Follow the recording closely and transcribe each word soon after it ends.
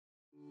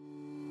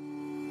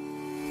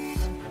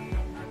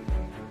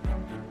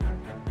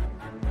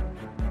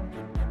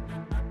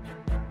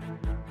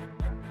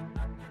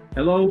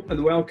Hello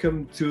and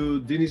welcome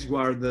to Dinis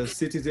Guarda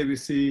Cities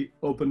ABC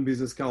Open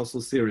Business Council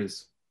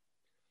series.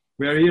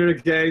 We are here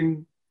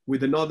again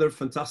with another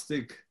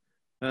fantastic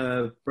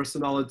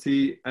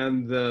personality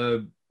and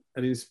an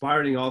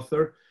inspiring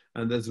author,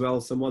 and as well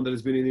someone that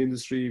has been in the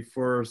industry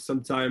for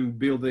some time,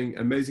 building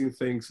amazing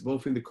things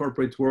both in the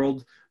corporate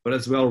world, but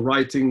as well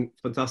writing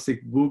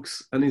fantastic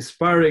books and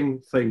inspiring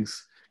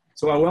things.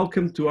 So I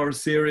welcome to our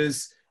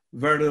series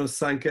Werner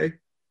Sankey,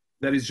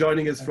 that is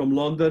joining us from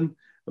London,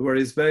 where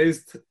he's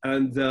based,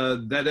 and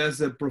that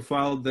has a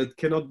profile that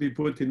cannot be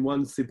put in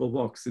one simple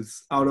box.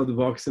 It's out of the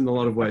box in a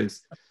lot of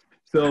ways.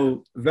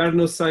 So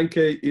Werner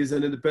Sankey is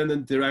an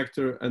independent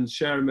director and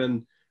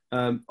chairman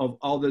of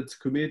Audit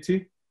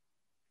Committee,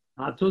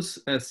 Atos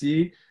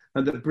SE,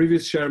 and the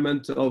previous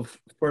chairman of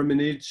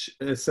Firmenich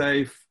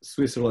SA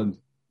Switzerland.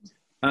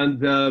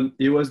 And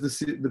he was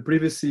the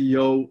previous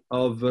CEO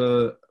of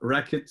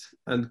Racket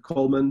and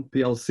Coleman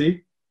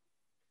PLC.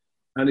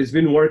 And he's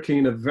been working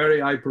in a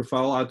very high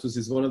profile. Atos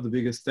is one of the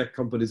biggest tech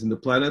companies in the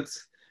planet,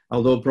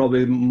 although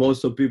probably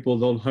most of people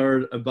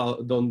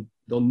don't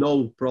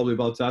know probably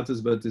about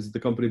Atos, but it's the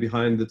company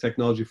behind the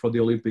technology for the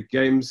Olympic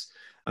Games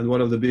and one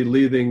of the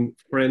leading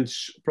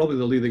French, probably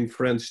the leading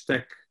French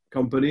tech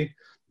company,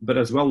 but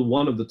as well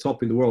one of the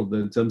top in the world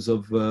in terms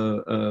of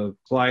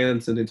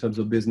clients and in terms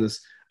of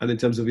business and in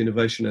terms of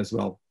innovation as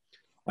well.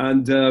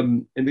 And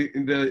in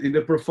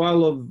the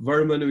profile of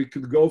Werner, we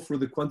could go through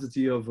the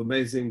quantity of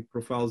amazing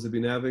profiles they've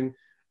been having,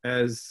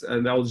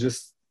 and I'll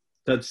just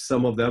touch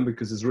some of them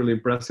because it's really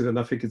impressive, and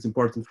I think it's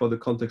important for the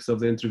context of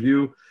the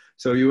interview.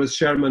 So he was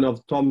chairman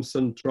of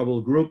Thomson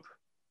Trouble Group,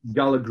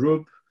 Gala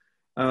Group,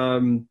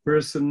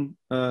 Pearson,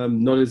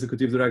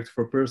 non-executive director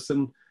for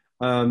Pearson,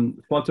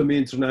 Photomy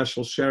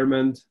International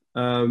chairman,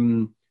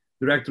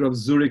 director of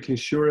Zurich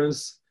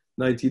Insurance,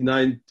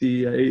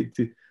 1998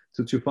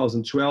 to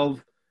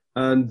 2012.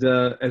 And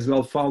as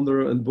well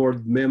founder and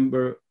board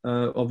member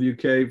of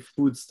UK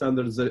Food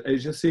Standards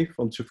Agency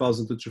from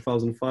 2000 to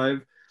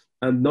 2005,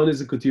 and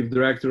non-executive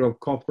director of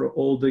Copper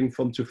Holding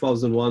from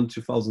 2001 to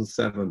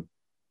 2007.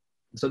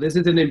 So this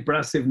is an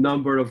impressive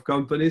number of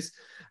companies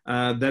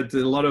that a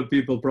lot of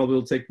people probably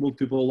will take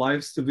multiple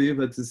lives to be,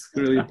 but it's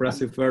really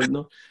impressive.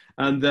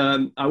 And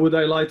I would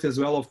highlight as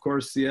well, of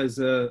course, he has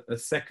a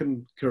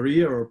second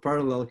career or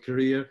parallel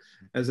career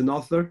as an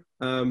author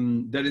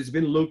that has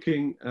been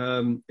looking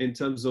in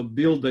terms of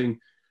building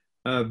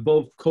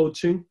both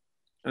coaching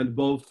and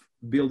both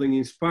building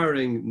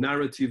inspiring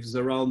narratives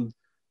around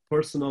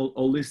personal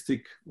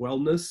holistic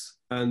wellness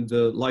and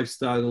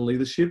lifestyle and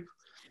leadership,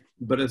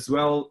 but as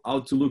well how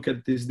to look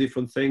at these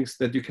different things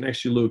that you can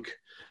actually look.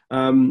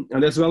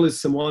 And as well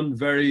as someone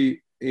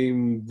very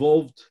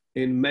involved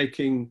in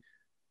making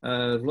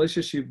a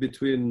relationship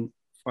between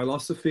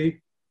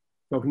philosophy,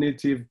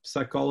 cognitive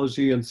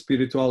psychology, and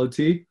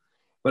spirituality,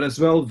 but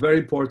as well very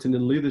important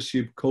in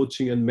leadership,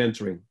 coaching, and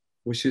mentoring,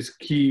 which is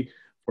key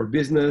for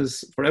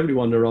business, for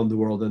everyone around the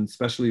world, and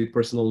especially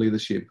personal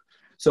leadership.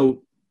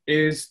 So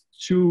is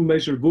two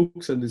major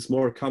books, and there's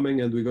more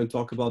coming, and we're going to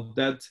talk about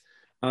that.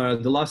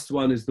 The last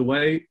one is The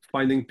Way,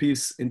 Finding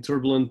Peace in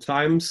Turbulent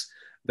Times.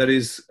 That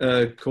is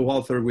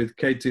co-author with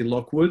Katie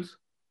Lockwood.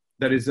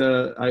 That is,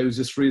 I will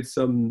just read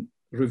some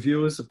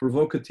reviews,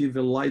 provocative,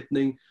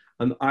 enlightening,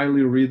 and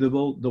highly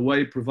readable. The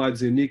Way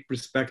provides a unique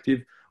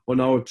perspective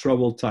on our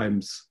troubled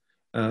times.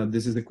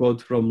 This is a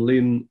quote from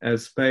Lynn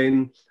S.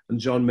 Payne and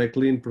John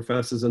McLean,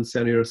 professors and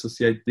senior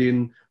associate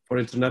dean for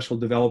international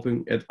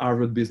development at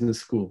Harvard Business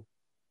School.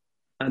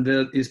 And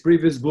his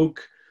previous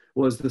book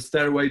was The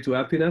Stairway to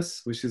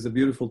Happiness, which is a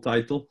beautiful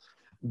title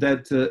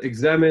that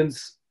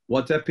examines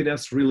what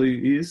happiness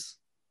really is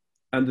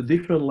and the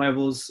different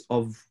levels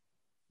of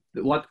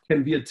what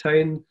can be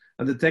attained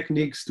and the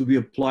techniques to be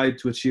applied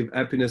to achieve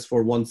happiness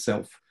for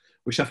oneself,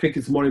 which I think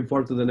is more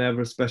important than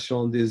ever, especially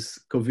on these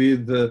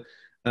COVID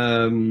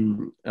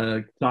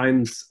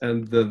times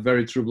and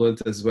very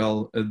turbulent as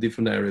well,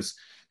 different areas.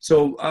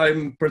 So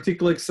I'm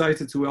particularly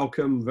excited to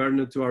welcome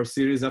Werner to our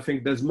series. I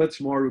think there's much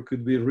more we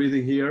could be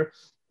reading here,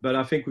 but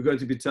I think we're going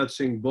to be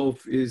touching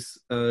both his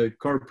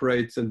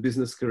corporate and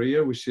business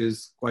career, which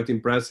is quite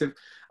impressive,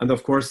 and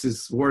of course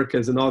his work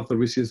as an author,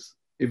 which is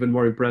even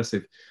more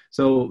impressive.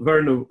 So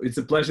Werner, it's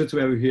a pleasure to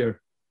have you here.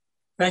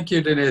 Thank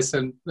you, Dennis,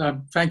 and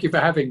thank you for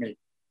having me.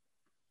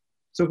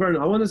 So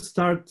Werner, I want to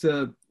start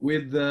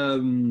with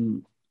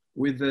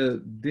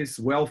this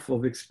wealth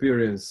of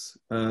experience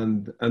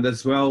and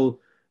as well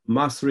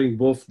mastering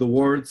both the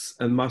words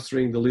and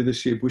mastering the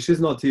leadership, which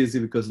is not easy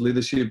because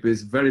leadership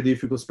is very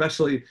difficult,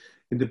 especially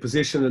in the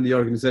position and the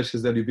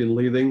organizations that you've been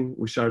leading,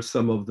 which are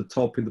some of the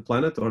top in the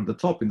planet or the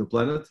top in the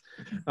planet.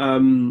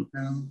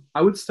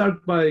 I would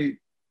start by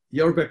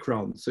your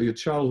background. So your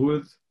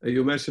childhood,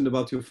 you mentioned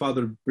about your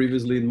father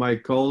previously in my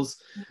calls,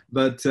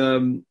 but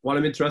what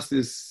I'm interested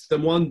in is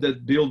someone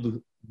that built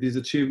these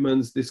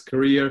achievements, this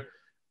career,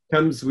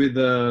 comes with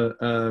a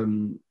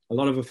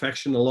lot of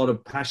affection, a lot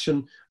of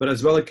passion, but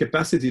as well a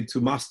capacity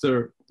to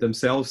master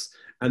themselves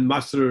and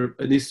master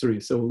an history.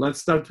 So let's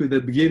start with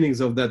the beginnings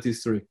of that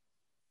history.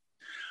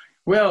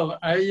 Well,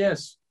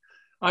 yes,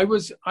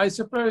 I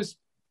suppose,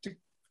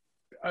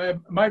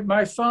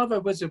 my father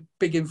was a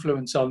big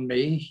influence on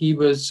me. He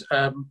was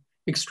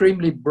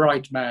extremely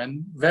bright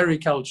man, very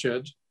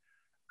cultured,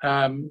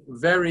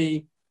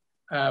 very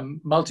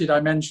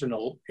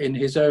multidimensional in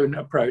his own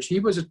approach. He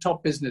was a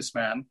top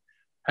businessman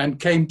and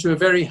came to a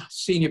very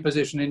senior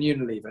position in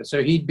Unilever.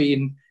 So he'd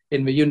been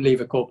in the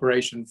Unilever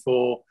Corporation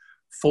for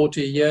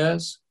 40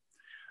 years.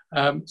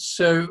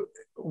 So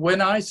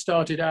when I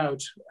started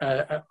out,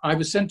 I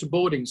was sent to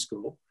boarding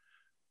school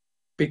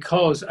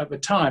because at the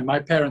time my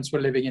parents were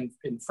living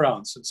in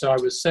France. And so I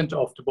was sent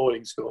off to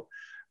boarding school.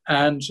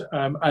 And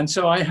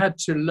so I had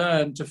to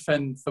learn to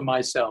fend for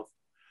myself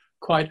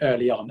quite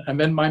early on. And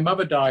then my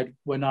mother died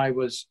when I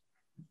was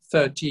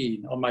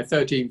 13, on my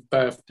 13th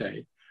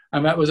birthday.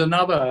 And that was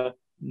another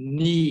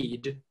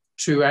need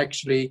to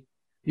actually,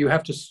 you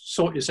have to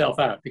sort yourself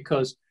out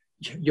because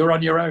you're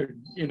on your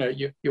own. You know,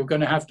 you're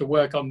going to have to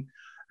work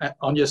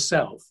on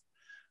yourself.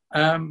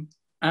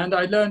 And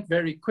I learned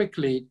very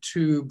quickly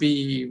to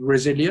be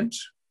resilient,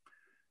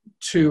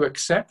 to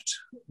accept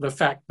the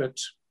fact that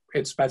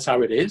that's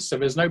how it is. So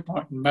there's no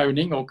point in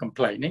moaning or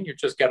complaining. You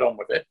just get on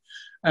with it.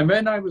 And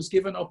then I was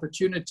given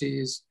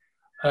opportunities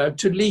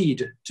to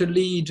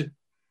lead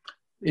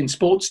in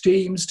sports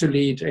teams, to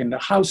lead in the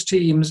house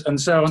teams and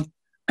so on.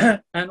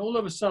 And all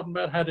of a sudden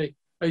that had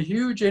a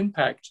huge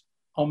impact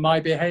on my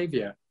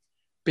behavior,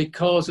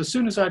 because as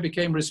soon as I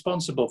became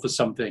responsible for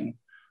something,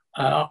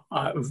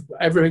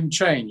 everything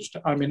changed.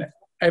 I mean,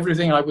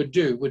 everything I would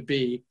do would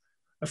be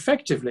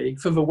effectively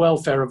for the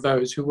welfare of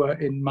those who were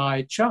in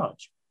my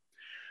charge.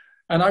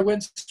 And I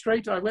went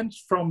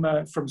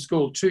from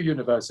school to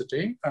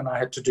university, and I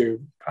had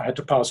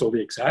to pass all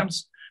the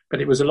exams,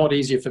 but it was a lot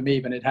easier for me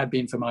than it had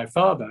been for my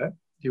father,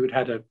 who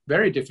had a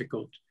very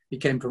difficult, he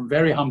came from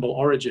very humble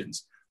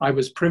origins. I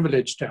was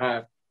privileged to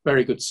have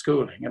very good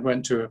schooling and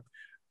went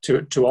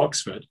to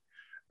Oxford.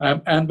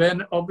 And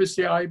then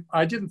obviously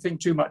I didn't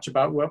think too much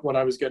about what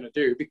I was going to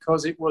do,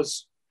 because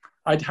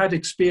I'd had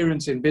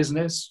experience in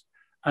business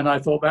and I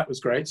thought that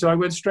was great. So I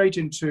went straight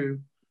into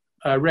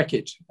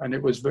Reckitt, and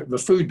it was the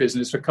food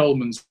business, for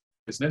Coleman's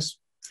business.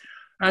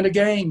 And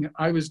again,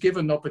 I was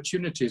given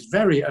opportunities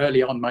very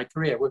early on in my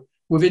career.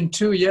 Within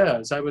 2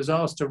 years, I was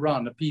asked to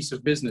run a piece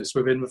of business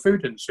within the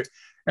food industry.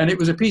 And it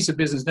was a piece of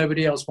business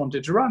nobody else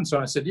wanted to run. So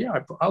I said, yeah,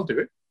 I'll do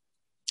it.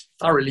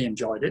 Thoroughly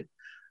enjoyed it.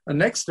 The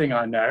next thing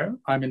I know,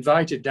 I'm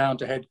invited down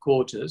to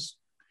headquarters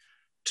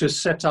to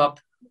set up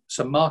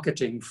some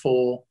marketing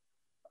for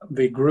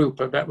the group.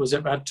 That was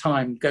at that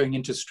time going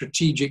into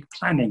strategic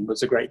planning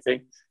was a great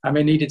thing. And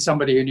they needed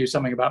somebody who knew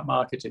something about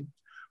marketing.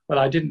 Well,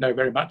 I didn't know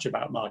very much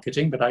about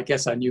marketing, but I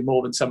guess I knew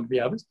more than some of the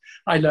others.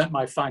 I learned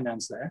my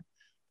finance there.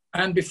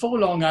 And before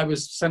long, I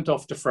was sent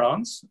off to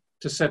France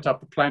to set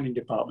up a planning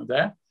department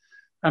there.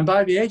 And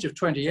by the age of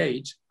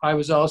 28, I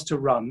was asked to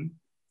run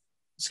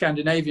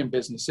Scandinavian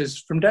businesses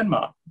from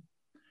Denmark.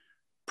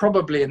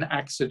 Probably an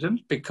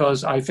accident,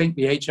 because I think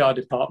the HR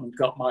department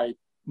got my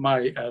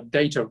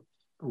data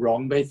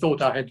wrong. They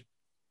thought I had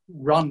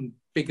run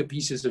bigger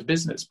pieces of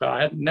business, but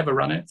I had never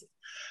run it.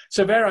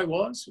 So there I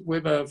was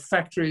with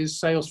factories,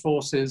 sales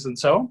forces, and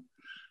so on.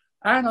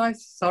 And I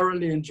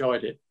thoroughly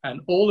enjoyed it.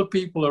 And all the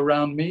people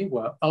around me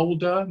were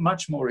older,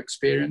 much more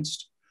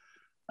experienced.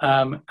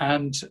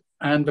 And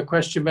the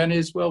question then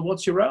is, well,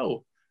 what's your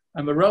role?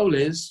 And the role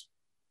is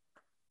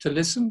to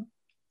listen,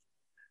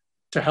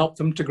 to help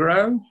them to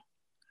grow,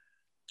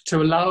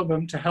 to allow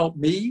them to help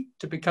me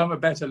to become a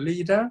better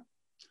leader,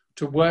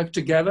 to work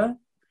together,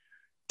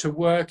 to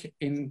work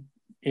in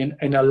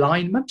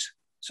alignment.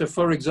 So,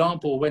 for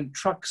example, when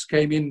trucks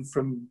came in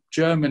from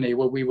Germany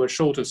where we were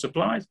short of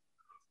supplies,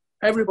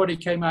 everybody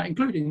came out,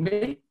 including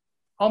me,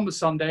 on the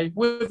Sunday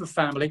with the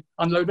family,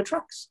 unload the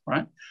trucks,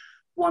 right?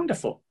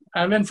 Wonderful.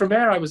 And then from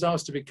there, I was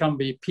asked to become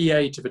the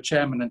PA to the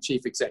chairman and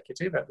chief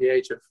executive at the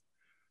age of,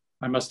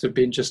 I must have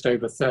been just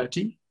over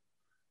 30.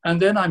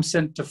 And then I'm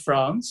sent to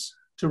France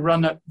to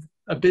run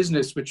a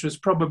business which was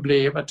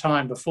probably at the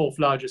time the fourth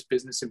largest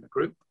business in the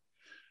group.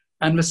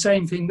 And the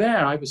same thing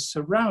there, I was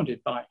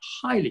surrounded by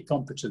highly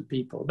competent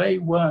people. They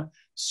were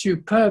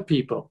superb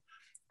people.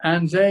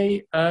 And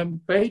they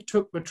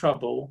took the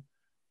trouble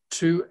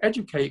to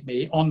educate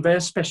me on their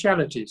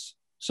specialities.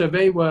 So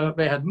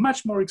they had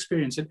much more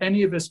experience in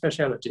any of their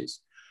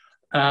specialities.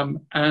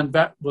 And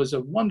that was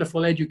a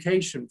wonderful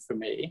education for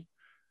me.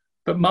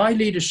 But my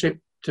leadership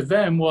to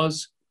them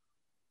was,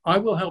 I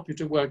will help you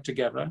to work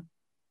together.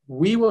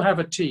 We will have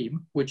a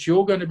team, which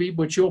you're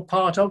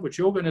part of, which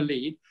you're going to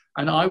lead,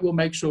 and I will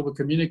make sure the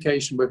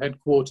communication with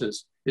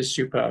headquarters is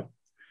superb.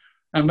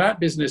 And that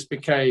business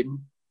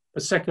became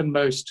the second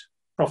most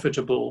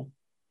profitable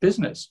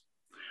business.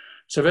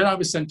 So then I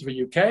was sent to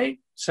the UK,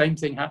 same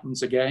thing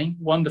happens again,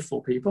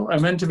 wonderful people. I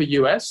went to the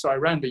US, so I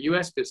ran the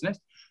US business.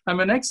 And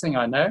the next thing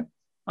I know,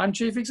 I'm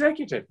chief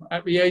executive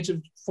at the age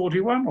of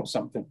 41 or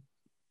something.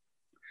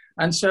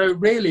 And so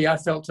really I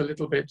felt a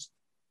little bit,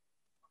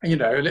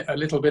 a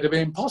little bit of an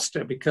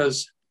imposter,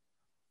 because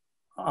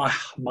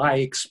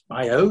my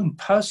own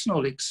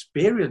personal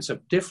experience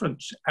of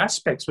different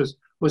aspects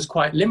was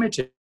quite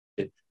limited.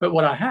 But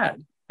what I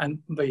had And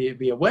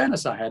the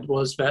awareness I had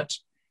was that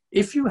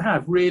if you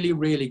have really,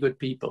 really good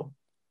people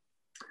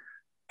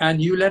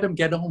and you let them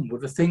get on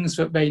with the things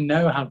that they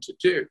know how to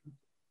do,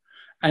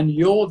 and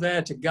you're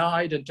there to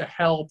guide and to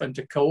help and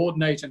to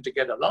coordinate and to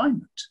get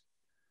alignment,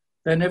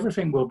 then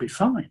everything will be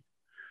fine.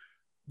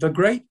 The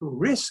great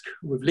risk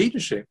with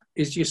leadership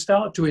is you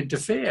start to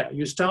interfere.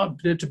 You start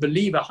to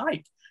believe a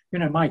hype. You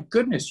know, my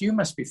goodness, you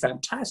must be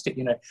fantastic.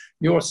 You know,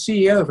 you're a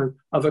CEO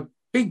of a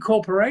big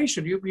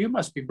corporation. You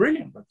must be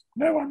brilliant. But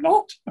no, I'm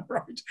not.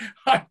 Right?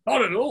 I'm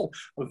not at all.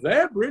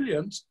 They're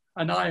brilliant,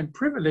 and I am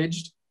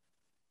privileged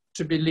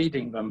to be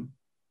leading them.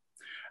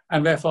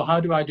 And therefore,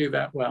 how do I do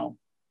that well?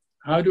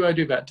 How do I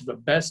do that to the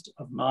best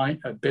of my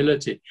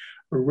ability?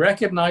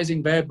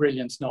 Recognizing their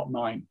brilliance, not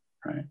mine.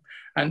 Right?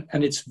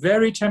 And it's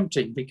very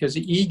tempting because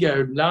the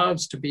ego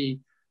loves to be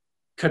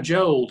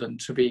cajoled and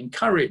to be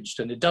encouraged,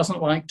 and it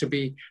doesn't like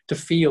to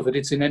feel that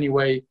it's in any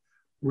way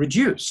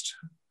reduced,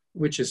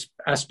 which is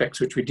aspects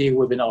which we deal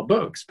with in our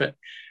books. But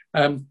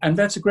and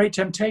that's a great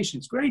temptation.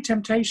 It's a great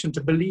temptation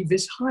to believe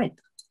this hype,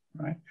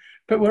 right?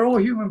 But we're all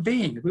human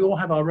beings. We all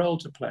have our role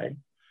to play,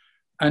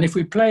 and if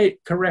we play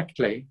it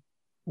correctly,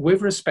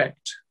 with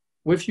respect,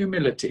 with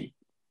humility,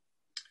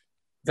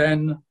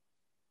 then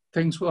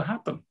things will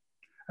happen.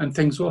 And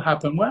things will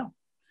happen well.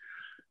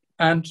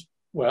 And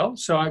well,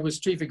 so I was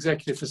chief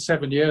executive for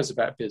 7 years of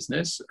that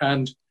business.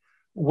 And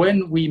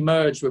when we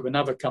merged with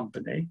another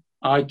company,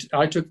 I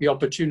took the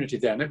opportunity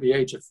then at the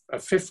age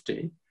of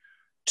 50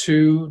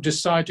 to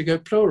decide to go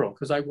plural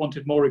because I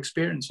wanted more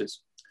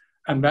experiences.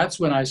 And that's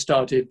when I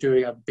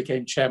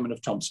became chairman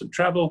of Thomson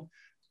Travel.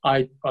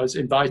 I was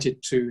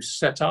invited to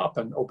set up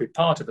or be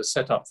part of a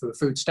setup for the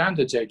Food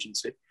Standards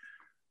Agency,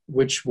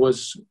 which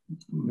was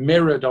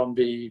mirrored on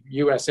the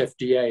US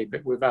FDA,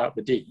 but without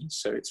the D,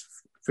 so it's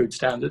food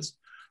standards,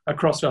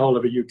 across the whole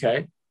of the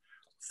UK.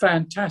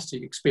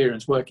 Fantastic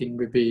experience working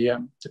with the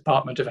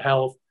Department of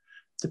Health,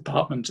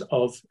 Department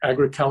of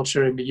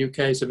Agriculture in the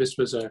UK. So this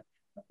was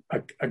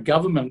a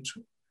government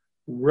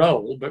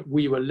role, but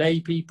we were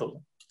lay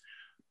people.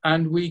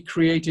 And we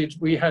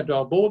had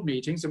our board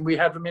meetings and we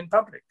had them in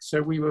public.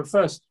 So we were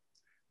first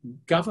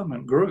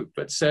government group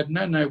that said,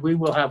 no, we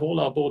will have all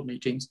our board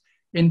meetings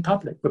in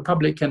public. The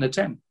public can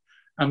attend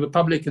and the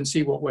public can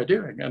see what we're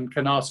doing and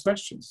can ask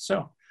questions.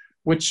 So,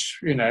 which,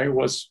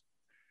 was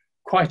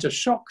quite a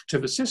shock to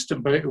the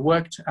system, but it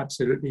worked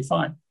absolutely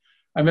fine.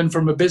 And then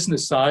from a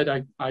business side,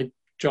 I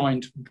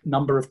joined a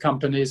number of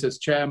companies as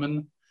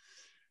chairman.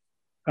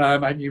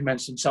 You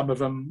mentioned some of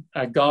them,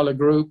 Gala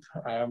Group,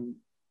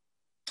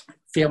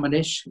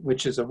 Firmenich,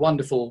 which is a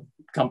wonderful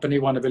company,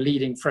 one of the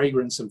leading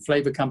fragrance and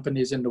flavor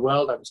companies in the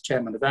world. I was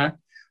chairman of that.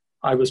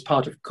 I was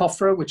part of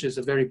Cofra, which is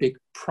a very big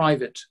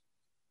private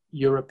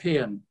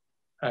European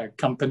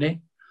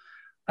company.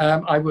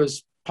 I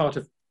was part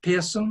of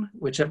Pearson,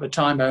 which at the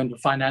time owned the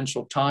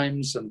Financial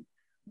Times and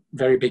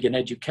very big in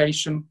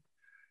education.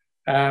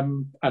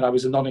 And I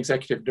was a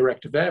non-executive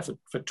director there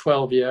for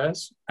 12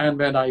 years. And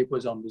then I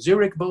was on the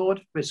Zurich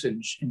board, which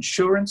is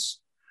insurance.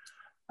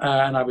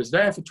 And I was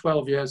there for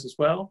 12 years as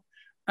well.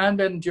 And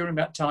then during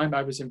that time,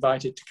 I was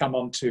invited to come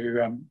on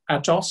to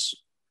Atos.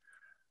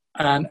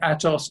 And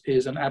Atos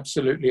is an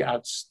absolutely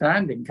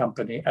outstanding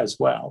company as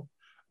well,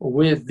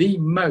 with the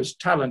most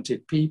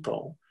talented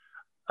people.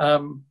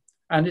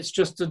 And it's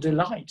just a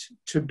delight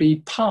to be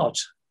part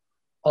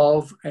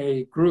of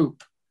a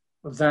group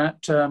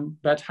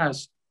that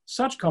has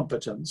such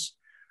competence.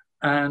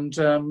 And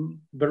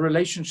the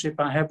relationship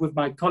I have with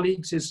my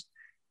colleagues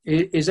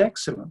is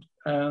excellent.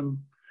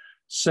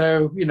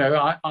 So,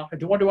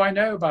 what do I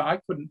know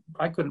about?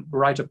 I couldn't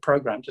write a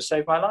program to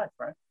save my life,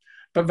 right?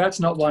 But that's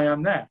not why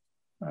I'm there.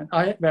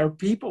 Right? There are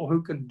people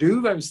who can do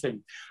those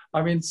things.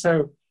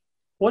 So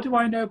what do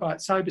I know about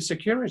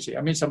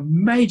cybersecurity? It's a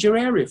major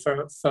area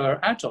for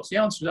Atos. The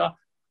answer is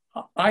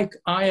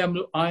I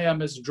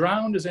am as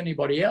drowned as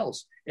anybody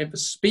else in the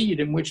speed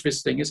in which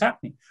this thing is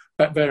happening.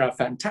 But there are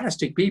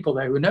fantastic people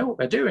there who know what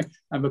they're doing.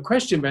 And the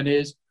question then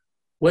is,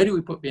 where do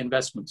we put the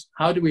investments?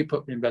 How do we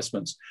put the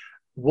investments?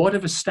 What are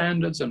the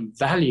standards and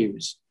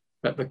values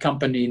that the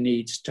company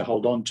needs to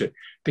hold on to?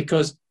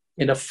 Because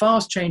in a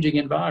fast-changing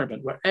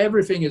environment where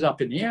everything is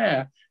up in the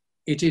air,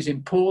 it is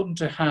important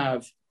to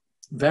have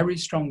very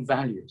strong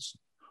values.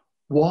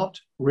 What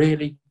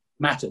really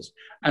matters?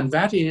 And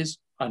that is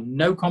a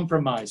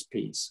no-compromise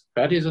piece.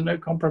 That is a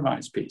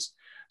no-compromise piece.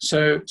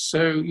 So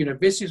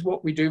this is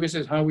what we do. This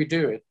is how we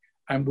do it.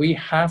 And we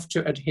have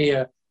to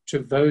adhere to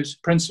those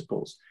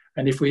principles.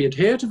 And if we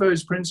adhere to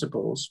those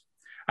principles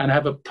and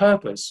have a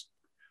purpose,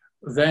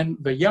 then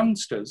the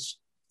youngsters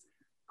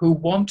who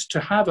want to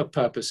have a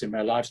purpose in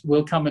their lives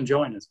will come and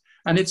join us.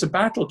 And it's a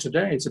battle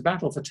today. It's a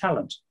battle for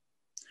talent.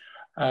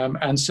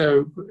 And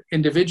so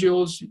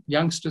individuals,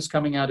 youngsters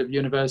coming out of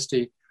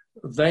university,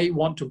 they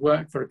want to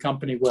work for a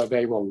company where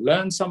they will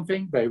learn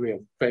something, they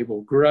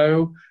will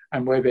grow,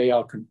 and where they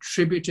are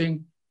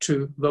contributing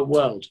to the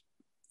world.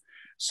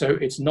 So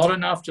it's not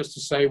enough just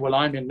to say, well,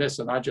 I'm in this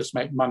and I just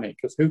make money,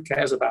 because who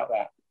cares about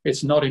that?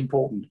 It's not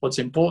important. What's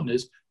important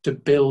is to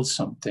build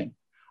something.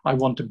 I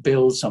want to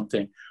build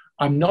something.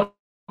 I'm not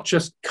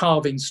just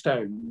carving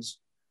stones.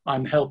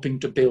 I'm helping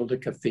to build a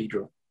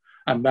cathedral.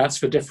 And that's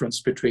the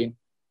difference between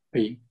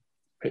the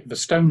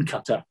stone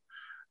cutter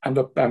and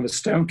the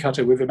stone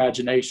cutter with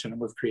imagination and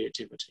with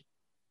creativity.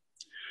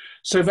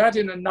 So that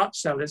in a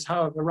nutshell is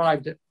how I've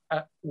arrived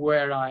at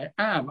where I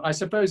am. I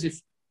suppose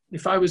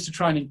if I was to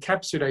try and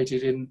encapsulate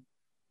it in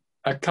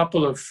a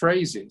couple of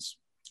phrases,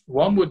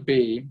 one would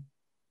be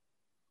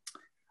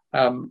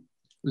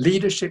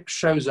leadership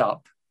shows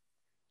up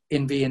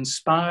in the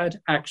inspired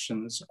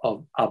actions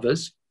of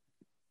others.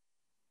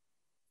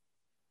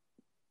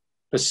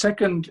 The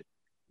second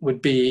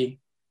would be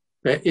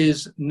there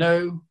is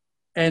no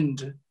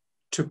end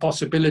to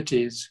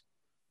possibilities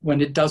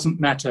when it doesn't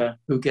matter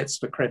who gets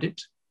the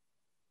credit.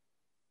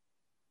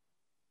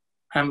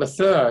 And the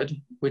third,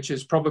 which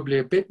is probably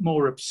a bit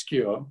more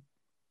obscure,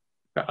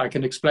 but I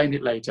can explain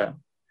it later,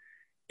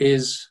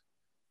 is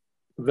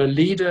the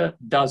leader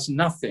does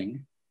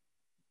nothing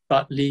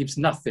but leaves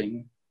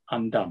nothing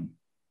undone.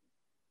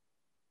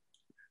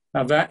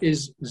 Now that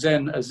is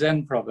a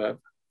Zen proverb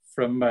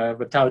from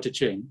the Tao Te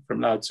Ching,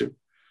 from Lao Tzu.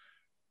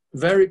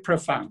 Very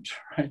profound,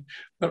 right?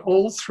 But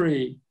all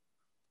three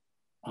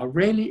are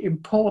really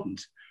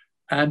important.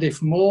 And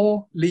if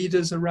more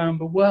leaders around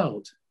the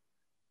world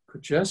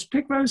could just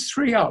pick those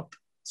three up,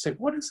 say,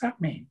 what does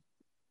that mean?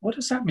 What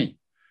does that mean?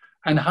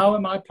 And how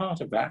am I part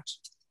of that?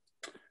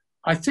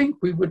 I think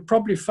we would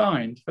probably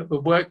find that the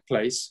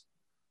workplace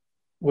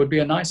would be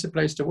a nicer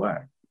place to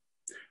work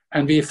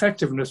and the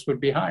effectiveness would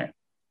be higher.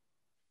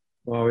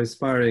 Wow,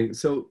 inspiring.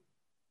 So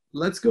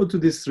let's go to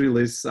these three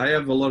lists. I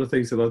have a lot of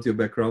things about your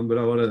background, but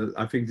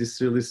I think these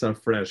three lists are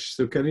fresh.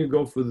 So can you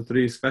go for the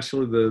three,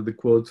 especially the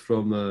quote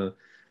from the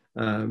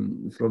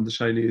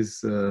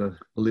Chinese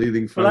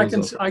leading philosopher?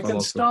 Well, I can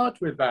start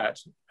with that.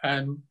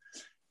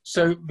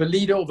 So the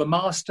leader or the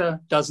master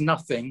does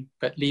nothing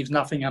but leaves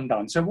nothing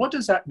undone. So what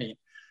does that mean?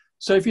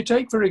 So if you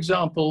take, for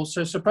example,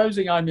 so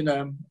supposing I'm in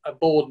a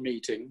board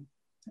meeting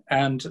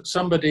and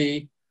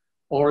somebody,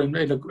 or in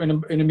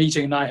a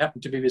meeting and I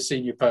happen to be the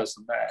senior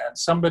person there, and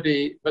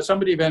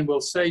somebody then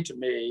will say to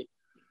me,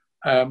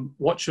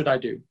 what should I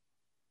do?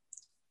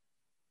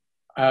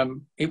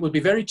 It would be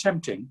very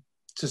tempting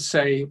to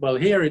say, well,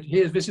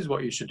 this is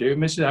what you should do,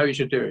 and this is how you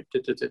should do it,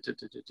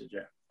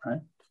 right?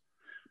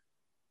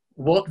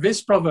 What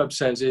this proverb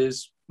says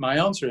is, my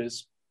answer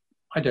is,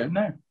 I don't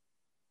know.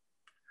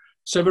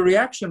 So the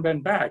reaction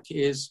then back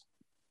is,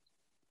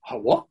 oh,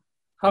 what?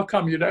 How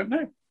come you don't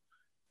know?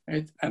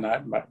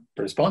 My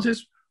response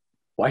is,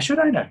 why should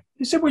I know?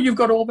 He said, well, you've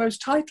got all those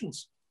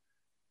titles.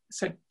 I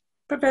said,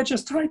 but they're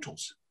just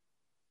titles.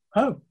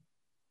 Oh.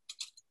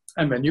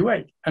 And then you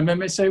wait. And then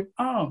they say,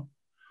 oh,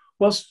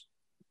 well,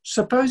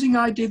 supposing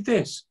I did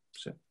this.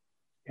 So,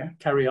 yeah,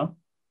 carry on.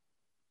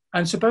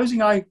 And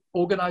supposing I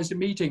organized a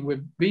meeting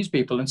with these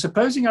people, and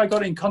supposing I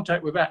got in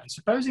contact with that, and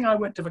supposing I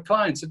went to the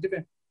clients and did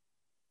it.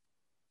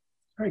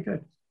 Very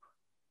good.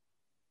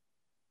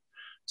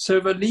 So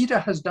the leader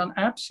has done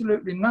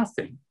absolutely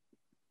nothing,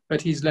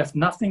 but he's left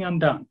nothing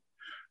undone,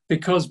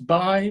 because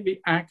by the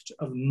act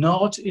of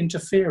not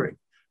interfering,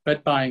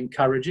 but by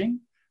encouraging,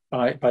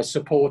 by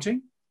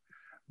supporting,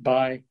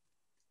 by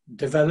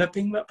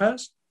developing that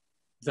person,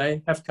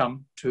 they have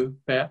come to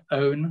their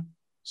own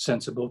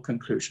sensible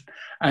conclusion.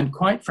 And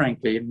quite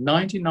frankly, in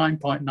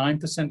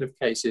 99.9% of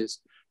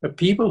cases, the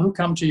people who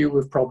come to you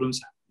with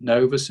problems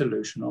know the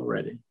solution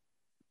already.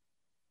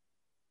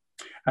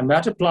 And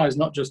that applies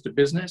not just to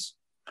business,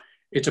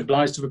 it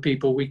applies to the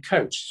people we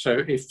coach. So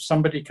if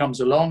somebody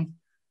comes along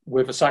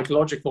with a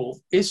psychological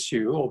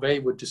issue, or they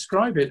would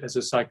describe it as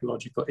a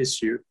psychological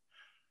issue,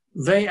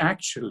 they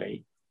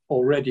actually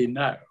already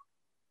know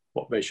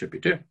what they should be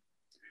doing.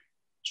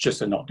 It's just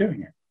they're not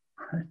doing it.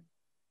 Right?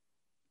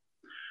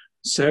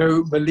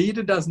 So the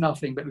leader does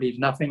nothing but leaves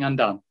nothing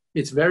undone.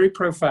 It's very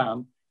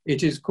profound.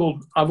 It is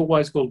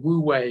otherwise called Wu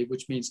Wei,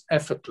 which means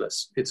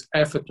effortless. It's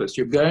effortless.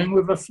 You're going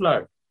with the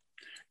flow.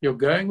 You're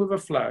going with the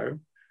flow.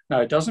 Now,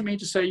 it doesn't mean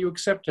to say you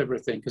accept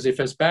everything, because if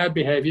there's bad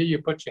behavior,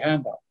 you put your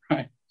hand up,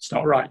 right? It's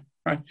not right,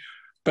 right?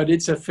 But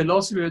it's a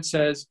philosophy that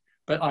says,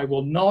 but I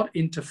will not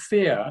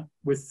interfere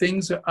with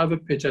things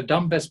which are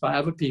done best by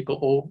other people,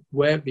 or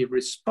where the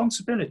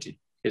responsibility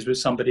is with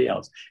somebody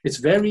else. It's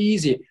very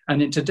easy.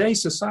 And in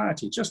today's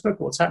society, just look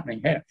what's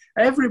happening here.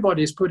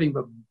 Everybody's putting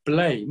the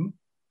blame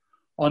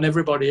on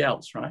everybody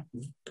else, right?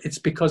 It's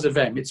because of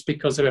them. It's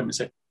because of them. We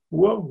say,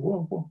 whoa,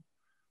 whoa, whoa.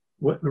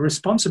 The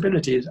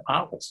responsibility is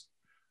ours.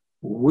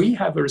 We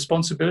have a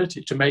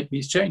responsibility to make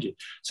these changes.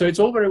 So it's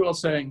all very well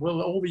saying,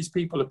 well, all these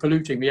people are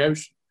polluting the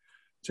ocean.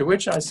 To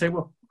which I say,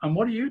 well, and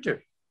what are you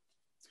doing?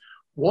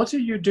 What are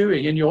you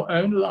doing in your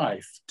own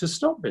life to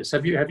stop this?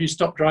 Have you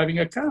stopped driving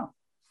a car?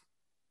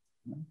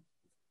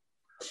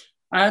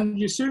 And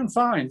you soon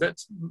find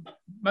that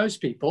most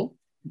people,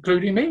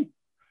 including me,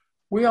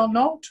 we are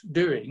not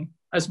doing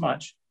as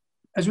much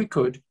as we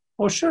could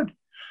or should.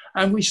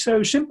 And we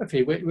show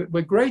sympathy.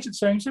 We're great at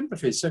showing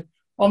sympathy. So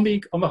on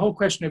the whole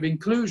question of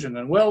inclusion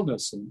and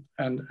wellness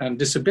and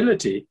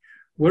disability,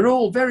 we're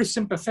all very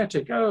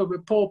sympathetic. Oh, the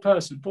poor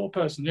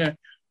person, yeah.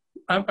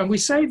 And we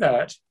say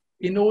that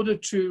in order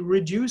to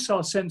reduce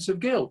our sense of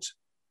guilt.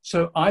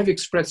 So I've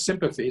expressed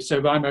sympathy,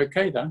 so I'm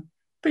okay then,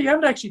 but you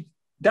haven't actually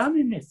done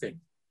anything,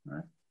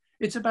 right?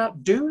 It's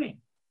about doing.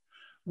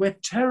 We're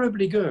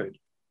terribly good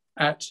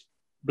at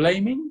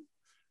blaming,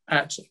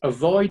 at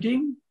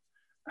avoiding,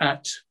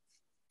 at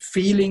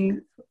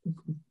feeling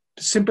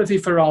sympathy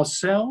for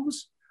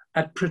ourselves,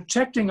 at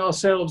protecting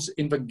ourselves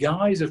in the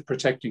guise of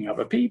protecting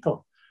other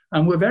people.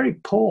 And we're very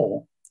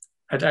poor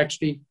at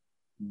actually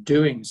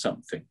doing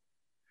something.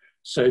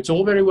 So it's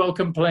all very well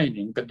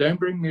complaining, but don't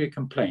bring me a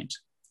complaint.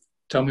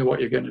 Tell me what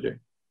you're going to do.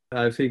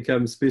 I think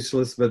I'm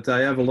speechless, but I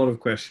have a lot of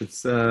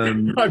questions.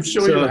 I'm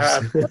sure you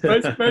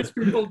have. Most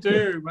people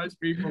do. Most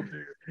people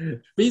do.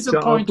 These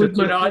are pointed.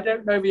 I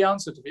don't know the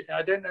answer to it.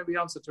 I don't know the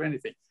answer to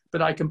anything,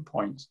 but I can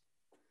point.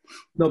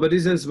 No, but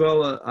this as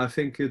well. I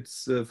think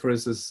it's, for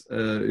instance,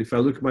 if I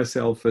look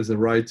myself as a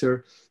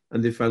writer,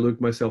 and if I look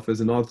myself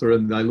as an author,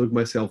 and I look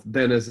myself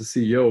then as a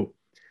CEO.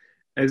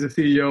 As a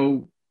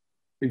CEO,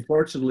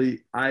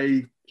 unfortunately,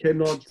 I've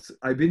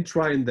been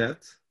trying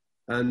that.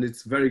 And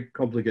it's very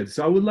complicated.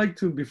 So I would like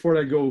to, before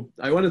I go,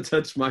 I want to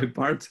touch my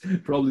part,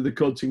 probably the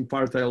coaching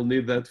part, I'll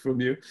need that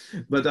from you.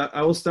 But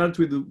I will start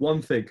with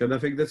one thing, and I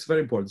think that's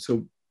very important.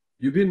 So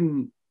you've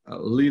been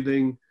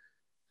leading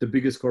the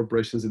biggest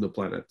corporations in the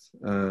planet,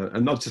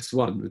 and not just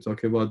one. We're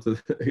talking about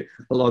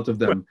a lot of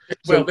them.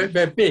 Well,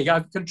 they're big.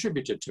 I've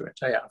contributed to it.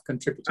 Yeah, I've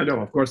contributed. I know,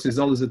 of course, it's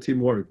always a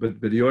teamwork,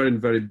 but you are in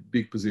very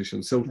big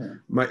positions. So,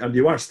 and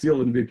you are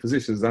still in big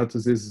positions.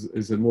 Atos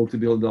is a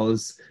multi-billion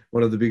dollars,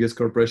 one of the biggest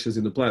corporations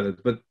in the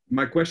planet. But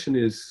my question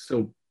is,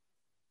 so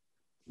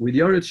with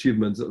your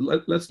achievements,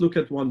 let's look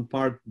at one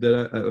part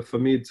that for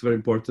me it's very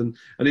important,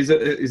 and is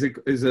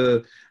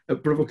a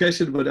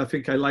provocation. But I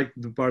think I like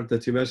the part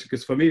that you mentioned,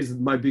 because for me is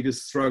my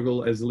biggest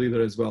struggle as a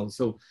leader as well.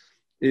 So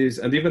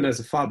and even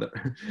as a father,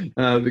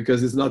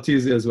 because it's not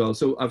easy as well.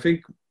 So I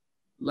think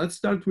let's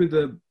start with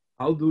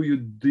how do you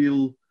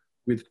deal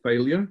with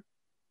failure?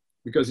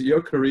 Because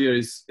your career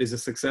is a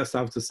success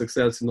after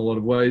success in a lot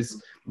of ways,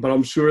 but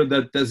I'm sure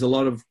that there's a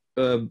lot of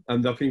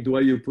and I think the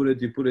way you put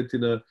it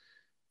in a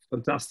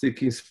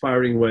fantastic,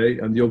 inspiring way,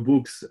 and your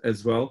books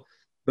as well.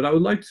 But I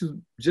would like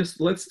to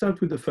let's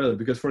start with the failure,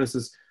 because, for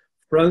instance,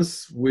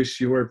 France,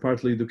 which you were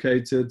partly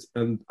educated,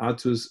 and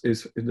Atos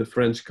is in the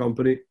French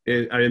company,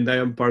 and I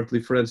am partly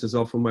French as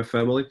well from my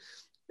family.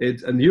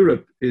 And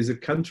Europe is a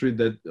country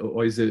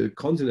or is a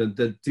continent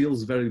that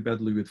deals very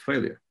badly with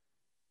failure.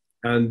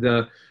 And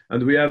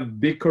we have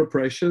big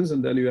corporations,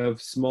 and then you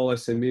have small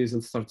SMEs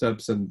and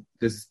startups, and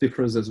there's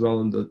difference as well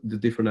in the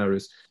different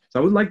areas. So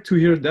I would like to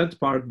hear that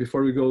part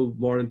before we go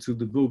more into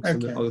the books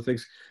and the other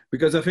things,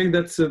 because I think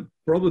that's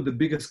probably the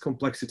biggest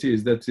complexity,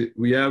 is that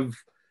we have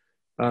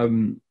a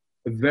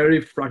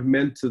very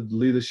fragmented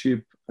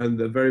leadership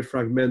and a very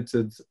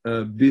fragmented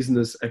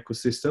business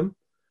ecosystem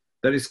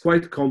that is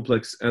quite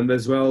complex. And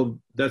as well,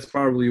 that's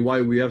probably why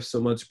we have so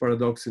much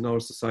paradox in our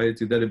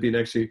society that have been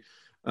actually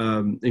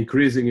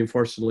increasing,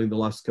 unfortunately, in the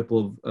last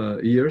couple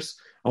of years,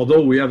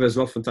 although we have as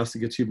well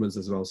fantastic achievements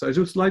as well. So I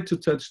just like to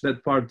touch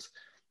that part,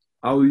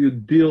 how you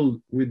deal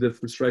with the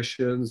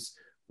frustrations,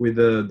 with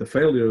the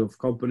failure of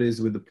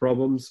companies, with the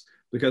problems.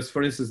 Because,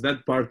 for instance,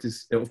 that part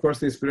is, of course,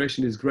 the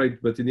inspiration is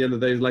great, but in the end of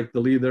the day, it's like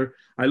the leader.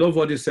 I love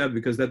what you said,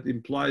 because that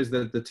implies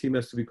that the team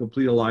has to be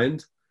completely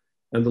aligned,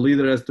 and the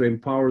leader has to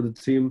empower the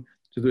team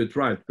to do it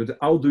right. But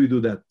how do you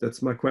do that?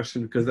 That's my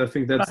question, because I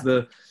think that's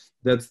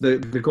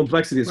the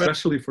complexity,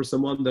 especially for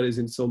someone that is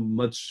in so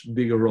much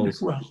bigger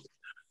roles.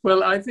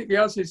 Well, I think the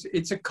answer is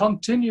it's a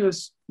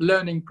continuous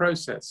learning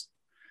process.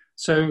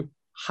 So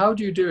how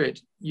do you do it?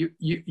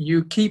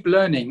 You keep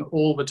learning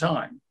all the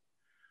time.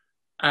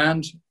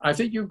 And I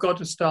think you've got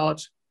to start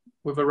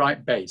with a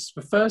right base.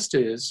 The first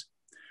is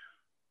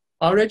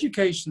our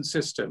education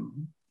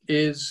system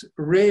is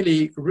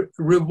really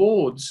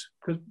rewards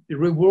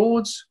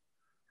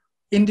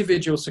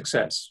individual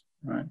success,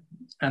 right?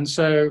 And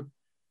so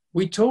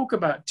we talk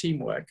about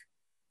teamwork,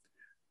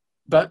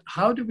 but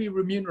how do we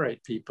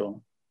remunerate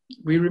people?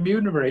 We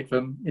remunerate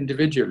them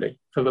individually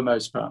for the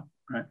most part,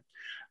 right?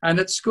 And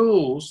at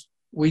schools,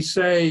 we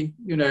say,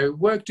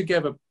 work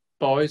together,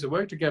 boys, or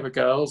work together,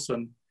 girls,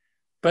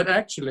 but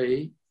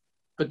actually,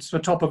 the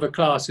top of a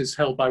class is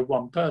held by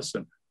one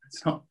person.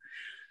 It's not.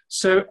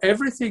 So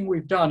everything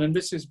we've done, and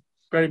this is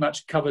very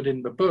much covered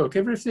in the book,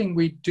 everything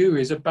we do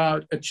is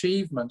about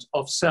achievement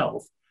of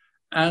self.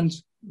 And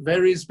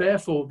there is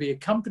therefore the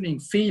accompanying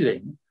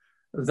feeling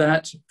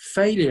that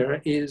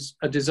failure is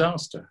a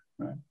disaster.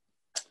 Right?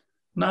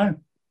 No,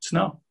 it's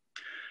not.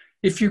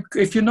 If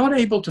you're not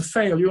able to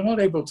fail, you're not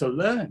able to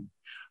learn.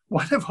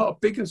 One of our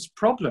biggest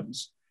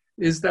problems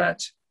is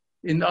that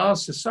in our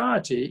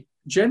society,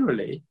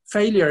 generally,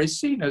 failure is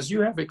seen, as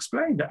you have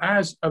explained,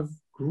 as a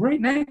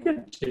great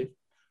negative.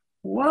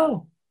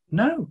 Well,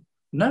 no.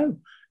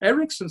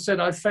 Ericsson said,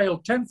 I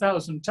failed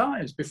 10,000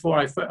 times before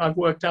I've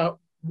worked out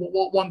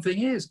what one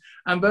thing is.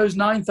 And those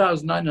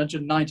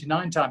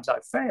 9,999 times I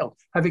failed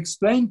have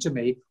explained to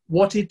me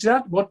what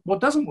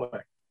doesn't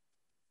work.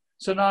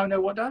 So now I know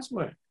what does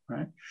work,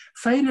 right?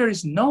 Failure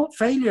is not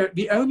failure.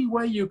 The only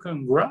way you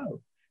can grow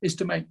is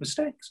to make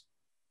mistakes,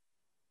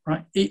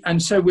 right?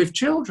 And so with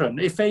children,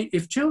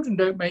 if children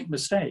don't make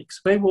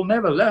mistakes, they will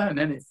never learn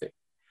anything.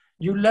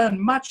 You learn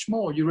much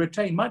more, you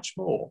retain much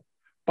more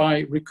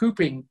by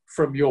recouping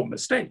from your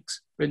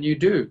mistakes than you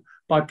do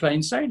by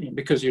plain sailing,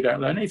 because you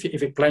don't learn. If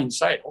it plain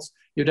sails,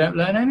 you don't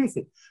learn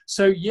anything.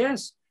 So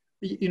yes,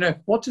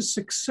 what is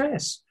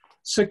success?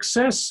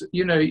 Success,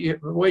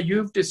 where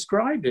you've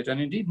described it, and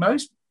indeed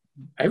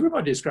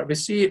everybody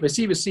describes it. They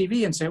see the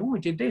CV and say, oh, he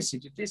did this, he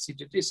did this, he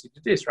did this, he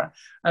did this, right?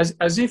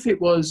 As if it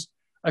was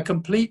a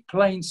complete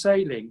plain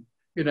sailing,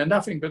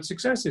 nothing but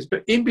successes.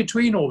 But in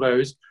between all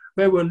those,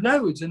 there were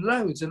loads and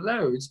loads and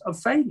loads of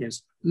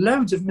failures,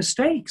 loads of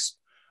mistakes,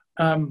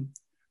 and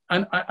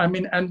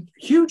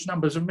huge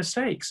numbers of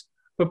mistakes.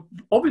 But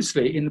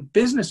obviously, in the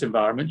business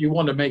environment, you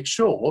want to make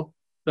sure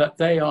that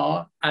they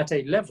are at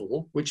a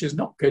level which is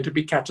not going to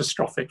be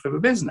catastrophic for the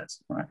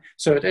business, right?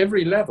 So at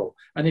every level,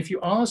 and if you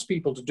ask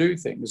people to do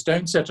things,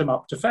 don't set them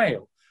up to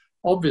fail,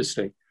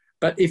 obviously.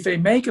 But if they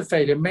make a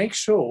failure, make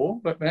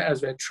sure, but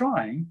as they're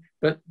trying,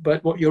 but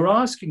what you're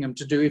asking them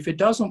to do, if it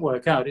doesn't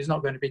work out, is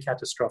not going to be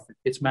catastrophic.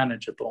 It's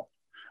manageable.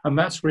 And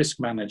that's risk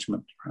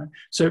management, right?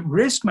 So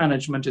risk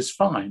management is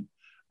fine.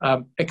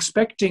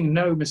 Expecting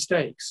no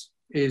mistakes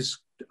is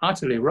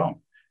utterly wrong.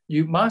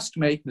 You must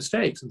make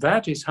mistakes.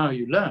 That is how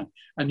you learn.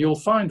 And you'll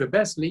find the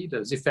best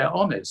leaders, if they're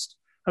honest,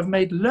 have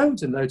made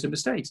loads and loads of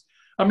mistakes.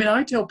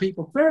 I tell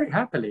people very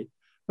happily,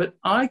 but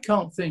I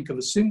can't think of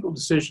a single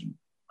decision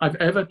I've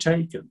ever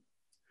taken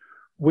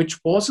which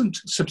wasn't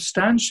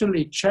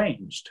substantially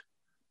changed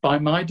by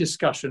my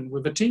discussion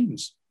with the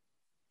teams.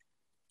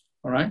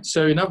 All right.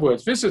 So in other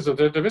words, this is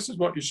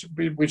what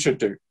we should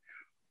do.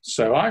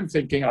 So I'm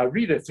thinking, I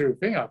read it through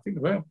thing. I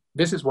think, well,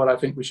 this is what I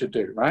think we should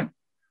do, right?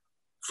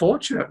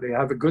 Fortunately, I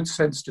have a good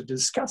sense to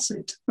discuss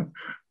it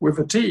with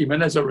the team.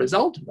 And as a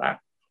result of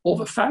that, or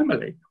the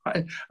family,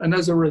 right? And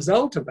as a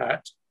result of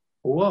that,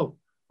 whoa,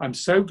 I'm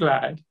so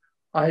glad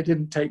I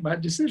didn't take my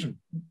decision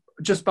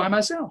just by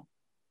myself,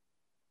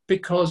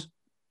 because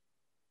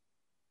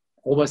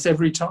almost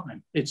every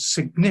time it's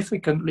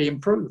significantly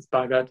improved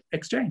by that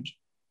exchange.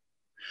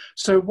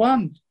 So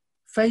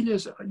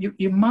failures,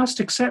 you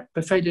must accept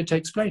that failure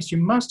takes place. You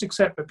must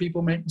accept that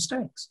people make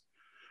mistakes,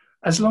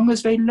 as long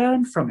as they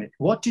learn from it.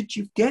 What did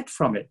you get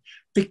from it?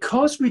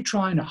 Because we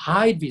try and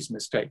hide these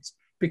mistakes,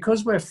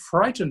 because we're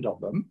frightened of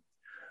them,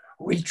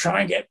 we try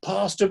and get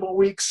past them, or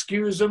we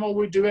excuse them, or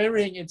we do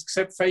everything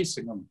except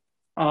facing them.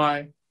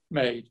 I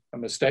made a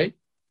mistake.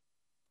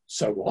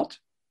 So what?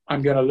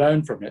 I'm going to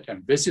learn from it,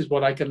 and this is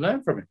what I can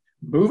learn from it.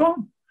 Move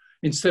on.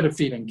 Instead of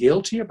feeling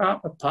guilty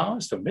about the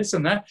past and this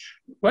and that.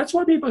 That's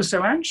why people are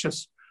so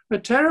anxious. They're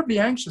terribly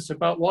anxious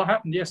about what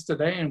happened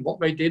yesterday and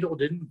what they did or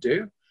didn't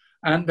do.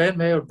 And then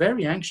they are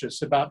very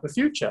anxious about the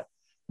future.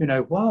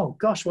 Whoa,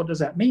 gosh, what does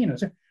that mean?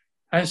 And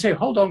I say,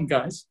 hold on,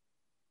 guys.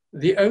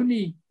 The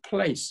only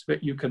place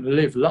that you can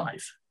live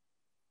life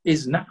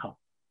is now.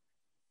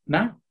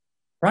 Now.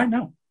 Right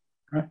now.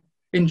 Right?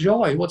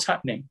 Enjoy what's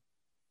happening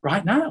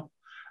right now.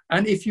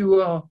 And if you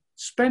are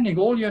spending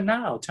all your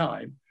now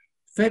time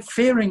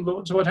fearing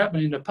what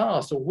happened in the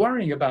past or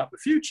worrying about the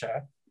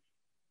future,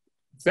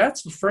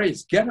 that's the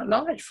phrase, get a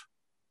life.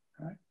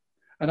 Right?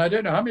 And I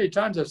don't know how many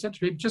times I've said to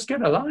people, just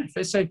get a life.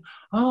 They say,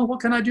 oh, what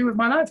can I do with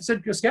my life? I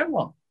said, just get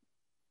one.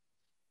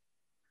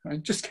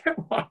 Right? Just get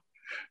one.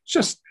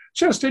 Just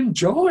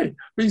enjoy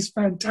these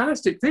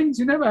fantastic things.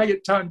 You never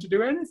get time to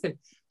do anything.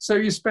 So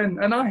you spend,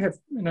 and I have,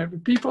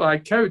 the people I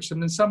coach, and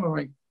then some of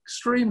them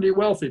extremely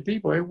wealthy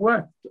people who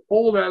worked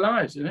all their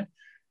lives,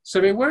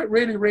 So they work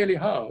really, really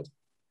hard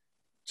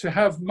to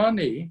have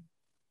money,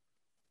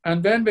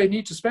 and then they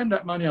need to spend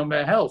that money on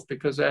their health,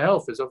 because their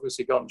health has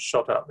obviously gone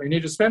shot up. They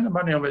need to spend the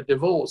money on their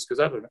divorce, because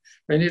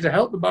they need to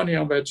help the money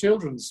on their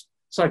children's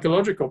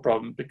psychological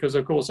problems, because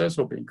of course that's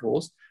all being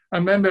caused.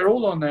 And then they're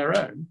all on their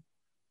own,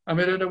 and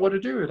they don't know what to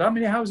do with it. How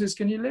many houses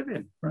can you live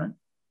in, right?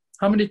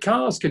 How many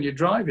cars can you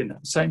drive in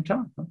at the same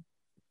time? Right?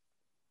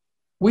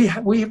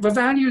 The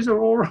values are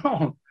all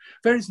wrong.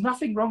 There is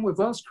nothing wrong with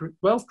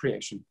wealth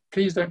creation.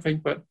 Please don't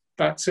think that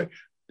that's a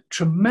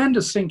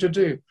tremendous thing to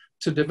do,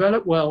 to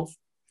develop wealth.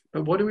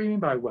 But what do we mean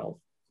by wealth?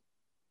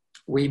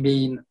 We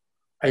mean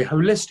a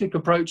holistic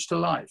approach to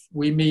life.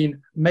 We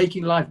mean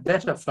making life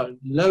better for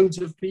loads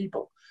of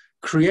people,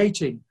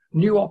 creating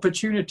new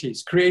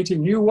opportunities,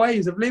 creating new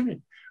ways of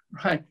living,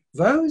 right?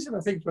 Those are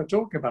the things we're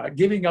talking about,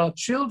 giving our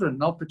children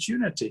an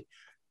opportunity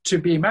to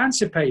be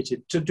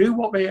emancipated, to do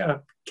what they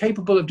are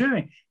capable of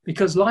doing,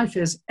 because life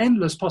has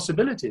endless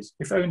possibilities,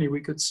 if only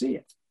we could see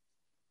it.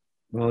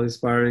 Well,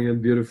 inspiring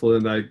and beautiful,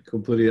 and I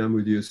completely am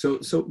with you. So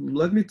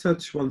let me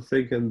touch one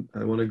thing, and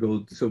I want to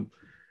go. So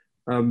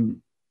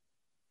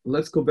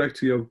let's go back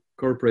to your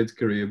corporate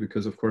career,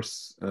 because of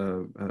course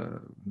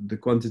the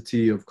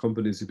quantity of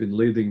companies you've been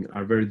leading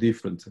are very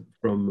different,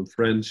 from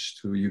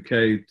French to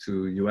UK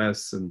to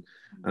US and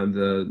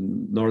the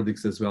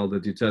Nordics as well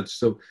that you touched.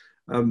 So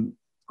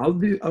how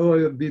have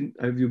you been?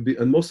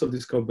 And most of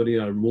these companies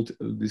are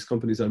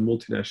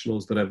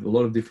multinationals that have a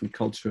lot of different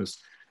cultures.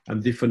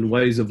 and different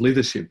ways of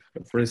leadership.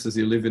 For instance,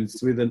 you live in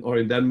Sweden or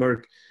in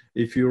Denmark,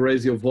 if you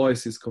raise your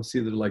voice, it's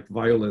considered like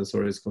violence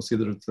or it's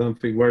considered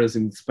something, whereas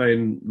in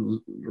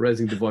Spain,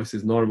 raising the voice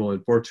is normal, in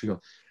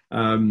Portugal.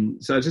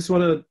 So I just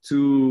wanted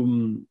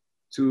to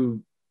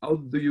how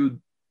do you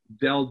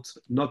dealt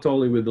not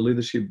only with the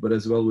leadership, but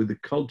as well with the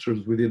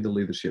cultures within the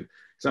leadership?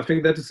 So I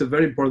think that is a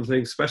very important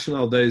thing, especially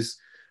nowadays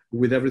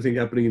with everything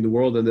happening in the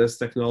world, and as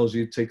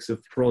technology takes a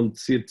front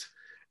seat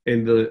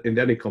in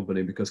any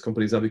company, because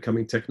companies are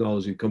becoming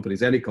technology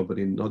companies, any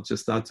company, not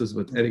just status,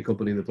 but any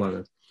company in the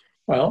planet.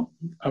 Well,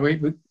 I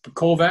mean,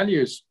 core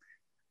values,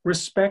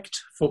 respect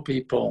for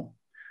people.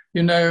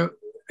 You know,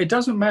 it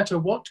doesn't matter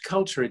what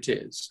culture it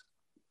is.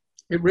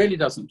 It really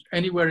doesn't,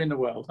 anywhere in the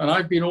world. And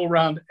I've been all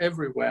around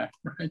everywhere,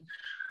 right?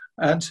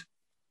 And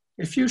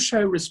if you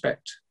show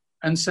respect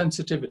and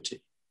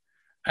sensitivity,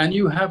 and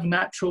you have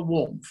natural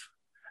warmth,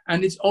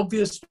 and it's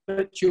obvious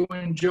that you're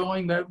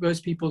enjoying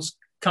those people's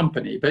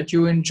company, but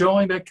you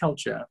enjoy their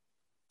culture,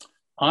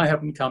 I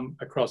haven't come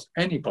across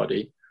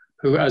anybody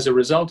who, as a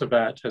result of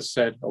that, has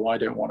said, oh, I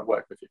don't want to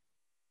work with you.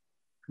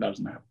 That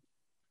doesn't happen.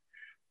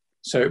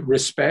 So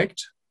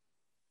respect,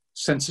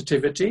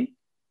 sensitivity,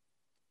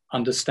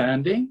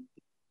 understanding,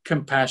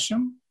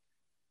 compassion,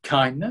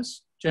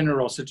 kindness,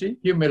 generosity,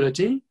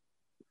 humility,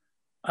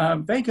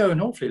 they go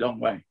an awfully long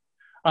way.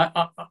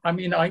 I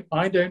mean,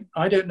 I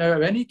don't know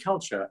of any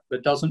culture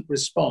that doesn't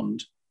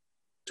respond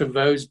to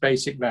those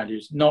basic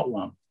values. Not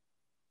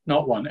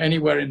one,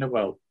 anywhere in the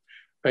world.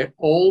 They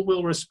all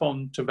will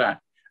respond to that.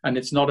 And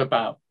it's not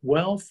about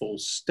wealth or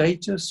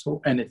status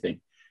or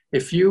anything.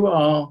 If you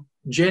are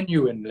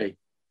genuinely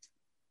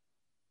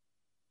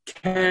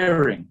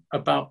caring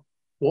about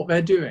what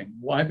they're doing,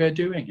 why they're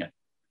doing it,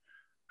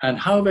 and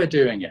how they're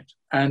doing it,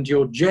 and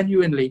you're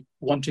genuinely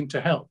wanting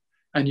to help,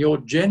 and you're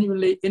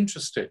genuinely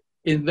interested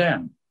in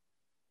them,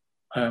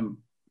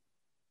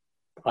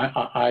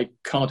 I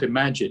can't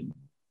imagine,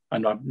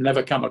 and I've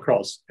never come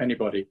across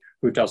anybody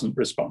who doesn't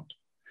respond.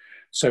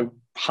 So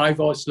high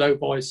voice, low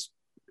voice,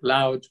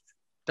 loud,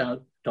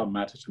 don't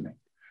matter to me.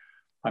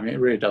 I mean, it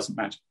really doesn't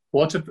matter.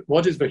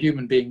 What is the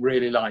human being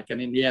really like?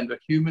 And in the end, the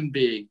human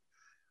being,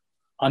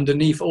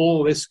 underneath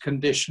all this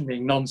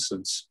conditioning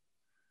nonsense,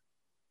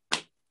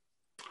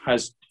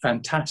 has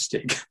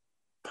fantastic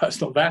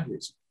personal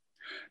values.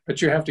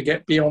 But you have to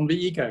get beyond the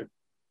ego.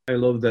 I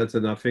love that.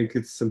 And I think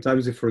it's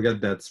sometimes you forget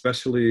that,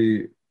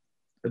 especially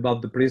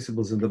about the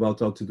principles and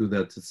about how to do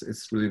that.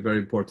 It's really very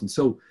important.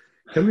 So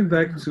coming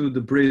back to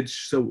the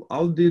bridge, so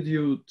how did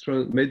you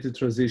make the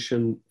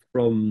transition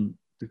from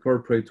the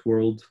corporate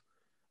world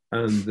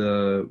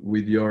and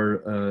with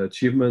your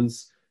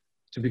achievements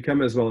to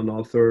become as well an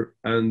author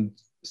and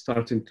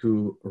starting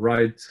to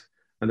write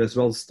and as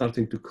well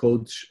starting to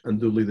coach and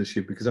do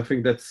leadership? Because I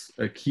think that's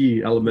a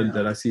key element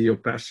that I see your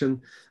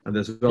passion and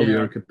as well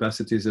your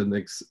capacities and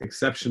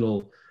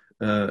exceptional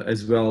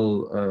as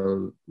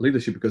well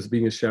leadership, because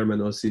being a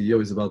chairman or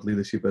CEO is about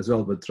leadership as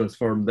well, but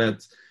transform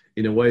that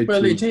in a way.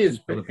 Well, it is.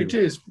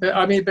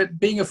 I mean, but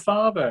being a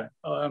father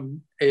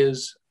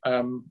is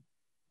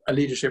a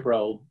leadership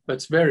role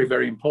that's very,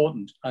 very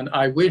important. And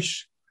I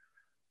wish,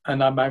 and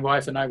my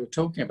wife and I were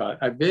talking about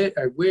it,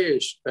 I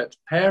wish that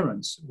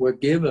parents were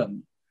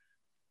given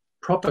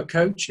proper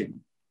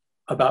coaching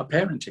about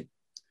parenting,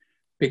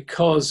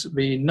 because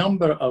the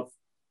number of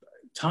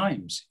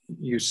times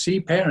you see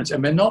parents,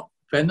 and they're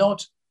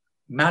not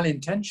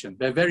malintentioned,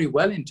 they're very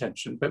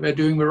well-intentioned, but they're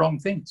doing the wrong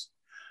things.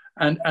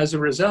 And as a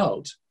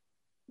result,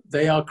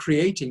 they are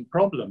creating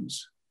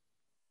problems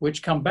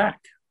which come back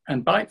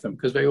and bite them,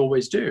 because they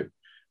always do.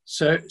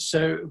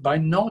 So by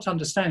not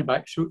understanding,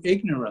 through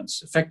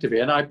ignorance, effectively,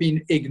 and I've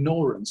been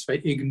ignorance,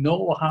 they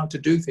ignore how to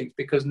do things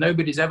because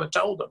nobody's ever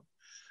told them.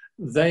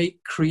 They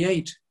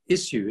create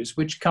issues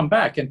which come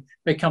back, and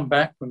they come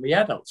back from the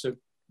adults. So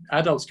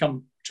adults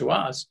come to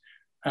us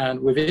and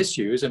with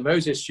issues, and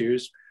those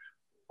issues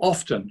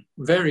often,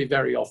 very,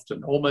 very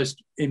often,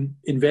 almost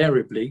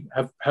invariably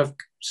have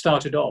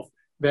started off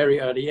very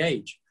early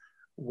age,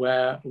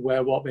 where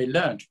what they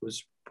learned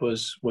was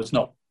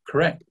not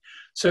correct.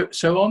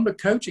 So on the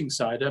coaching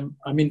side,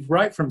 I mean,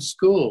 right from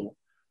school,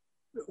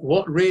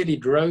 what really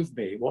drove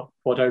me,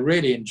 what I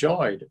really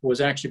enjoyed,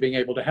 was actually being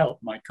able to help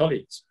my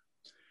colleagues.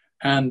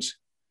 And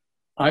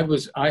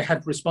I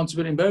had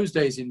responsibility in those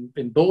days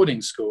in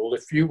boarding school.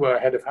 If you were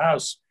head of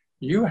house,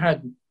 you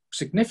had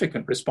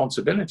significant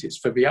responsibilities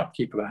for the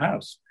upkeep of the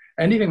house.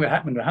 Anything that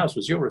happened in the house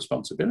was your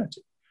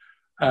responsibility.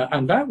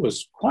 And that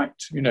was quite,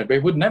 they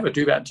would never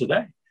do that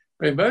today.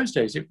 But in those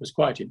days, it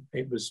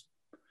was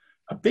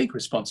a big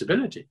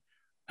responsibility.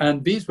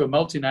 And these were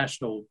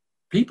multinational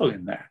people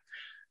in there.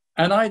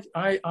 And I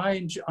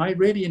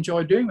really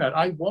enjoyed doing that.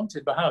 I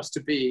wanted the house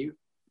to be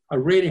a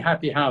really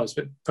happy house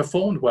that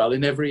performed well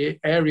in every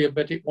area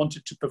that it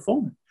wanted to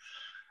perform.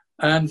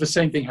 And the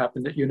same thing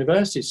happened at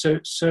university.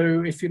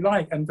 So if you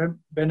like, and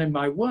then in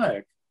my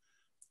work,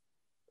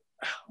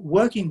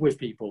 working with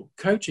people,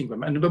 coaching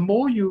them, and the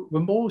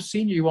more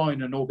senior you are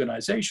in an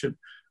organization,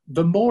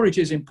 the more it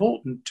is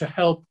important to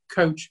help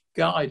coach,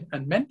 guide,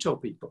 and mentor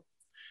people.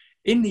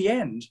 In the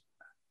end,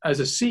 as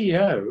a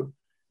CEO,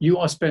 you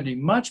are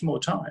spending much more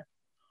time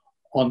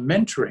on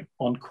mentoring,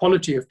 on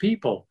quality of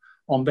people,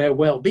 on their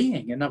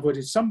well-being. In other words,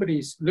 if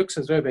somebody looks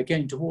as though they're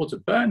getting towards a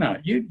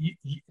burnout,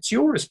 it's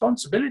your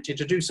responsibility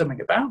to do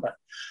something about that.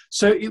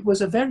 So it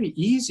was a very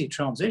easy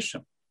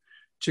transition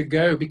to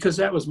go, because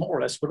that was more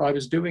or less what I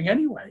was doing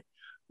anyway,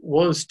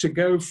 was to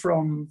go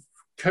from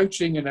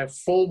coaching in a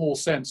formal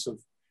sense of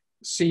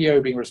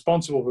CEO being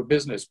responsible for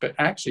business, but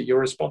actually you're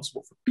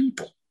responsible for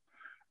people.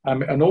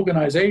 An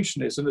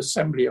organization is an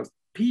assembly of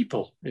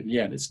people in the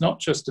end. It's not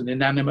just an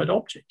inanimate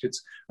object,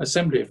 it's an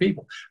assembly of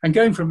people. And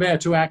going from there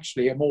to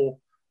actually a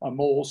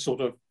more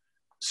sort of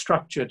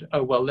structured,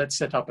 oh, well, let's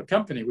set up a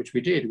company, which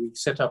we did. We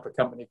set up a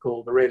company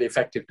called the Really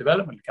Effective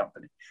Development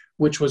Company,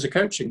 which was a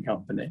coaching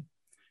company.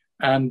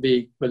 And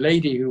the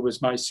lady who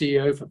was my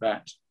CEO for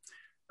that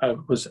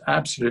was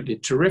absolutely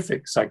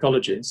terrific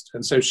psychologist.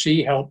 And so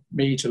she helped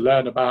me to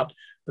learn about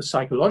the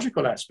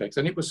psychological aspects.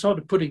 And it was sort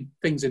of putting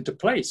things into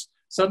place.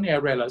 Suddenly I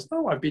realized,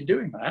 oh, I've been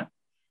doing that.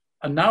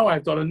 And now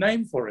I've got a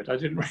name for it. I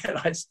didn't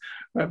realize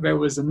that there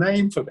was a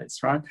name for this,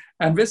 right?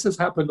 And this has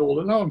happened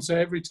all along. So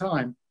every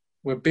time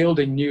we're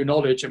building new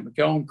knowledge and we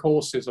go on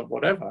courses or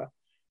whatever,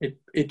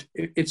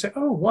 it's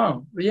oh,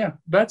 wow, yeah,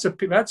 that's a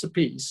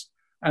piece.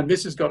 And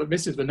this is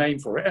the name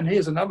for it. And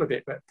here's another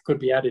bit that could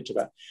be added to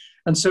that.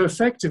 And so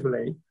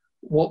effectively,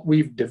 what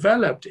we've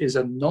developed is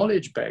a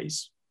knowledge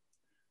base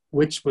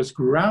which was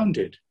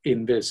grounded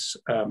in this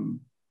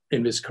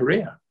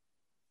career,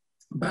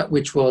 but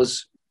which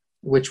was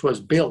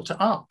built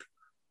up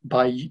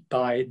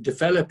by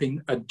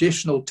developing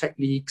additional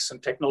techniques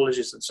and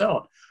technologies and so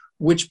on,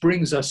 which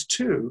brings us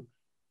to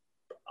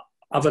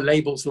other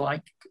labels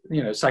like,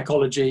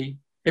 psychology,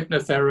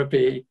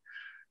 hypnotherapy,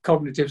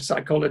 cognitive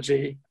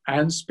psychology,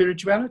 and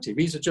spirituality.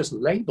 These are just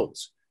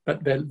labels,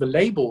 but the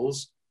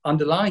labels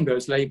underlying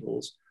those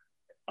labels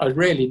are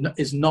really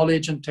is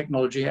knowledge and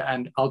technology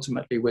and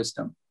ultimately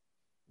wisdom.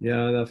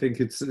 Yeah, and I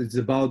think it's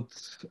about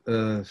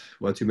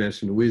what you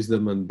mentioned,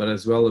 wisdom, but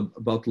as well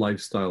about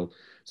lifestyle.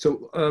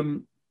 So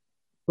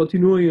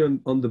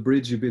continuing on the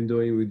bridge you've been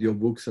doing with your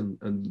books,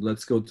 and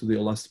let's go to the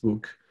last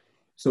book.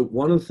 So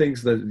one of the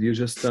things that you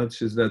just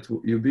touched is that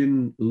you've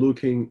been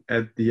looking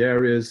at the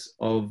areas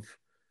of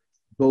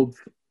both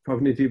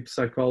cognitive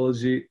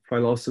psychology,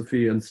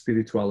 philosophy, and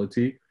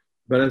spirituality,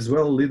 but as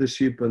well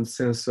leadership and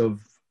sense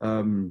of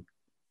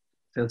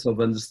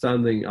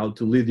understanding how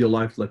to lead your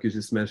life, like you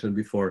just mentioned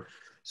before.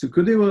 So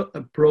could you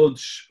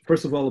approach,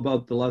 first of all,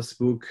 about the last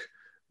book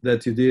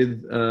that you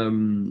did,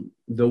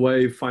 The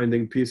Way,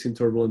 Finding Peace in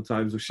Turbulent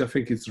Times, which I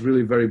think is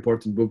really very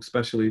important book,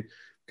 especially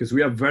because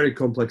we have very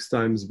complex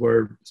times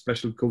where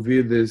especially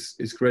COVID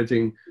is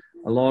creating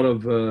a lot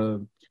of,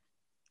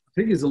 I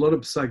think it's a lot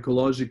of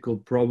psychological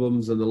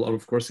problems and a lot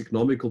of course,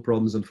 economical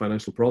problems and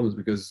financial problems,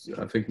 because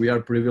I think we are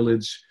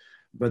privileged,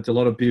 but a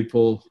lot of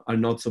people are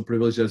not so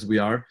privileged as we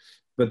are.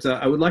 But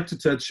I would like to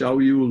touch how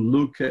you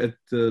look at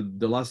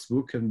the last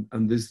book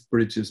and these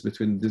bridges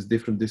between these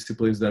different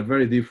disciplines that are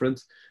very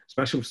different,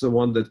 especially for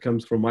someone that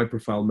comes from high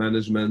profile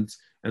management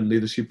and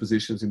leadership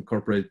positions in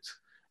corporate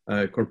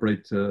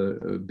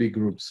big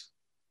groups.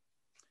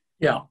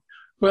 Yeah,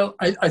 well,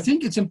 I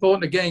think it's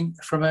important, again,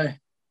 from a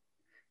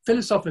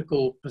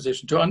philosophical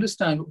position to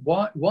understand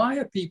why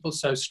are people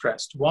so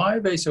stressed? Why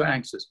are they so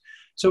anxious?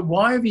 So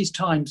why are these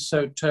times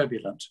so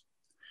turbulent?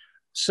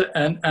 So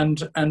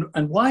and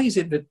why is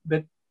it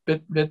that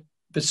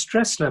the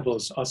stress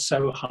levels are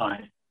so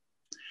high?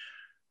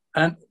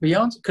 And the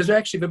answer, because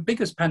actually the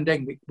biggest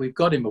pandemic we've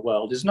got in the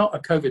world is not a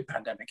COVID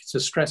pandemic; it's a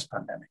stress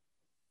pandemic.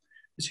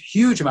 It's a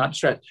huge amount of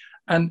stress,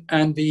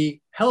 and the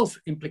health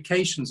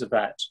implications of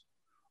that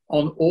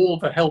on all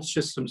the health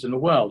systems in the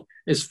world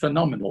is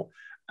phenomenal.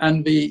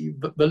 And the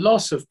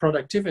loss of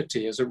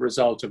productivity as a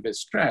result of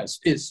this stress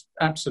is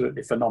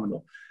absolutely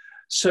phenomenal.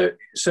 So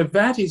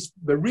that is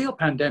the real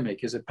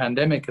pandemic, is a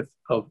pandemic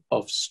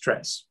of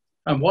stress.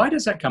 And why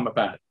does that come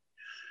about?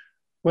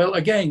 Well,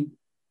 again,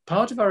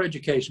 part of our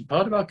education,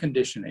 part of our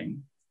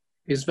conditioning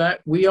is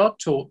that we are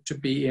taught to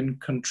be in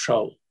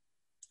control,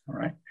 all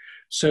right?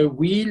 So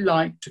we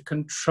like to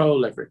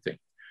control everything.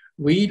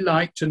 We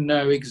like to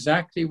know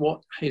exactly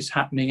what is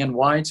happening and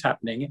why it's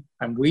happening,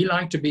 and we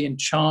like to be in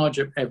charge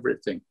of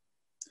everything.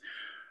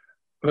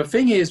 The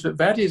thing is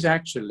that is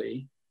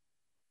actually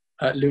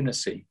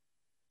lunacy.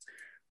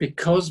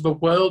 Because the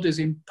world is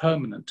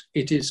impermanent,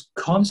 it is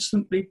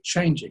constantly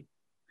changing.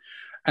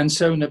 And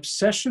so an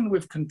obsession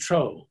with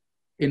control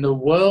in a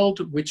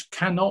world which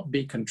cannot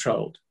be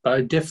controlled,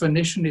 by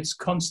definition it's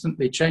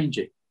constantly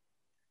changing,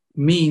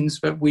 means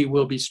that we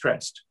will be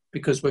stressed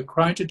because we're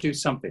trying to do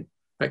something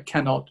that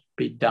cannot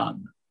be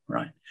done,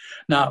 right?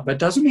 Now, that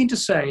doesn't mean to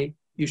say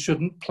you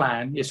shouldn't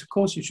plan. Yes, of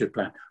course you should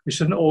plan. We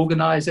shouldn't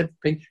organize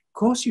everything. Of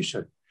course you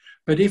should.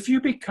 But if you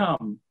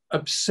become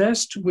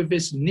obsessed with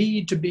this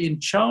need to be in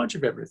charge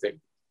of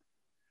everything,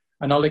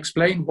 and I'll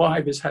explain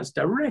why this has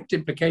direct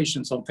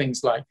implications on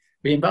things like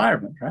the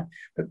environment, right?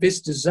 But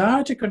this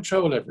desire to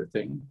control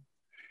everything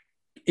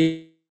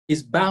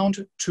is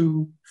bound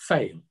to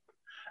fail.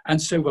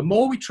 And so the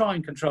more we try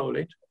and control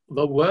it,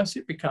 the worse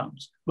it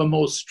becomes, the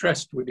more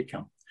stressed we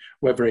become,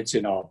 whether it's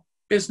in our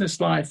business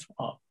life,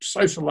 our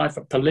social life,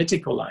 our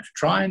political life,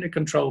 trying to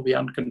control the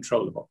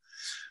uncontrollable.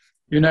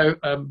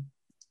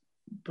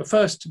 The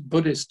first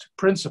Buddhist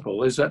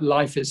principle is that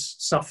life is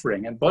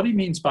suffering. And what he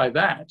means by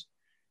that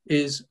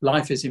is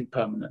life is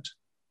impermanent.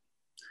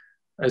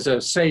 There's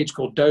a sage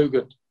called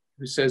Dogen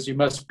who says you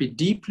must be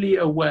deeply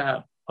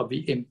aware of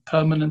the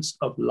impermanence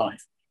of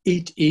life.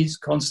 It is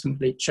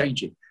constantly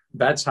changing.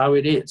 That's how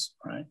it is,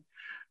 right?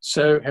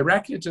 So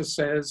Heraclitus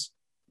says,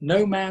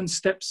 no man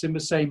steps in the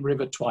same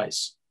river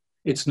twice.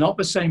 It's not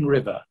the same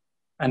river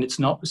and it's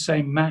not the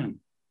same man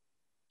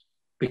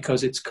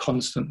because it's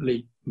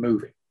constantly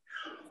moving.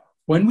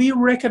 When we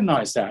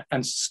recognize that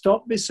and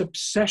stop this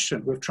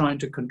obsession with trying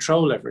to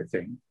control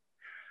everything,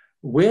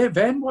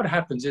 then what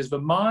happens is the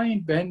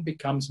mind then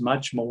becomes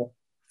much more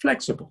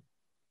flexible.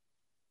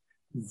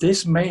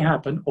 This may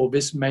happen or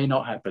this may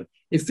not happen.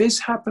 If this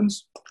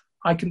happens,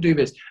 I can do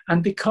this.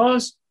 And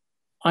because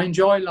I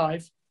enjoy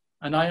life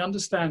and I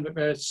understand that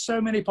there are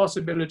so many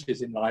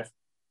possibilities in life,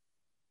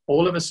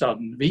 all of a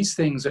sudden, these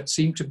things that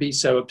seem to be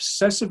so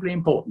obsessively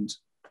important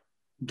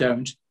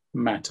don't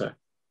matter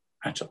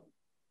at all.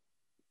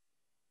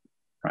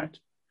 Right?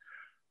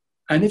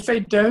 And if they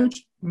don't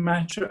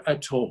matter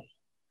at all,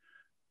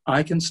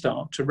 I can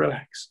start to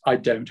relax. I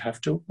don't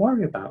have to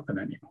worry about them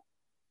anymore.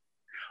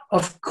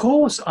 Of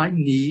course, I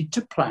need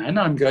to plan.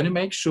 I'm going to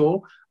make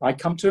sure I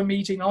come to a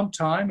meeting on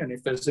time. And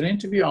if there's an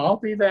interview, I'll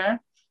be there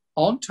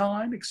on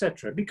time,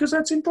 etc. Because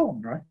that's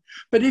important, right?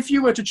 But if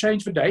you were to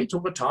change the date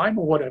or the time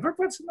or whatever,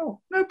 that's no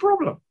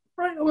problem,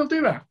 right? I will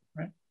do that,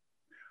 right?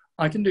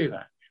 I can do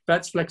that.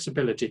 That's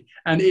flexibility.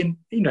 And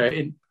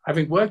in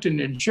having worked in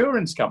an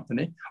insurance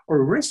company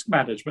or risk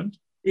management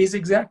is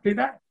exactly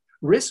that.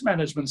 Risk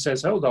management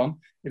says, hold on,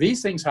 if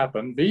these things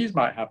happen, these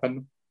might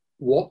happen.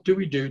 What do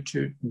we do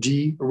to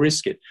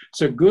de-risk it?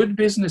 So good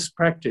business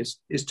practice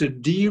is to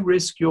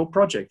de-risk your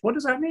project. What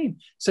does that mean?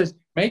 It says,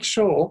 make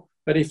sure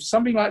that if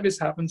something like this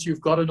happens,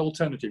 you've got an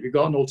alternative. You've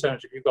got an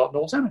alternative. You've got an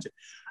alternative.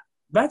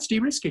 That's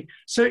de-risking.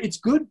 So it's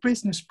good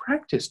business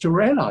practice to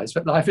realize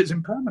that life is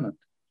impermanent.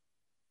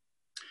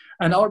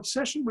 And our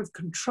obsession with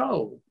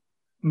control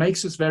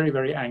makes us very,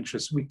 very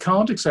anxious. We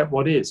can't accept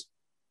what is.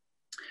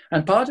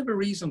 And part of the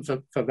reason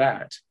for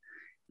that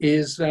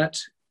is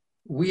that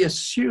we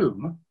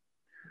assume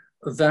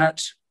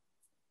that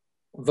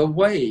the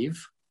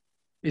wave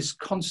is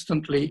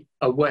constantly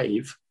a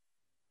wave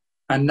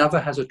and never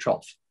has a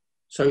trough.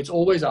 So it's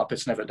always up,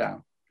 it's never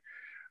down.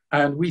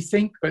 And we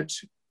think that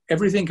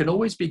everything can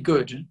always be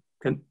good,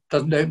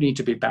 don't need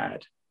to be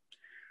bad.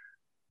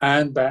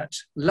 And that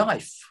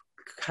life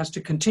has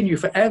to continue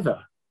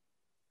forever.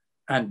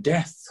 And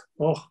death,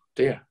 oh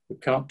dear, we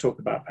can't talk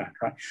about that,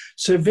 right?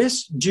 So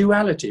this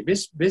duality,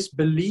 this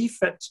belief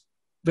that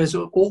there's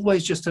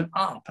always just an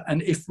up,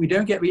 and if we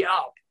don't get the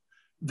up,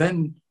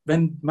 then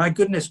my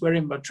goodness, we're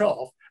in the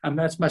trough, and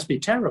that must be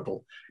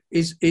terrible,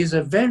 is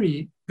a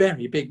very,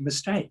 very big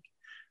mistake,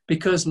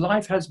 because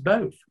life has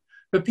both.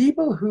 The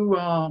people who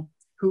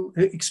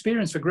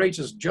experience the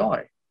greatest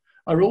joy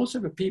are also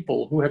the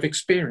people who have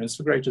experienced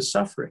the greatest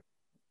suffering.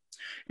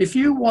 If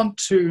you want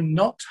to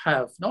not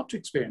to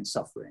experience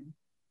suffering,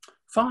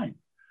 fine.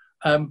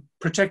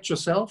 Protect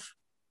yourself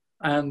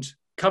and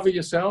cover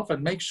yourself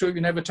and make sure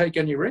you never take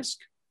any risk,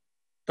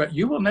 but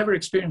you will never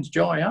experience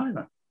joy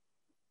either.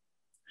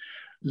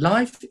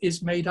 Life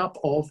is made up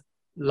of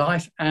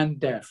life and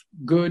death,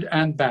 good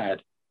and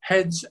bad,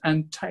 heads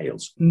and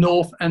tails,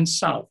 north and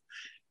south.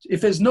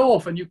 If there's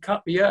north and you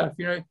cut the earth,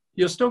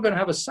 you're still going to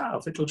have a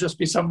south. It'll just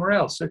be somewhere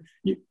else. So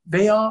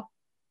they are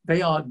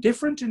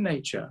different in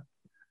nature,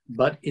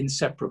 but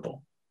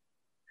inseparable.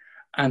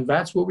 And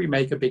that's where we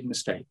make a big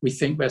mistake. We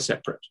think they're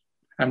separate.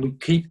 And we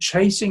keep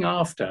chasing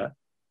after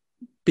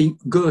being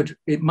good.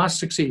 It must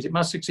succeed. It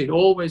must succeed.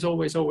 Always,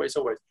 always, always,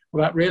 always.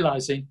 Without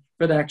realizing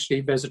that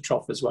actually there's a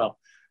trough as well.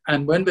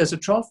 And when there's a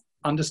trough,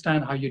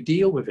 understand how you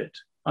deal with it.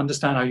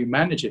 Understand how you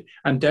manage it.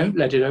 And don't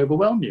let it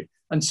overwhelm you.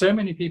 And so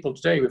many people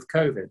today with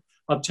COVID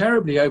are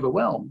terribly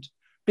overwhelmed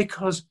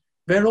because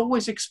they're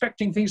always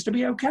expecting things to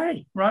be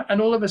okay, right?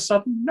 And all of a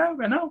sudden, no,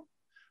 they're not.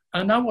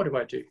 And now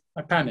what do?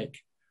 I panic.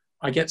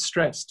 I get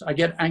stressed. I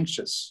get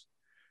anxious.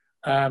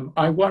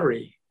 I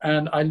worry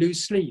and I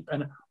lose sleep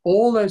and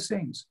all those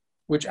things,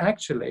 which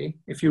actually,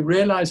 if you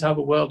realize how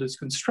the world is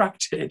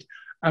constructed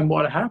and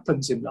what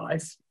happens in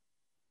life,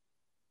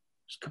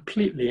 it's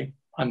completely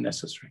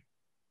unnecessary.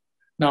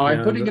 Now,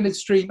 I'm putting an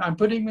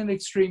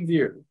extreme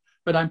view,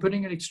 but I'm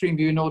putting an extreme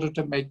view in order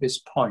to make this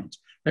point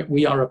that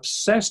we are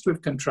obsessed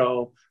with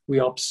control. We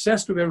are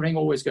obsessed with everything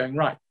always going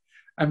right.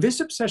 And this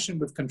obsession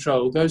with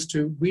control goes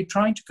to, we're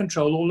trying to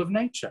control all of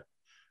nature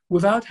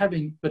without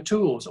having the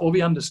tools or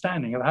the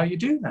understanding of how you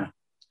do that.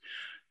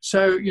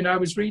 So, I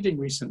was reading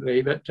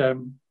recently that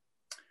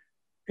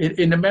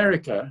in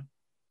America,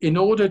 in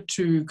order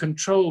to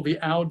control the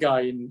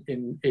algae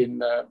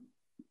in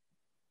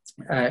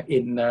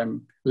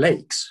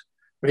lakes,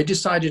 they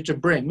decided to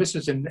bring, this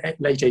was in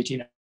late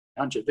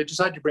 1800s, they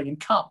decided to bring in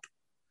carp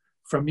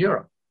from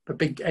Europe, the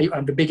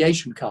big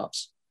Asian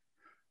carps.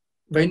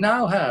 they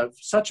now have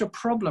such a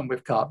problem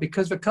with carp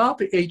because the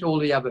carp ate all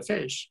the other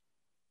fish,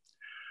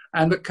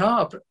 and the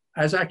carp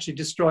has actually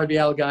destroyed the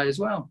algae as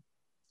well.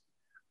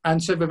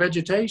 And so the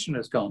vegetation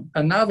has gone.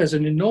 And now there's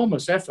an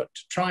enormous effort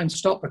to try and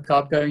stop the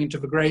carp going into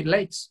the Great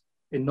Lakes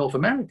in North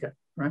America,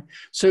 right?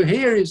 So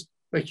here is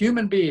a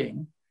human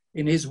being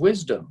in his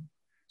wisdom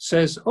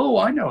says, oh,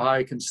 I know how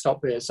I can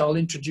stop this. I'll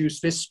introduce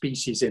this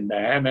species in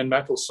there and then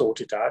that'll sort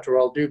it out, or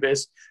I'll do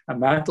this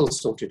and that'll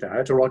sort it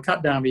out, or I'll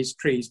cut down these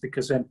trees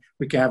because then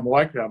we can have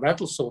more ground,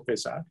 that'll sort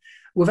this out,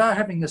 without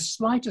having the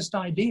slightest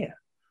idea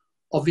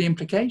of the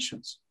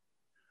implications.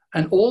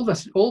 And all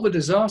the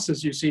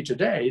disasters you see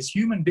today is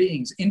human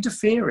beings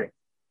interfering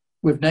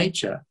with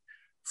nature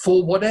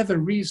for whatever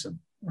reason,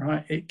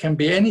 right? It can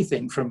be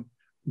anything from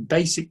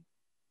basic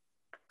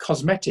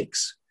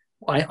cosmetics.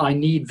 I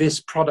need this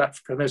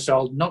product for this, so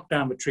I'll knock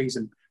down the trees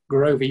and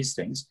grow these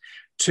things,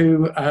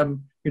 to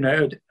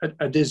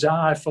a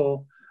desire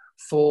for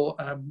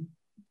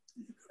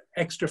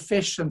extra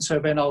fish, and so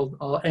then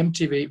I'll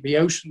empty the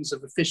oceans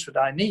of the fish that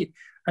I need.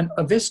 And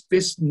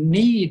this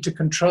need to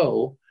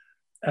control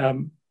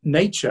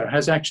nature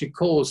has actually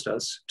caused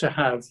us to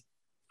have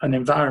an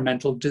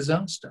environmental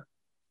disaster.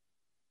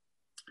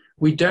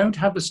 We don't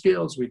have the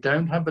skills, we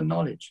don't have the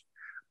knowledge,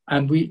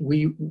 and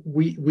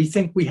we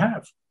think we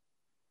have.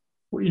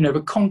 You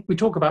know, we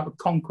talk about the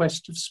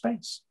conquest of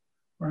space,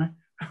 right?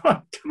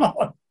 Come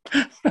on,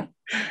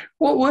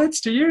 what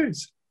words to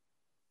use?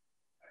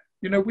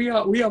 You know, we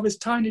are this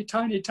tiny,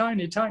 tiny,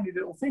 tiny, tiny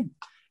little thing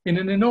in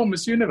an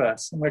enormous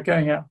universe, and we're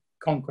going out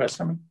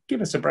conquest. I mean,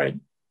 give us a break.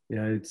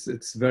 Yeah,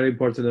 it's very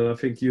important, and I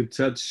think you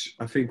touch.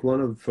 I think one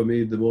of, for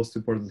me, the most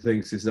important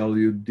things is how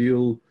you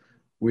deal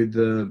with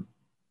the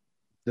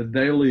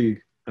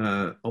daily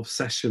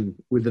obsession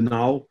with the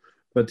now,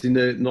 but in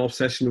an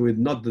obsession with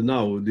not the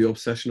now, the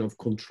obsession of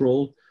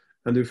control,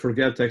 and we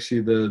forget actually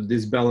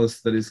this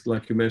balance that is,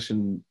 like you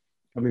mentioned,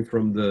 coming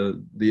from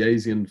the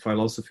Asian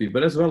philosophy,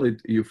 but as well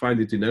you find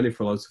it in any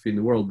philosophy in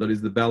the world. That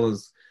is the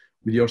balance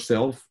with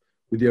yourself,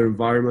 with your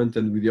environment,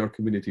 and with your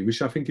community,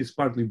 which I think is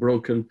partly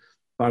broken.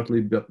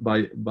 Partly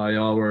by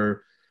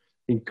our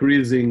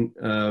increasing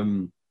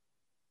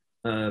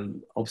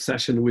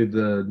obsession with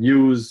the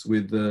news,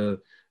 with the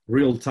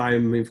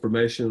real-time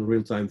information,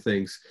 real-time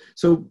things.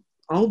 So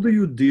how do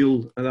you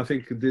deal, and I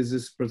think this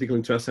is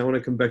particularly interesting, I want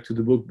to come back to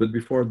the book, but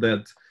before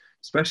that,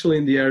 especially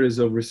in the areas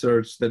of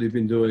research that you've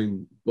been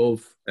doing,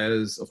 both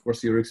as, of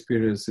course, your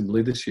experience in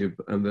leadership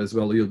and as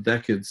well your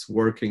decades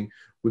working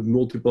with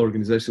multiple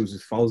organizations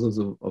with thousands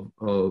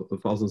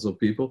of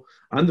people,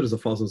 hundreds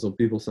of thousands of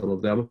people, some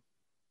of them,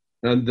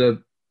 and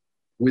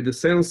with the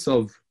sense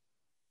of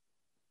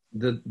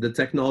the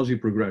technology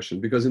progression,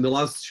 because in the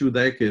last 2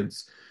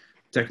 decades,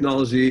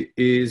 technology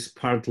is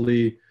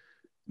partly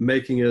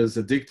making us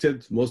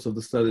addicted. Most of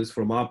the studies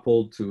from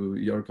Apple to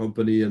your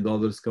company and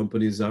others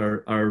companies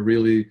are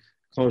really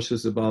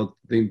conscious about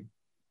the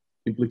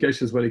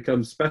implications when it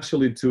comes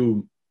especially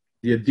to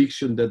the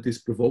addiction that this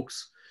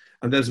provokes.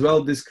 And as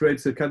well, this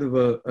creates a kind of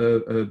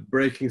a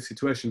breaking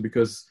situation,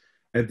 because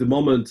at the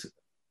moment,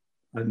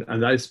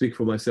 and I speak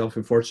for myself,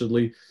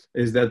 unfortunately,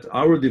 is that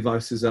our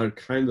devices are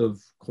kind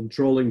of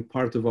controlling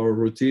part of our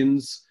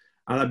routines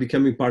and are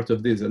becoming part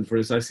of this. And for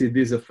instance, I see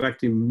this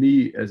affecting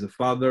me as a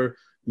father,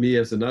 me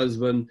as an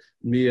husband,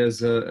 me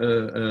as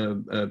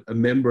a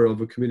member of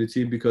a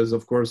community, because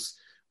of course,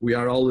 we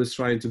are always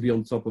trying to be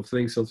on top of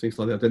things and things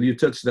like that. And you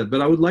touched that.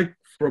 But I would like,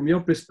 from your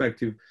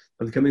perspective,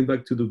 and coming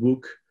back to the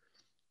book,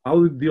 how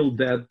do you deal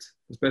that,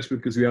 especially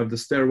because we have the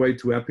stairway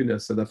to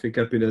happiness. And I think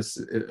happiness,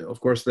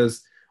 of course,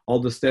 there's all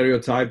the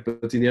stereotype,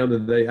 but in the end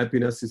of the day,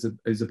 happiness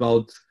is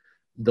about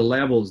the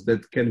levels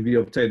that can be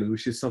obtained,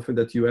 which is something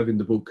that you have in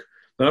the book.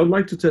 But I would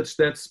like to touch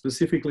that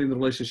specifically in the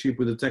relationship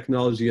with the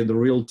technology and the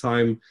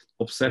real-time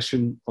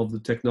obsession of the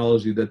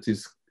technology that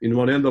is, in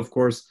one end, of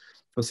course,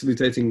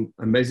 facilitating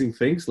amazing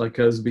things like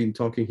us being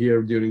talking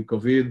here during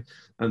COVID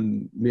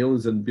and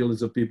millions and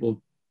billions of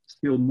people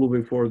still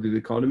moving forward with the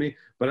economy,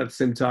 but at the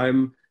same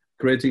time,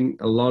 creating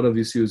a lot of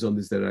issues on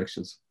these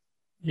directions.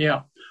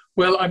 Yeah.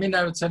 Well, I mean,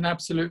 that's an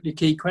absolutely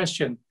key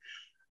question.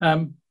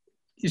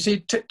 You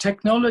see,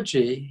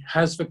 technology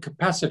has the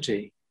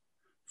capacity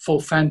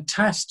for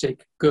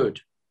fantastic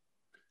good,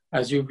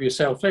 as you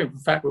yourself say, the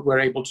fact that we're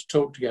able to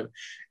talk together.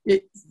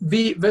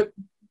 The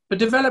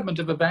development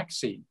of a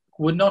vaccine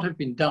would not have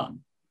been done,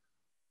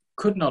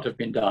 could not have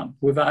been done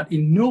without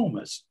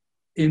enormous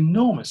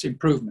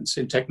improvements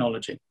in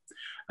technology.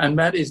 And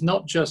that is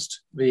not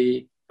just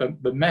the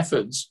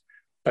methods,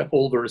 but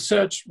all the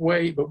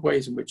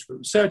ways in which the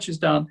research is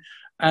done,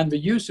 and the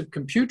use of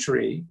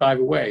computery, by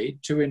the way,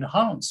 to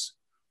enhance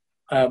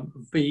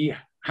the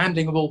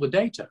handling of all the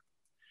data.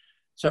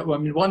 So, I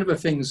mean, one of the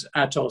things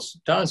Atos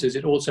does is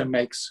it also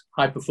makes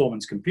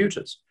high-performance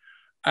computers.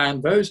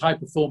 And those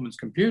high-performance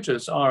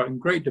computers are in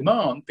great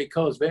demand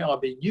because they are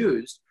being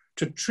used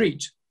to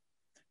treat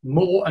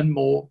more and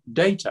more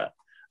data.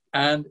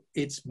 And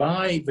it's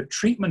by the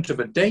treatment of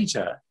the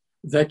data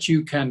that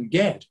you can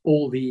get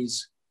all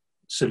these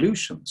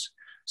solutions.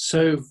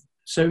 So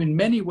So in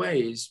many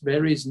ways,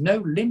 there is no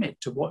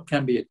limit to what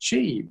can be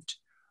achieved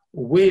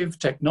with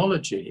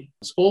technology.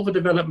 All the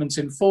developments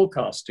in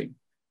forecasting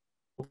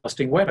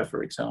weather,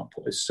 for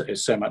example, is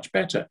so much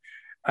better.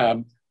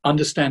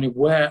 Understanding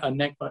where a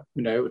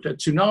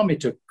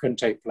tsunami can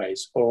take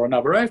place or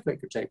another earthquake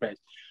could take place,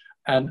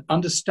 and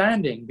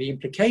understanding the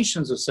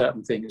implications of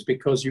certain things,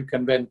 because you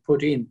can then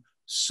put in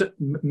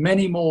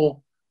many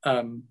more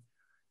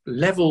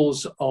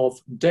levels of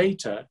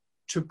data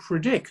to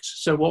predict.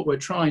 So what we're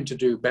trying to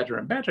do better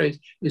and better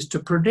is to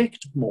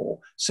predict more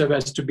so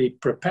as to be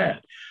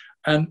prepared.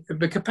 And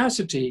the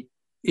capacity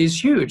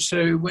is huge.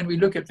 So when we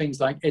look at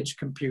things like edge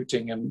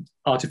computing and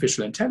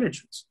artificial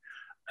intelligence,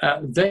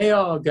 they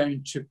are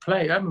going to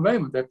play, at the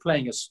moment, they're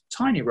playing a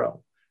tiny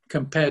role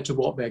compared to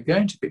what they're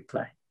going to be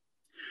playing.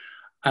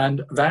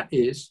 And that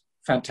is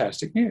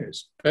fantastic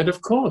news. But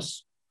of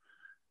course,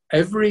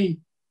 every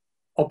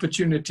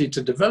opportunity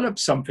to develop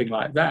something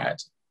like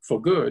that for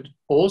good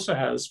also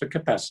has the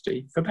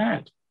capacity for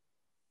bad.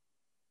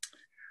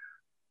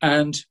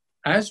 And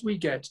as we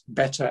get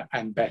better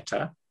and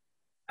better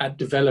at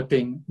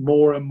developing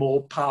more and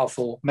more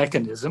powerful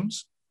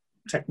mechanisms,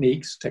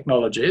 techniques,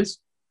 technologies,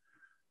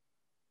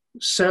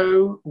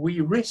 so we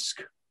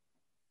risk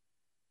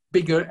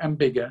bigger and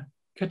bigger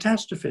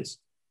catastrophes.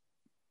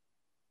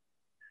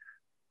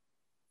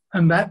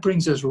 And that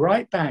brings us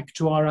right back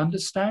to our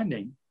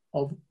understanding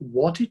of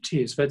what it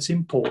is that's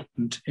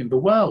important in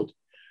the world.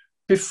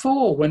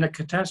 Before, when a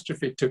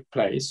catastrophe took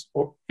place,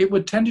 or it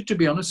would tended to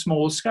be on a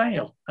small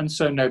scale, and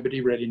so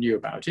nobody really knew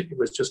about it. It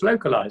was just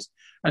localized.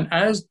 And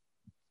as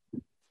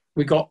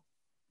we got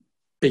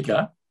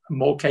bigger,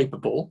 more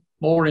capable,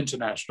 more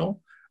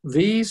international,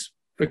 the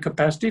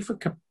capacity for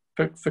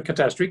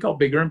catastrophe got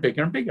bigger and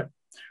bigger and bigger.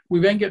 We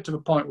then get to the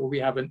point where we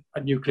have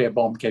a nuclear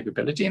bomb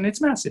capability, and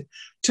it's massive.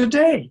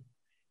 Today,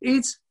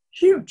 it's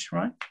huge,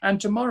 right? And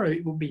tomorrow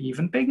it will be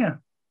even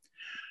bigger.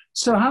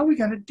 So how are we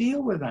going to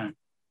deal with that?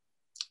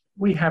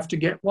 We have to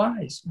get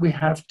wise. We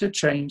have to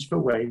change the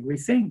way we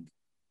think.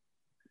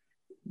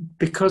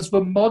 Because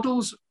the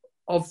models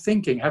of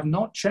thinking have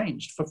not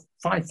changed for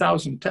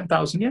 5,000,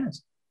 10,000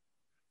 years.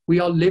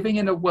 We are living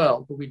in a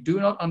world where we do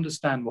not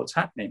understand what's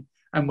happening,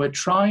 and we're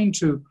trying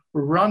to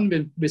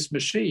run this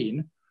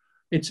machine.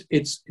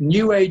 It's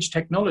new age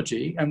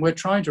technology, and we're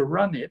trying to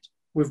run it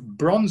with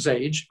Bronze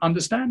Age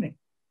understanding.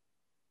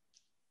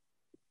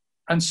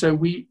 And so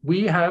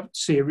we have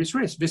serious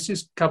risks. This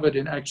is covered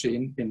in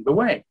the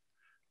way,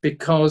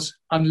 because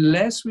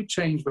unless we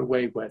change the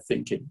way we're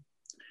thinking,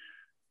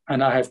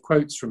 and I have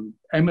quotes from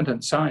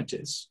eminent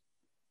scientists,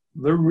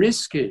 the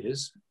risk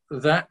is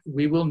that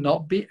we will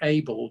not be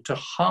able to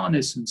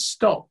harness and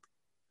stop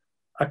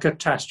a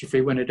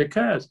catastrophe when it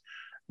occurs.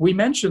 We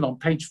mentioned on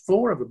page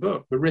 4 of the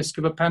book the risk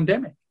of a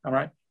pandemic. All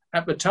right,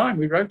 at the time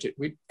we wrote it,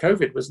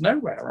 COVID was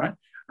nowhere, right?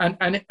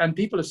 And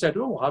people have said,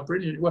 "Oh, how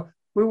brilliant!" Well,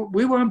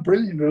 we weren't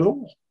brilliant at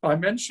all by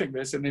mentioning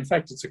this. And in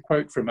fact, it's a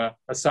quote from a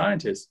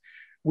scientist.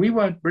 We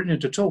weren't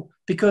brilliant at all,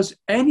 because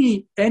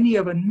any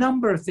of a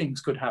number of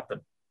things could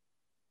happen.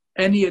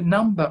 Any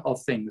number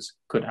of things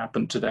could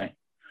happen today.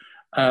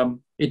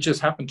 It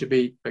just happened to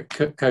be that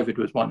COVID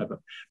was one of them.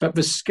 But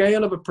the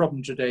scale of a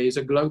problem today is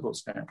a global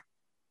scale.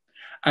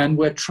 And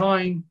we're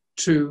trying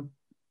to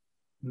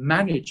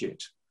manage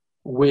it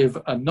with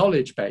a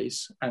knowledge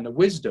base and a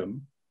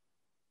wisdom,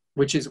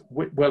 which is,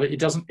 well,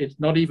 it's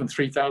not even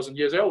 3,000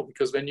 years old,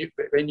 because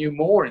they knew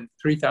more in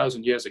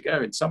 3,000 years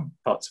ago in some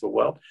parts of the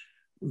world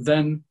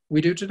than we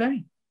do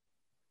today.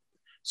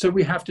 So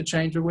we have to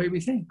change the way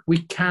we think. We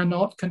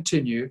cannot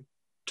continue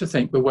to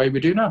think the way we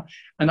do now.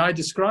 And I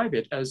describe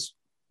it as,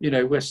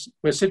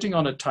 we're sitting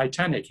on a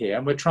Titanic here,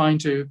 and we're trying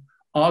to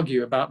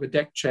argue about the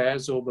deck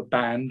chairs or the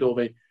band or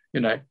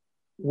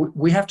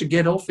we have to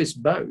get off this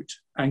boat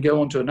and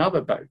go onto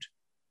another boat,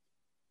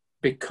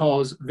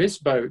 because this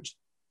boat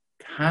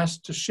has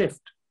to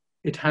shift.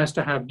 It has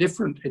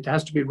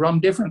to be run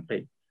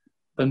differently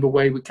than the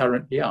way we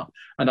currently are.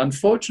 And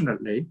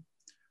unfortunately,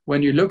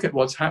 when you look at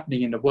what's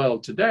happening in the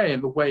world today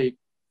and the way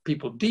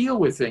people deal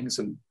with things,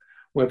 and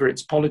whether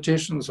it's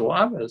politicians or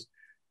others,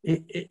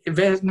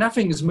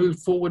 nothing has moved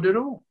forward at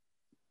all.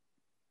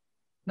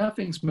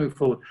 Nothing's moved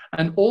forward.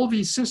 And all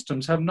these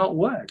systems have not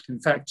worked. In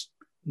fact,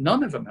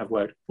 none of them have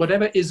worked.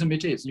 Whatever ism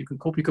it is, you can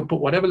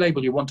put whatever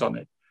label you want on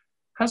it,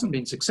 hasn't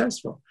been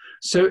successful.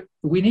 So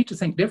we need to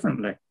think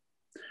differently.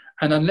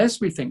 And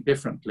unless we think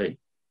differently,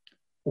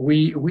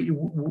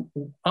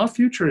 our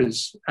future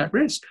is at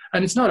risk.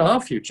 And it's not our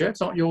future,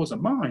 it's not yours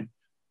and mine.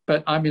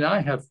 But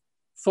I have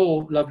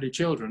 4 lovely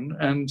children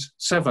and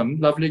 7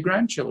 lovely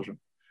grandchildren.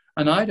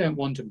 And I don't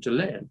want them to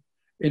live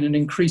in an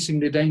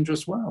increasingly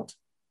dangerous world.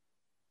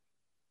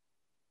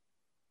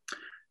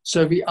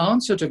 So the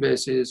answer to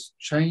this is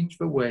change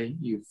the way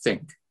you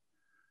think.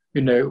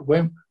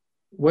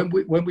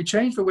 When we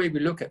change the way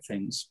we look at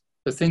things,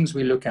 the things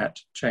we look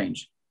at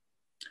change.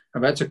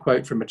 And that's a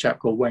quote from a chap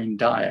called Wayne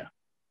Dyer.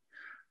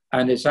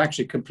 And it's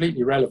actually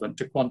completely relevant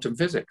to quantum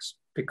physics,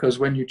 because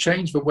when you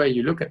change the way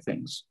you look at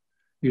things,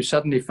 you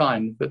suddenly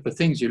find that the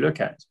things you look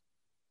at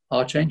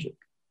are changing.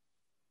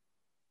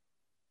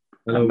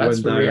 Hello, And that's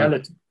Wayne the Dyer.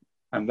 reality.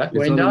 And that It's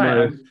Wayne one of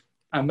Dyer. my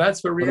And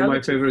that's the one of my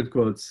reality. favorite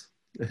quotes.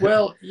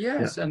 Well,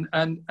 Yeah. yes,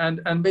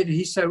 and maybe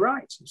he's so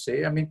right. You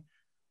see, I mean,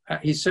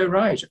 he's so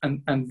right.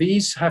 And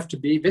these have to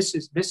be.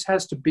 This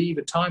has to be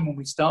the time when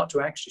we start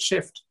to actually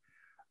shift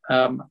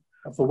the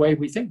way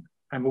we think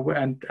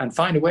and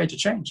find a way to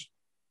change.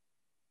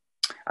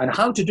 And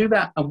how to do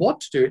that and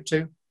what to do it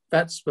to.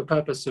 That's the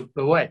purpose of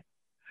the way.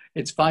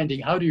 It's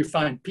finding how do you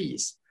find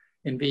peace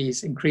in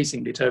these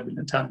increasingly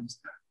turbulent times.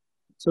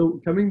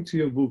 So coming to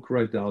your book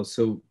right now,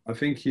 so I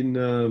think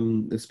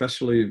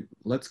especially,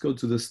 let's go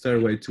to the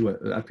stairway to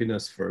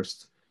happiness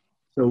first.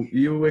 So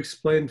you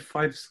explained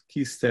 5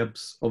 key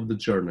steps of the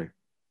journey.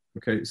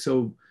 Okay,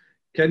 so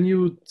can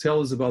you tell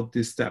us about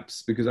these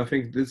steps? Because I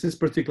think this is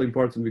particularly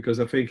important,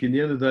 because I think in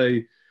the end of the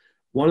day,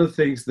 one of the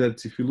things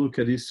that if you look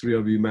at history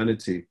of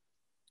humanity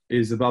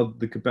is about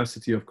the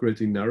capacity of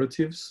creating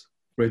narratives,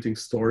 creating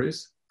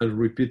stories, and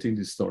repeating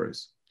these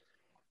stories.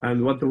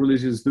 And what the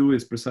religions do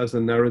is precise a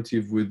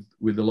narrative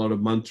with a lot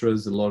of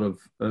mantras, a lot of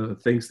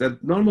things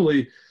that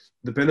normally,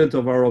 dependent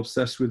of our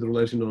obsessed with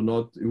religion or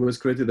not, it was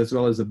created as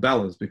well as a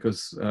balance,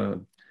 because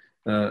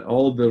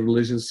all the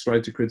religions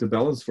try to create a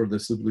balance for the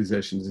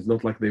civilizations. It's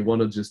not like they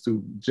wanted just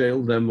to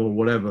jail them or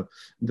whatever,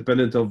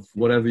 independent of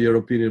whatever your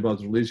opinion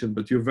about religion,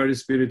 but you're very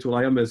spiritual,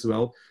 I am as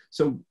well.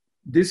 So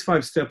these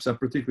 5 steps are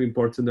particularly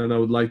important, and I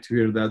would like to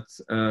hear that.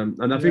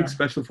 And I think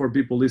especially for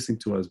people listening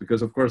to us,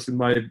 because of course in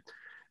my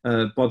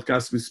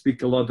podcast we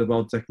speak a lot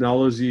about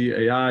technology,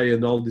 AI,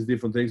 and all these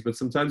different things, but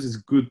sometimes it's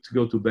good to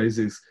go to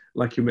basics,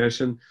 like you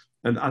mentioned,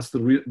 and ask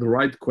the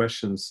right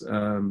questions,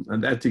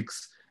 and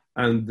ethics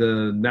and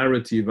the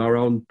narrative, our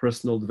own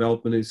personal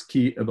development is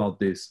key about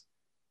this.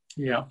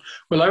 Yeah,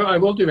 well, I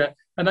will do that.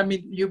 And I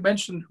mean, you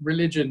mentioned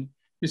religion.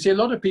 You see, a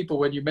lot of people,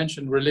 when you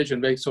mention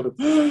religion, they sort of,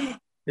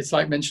 it's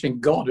like mentioning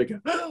God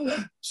again.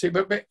 See,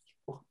 but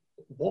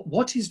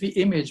what is the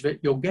image that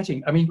you're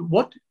getting? I mean,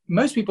 what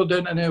most people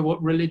don't know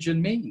what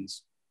religion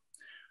means.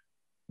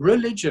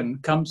 Religion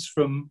comes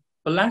from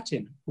the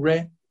Latin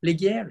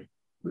religere,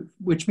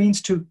 which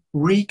means to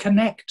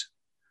reconnect.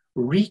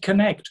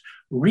 Reconnect.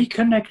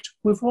 Reconnect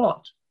with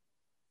what?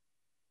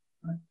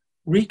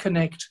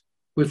 Reconnect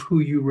with who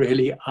you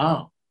really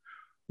are.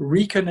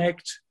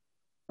 Reconnect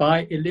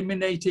by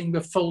eliminating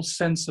the false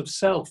sense of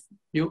self,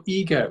 your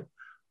ego.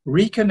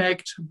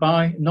 Reconnect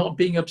by not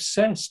being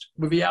obsessed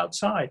with the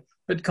outside,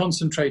 but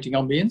concentrating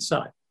on the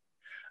inside.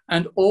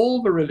 And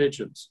all the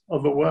religions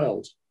of the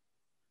world,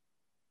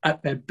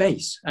 at their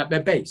base,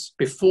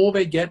 before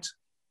they get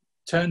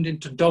turned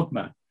into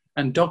dogma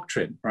and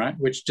doctrine, right,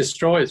 which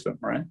destroys them,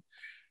 right,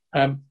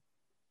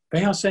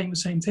 they are saying the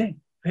same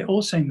thing. They're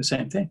all saying the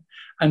same thing.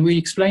 And we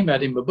explain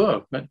that in the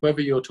book, but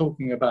whether you're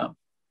talking about,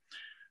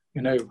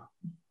 you know,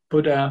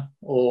 Buddha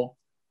or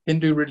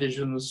Hindu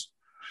religions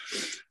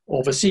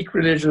or the Sikh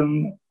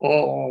religion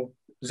or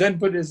Zen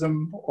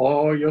Buddhism,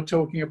 or you're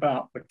talking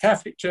about the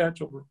Catholic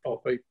Church or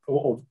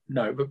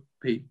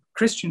the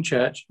Christian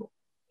Church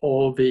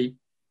or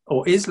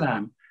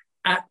Islam,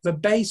 at the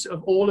base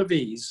of all of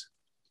these,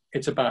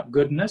 it's about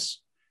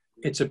goodness,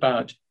 it's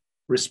about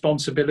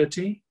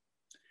responsibility,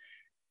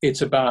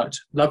 it's about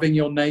loving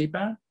your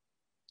neighbor,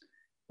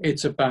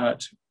 it's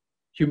about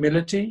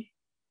humility,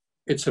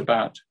 it's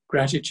about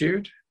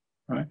gratitude,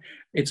 right?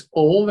 It's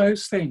all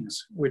those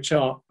things which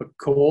are the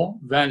core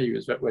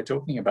values that we're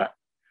talking about,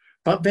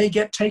 but they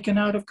get taken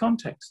out of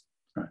context.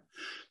 Right?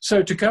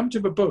 So to come to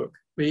the book,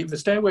 the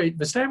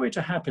Stairway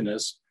to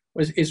Happiness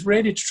is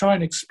really to try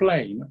and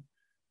explain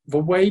the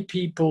way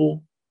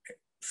people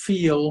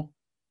feel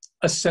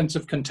a sense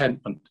of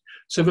contentment.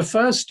 So the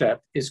first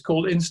step is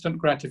called instant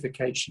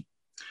gratification.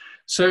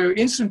 So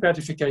instant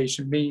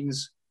gratification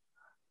means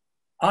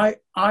I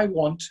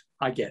want,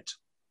 I get.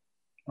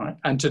 Right?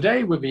 And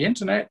today with the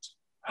internet,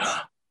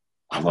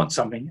 I want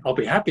something. I'll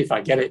be happy if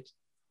I get it.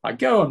 I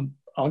go on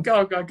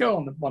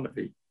one of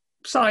the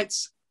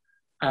sites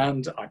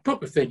and I put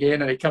the thing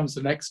in and it comes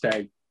the next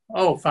day.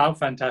 Oh, how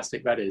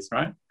fantastic that is,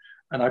 right?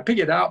 And I pick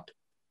it up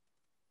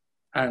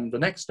and the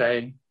next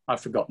day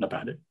I've forgotten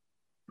about it.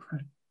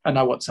 Right? And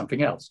I want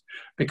something else,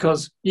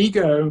 because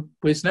ego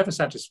is never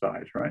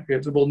satisfied, right?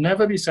 It will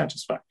never be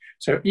satisfied.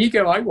 So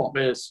ego, I want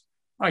this,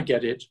 I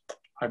get it,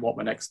 I want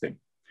the next thing.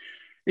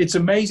 It's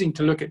amazing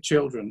to look at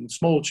children,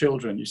 small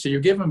children. You see,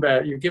 you give them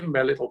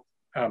their little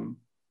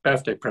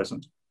birthday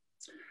present,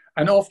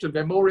 and often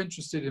they're more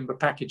interested in the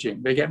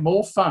packaging. They get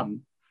more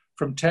fun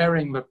from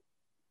tearing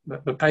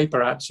the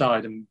paper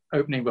outside and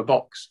opening the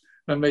box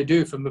than they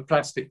do from the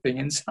plastic thing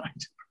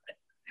inside.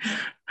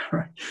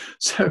 Right.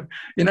 So,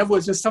 in other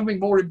words, there's something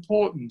more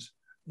important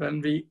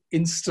than the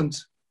instant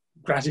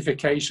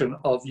gratification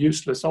of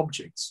useless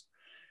objects.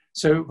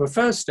 So the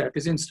first step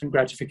is instant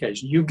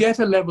gratification. You get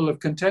a level of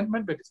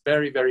contentment, but it's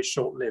very, very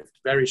short-lived,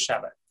 very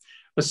shallow.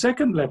 The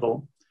second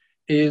level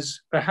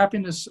is the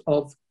happiness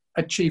of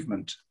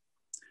achievement.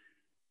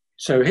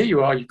 So here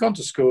you are, you've gone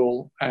to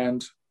school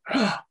and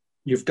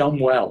you've done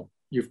well.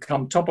 You've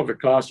come top of the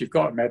class, you've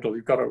got a medal,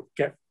 you've got to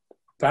get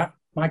that.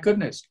 My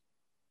goodness,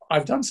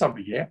 I've done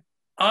something here.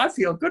 I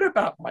feel good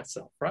about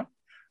myself, right?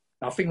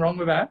 Nothing wrong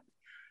with that.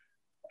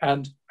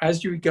 And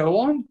as you go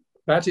on,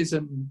 that is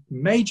a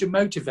major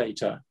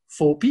motivator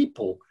for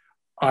people.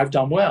 I've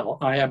done well.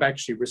 I am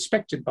actually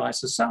respected by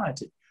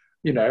society.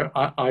 You know,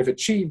 I've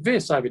achieved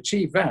this, I've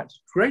achieved that.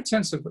 Great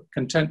sense of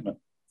contentment.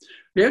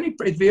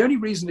 The only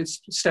reason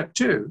it's step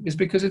 2 is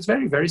because it's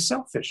very, very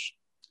selfish.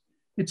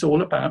 It's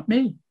all about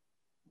me.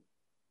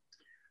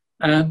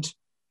 And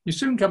you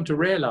soon come to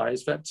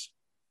realize that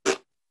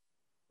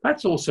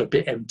that's also a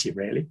bit empty,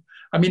 really.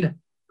 I mean,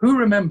 who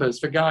remembers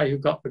the guy who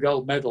got the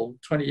gold medal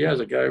 20 years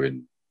ago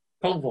in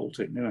pole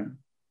vaulting? You know,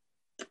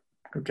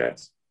 who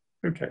cares?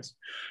 Who cares?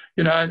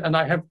 You know,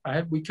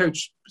 and we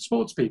coach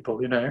sports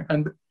people, you know,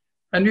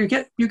 and you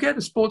get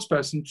a sports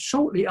person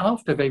shortly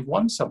after they've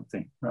won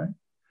something, right?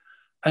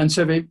 And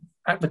so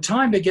at the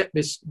time they get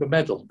the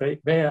medal,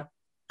 they're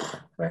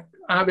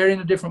in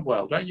a different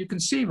world, right? You can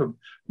see them.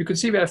 You can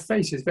see their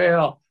faces.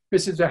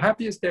 This is the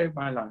happiest day of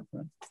my life,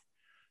 right?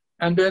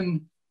 And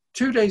then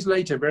 2 days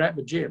later, we're at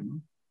the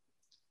gym,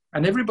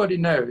 and everybody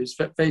knows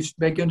that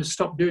they're going to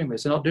stop doing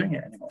this. They're not doing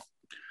it anymore.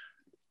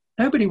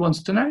 Nobody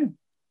wants to know,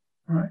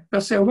 right?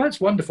 They'll say, "Oh,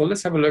 that's wonderful.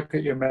 Let's have a look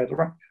at your medal."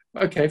 Right?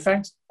 Okay,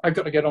 thanks. I've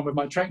got to get on with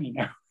my training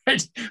now,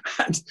 right?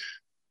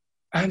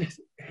 And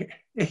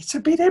it's a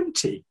bit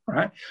empty,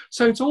 right?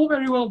 So it's all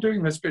very well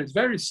doing this, but it's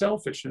very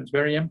selfish and it's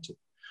very empty.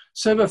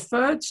 So the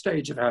third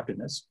stage of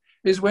happiness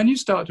is when you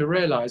start to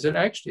realize that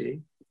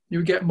actually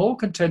you get more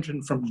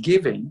contentment from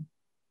giving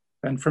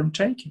than from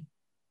taking.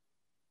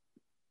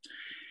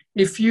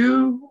 If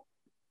you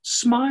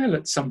smile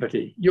at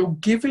somebody, you're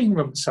giving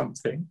them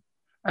something,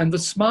 and the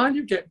smile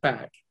you get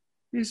back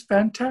is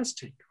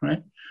fantastic,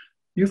 right?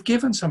 You've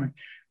given something.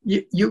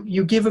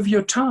 You give of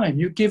your time,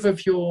 you give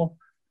of your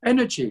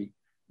energy,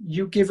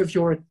 you give of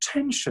your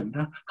attention.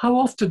 How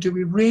often do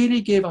we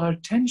really give our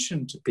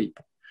attention to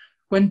people?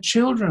 When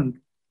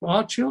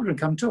our children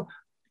come to,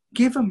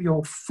 give them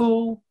your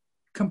full,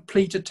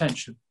 complete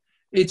attention.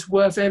 It's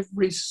worth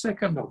every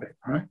second of it,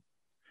 right?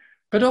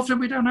 But often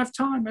we don't have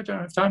time. I don't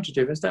have time to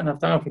do this. Don't have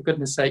time, for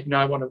goodness sake. You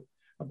know,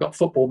 I've got a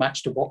football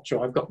match to watch,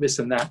 or I've got this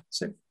and that.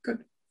 So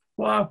good.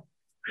 Wow.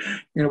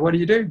 You know, what do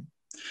you do?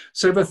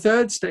 So the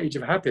third stage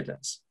of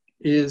happiness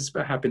is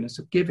the happiness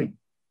of giving.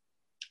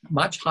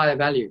 Much higher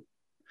value.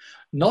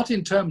 Not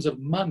in terms of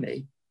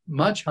money,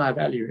 much higher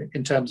value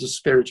in terms of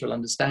spiritual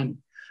understanding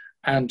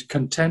and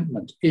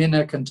contentment,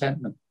 inner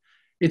contentment.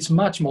 It's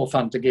much more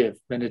fun to give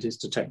than it is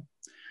to take.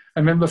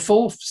 And then the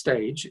fourth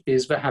stage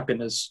is the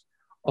happiness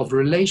of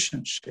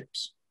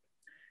relationships.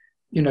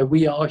 You know,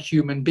 we are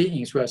human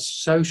beings, we are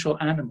social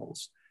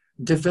animals,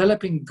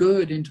 developing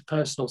good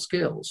interpersonal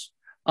skills,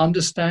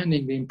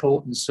 understanding the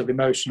importance of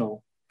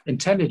emotional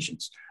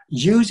intelligence,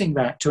 using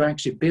that to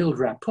actually build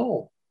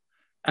rapport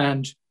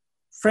and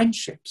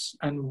friendships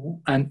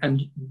and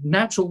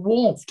natural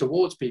warmth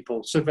towards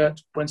people, so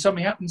that when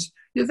something happens,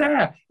 you're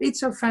there.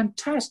 It's a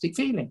fantastic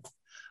feeling.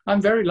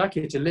 I'm very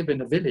lucky to live in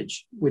a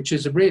village, which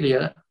is really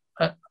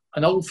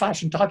an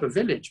old-fashioned type of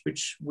village,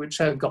 which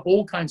have got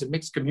all kinds of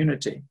mixed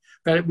community,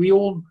 but we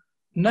all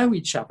know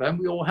each other and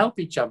we all help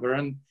each other,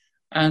 and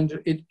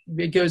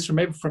it goes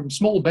from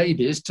small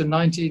babies to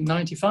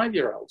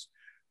 95-year-olds,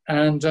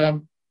 and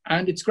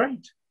it's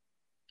great,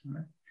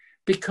 right?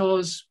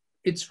 Because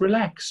it's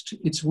relaxed,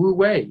 it's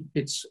wu-wei,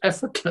 it's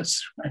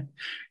effortless, right?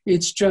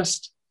 It's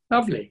just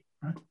lovely,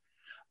 right?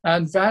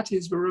 And that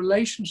is the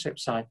relationship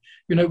side.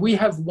 You know, we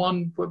have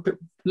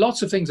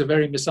lots of things are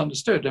very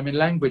misunderstood. I mean,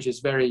 language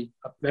is a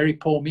very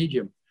poor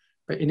medium.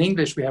 But in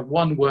English, we have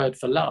one word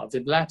for love.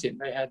 In Latin,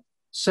 they had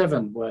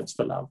 7 words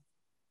for love,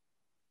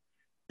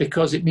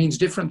 because it means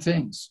different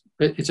things.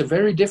 But it's a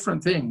very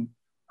different thing,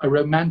 a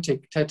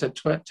romantic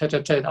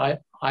tete-a-tete,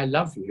 I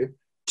love you,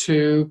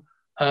 to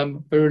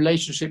the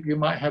relationship you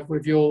might have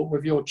with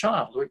your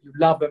child, or you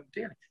love them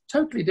dearly.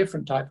 Totally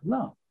different type of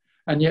love.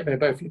 And yet they're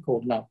both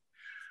called love.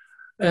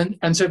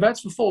 And so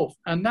that's the fourth.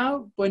 And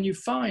now when you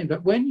find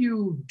that when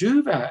you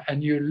do that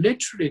and you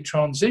literally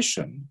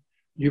transition,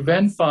 you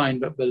then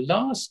find that the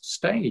last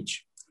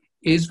stage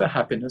is the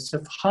happiness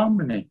of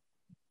harmony.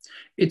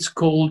 It's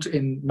called,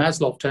 in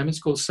Maslow terms, it's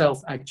called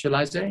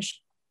self-actualization.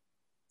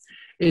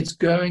 It's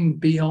going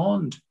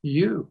beyond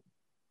you.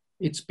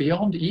 It's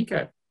beyond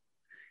ego.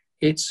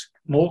 It's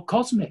more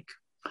cosmic.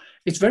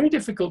 It's very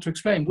difficult to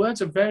explain.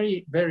 Words are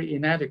very, very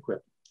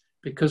inadequate,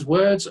 because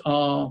words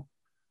are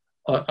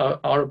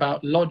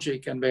about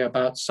logic, and they're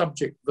about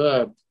subject,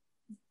 verb,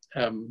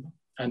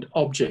 and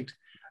object.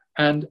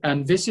 And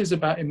this is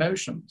about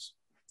emotions.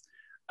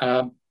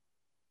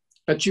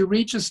 But you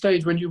reach a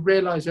stage when you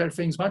realize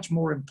everything's much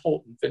more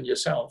important than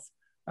yourself,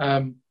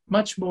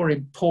 much more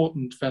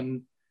important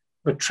than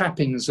the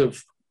trappings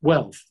of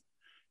wealth.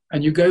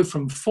 And you go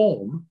from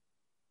form,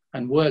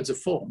 and words are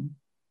form,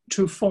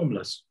 to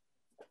formless.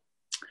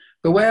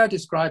 The way I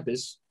describe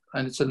this,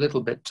 and it's a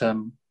little bit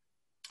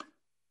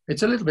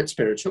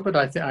spiritual, but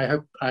I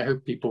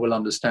hope people will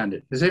understand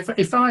it, is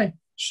if I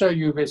show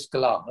you this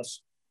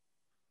glass,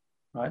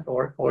 right,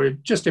 or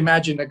just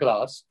imagine a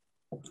glass,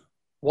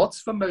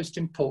 what's the most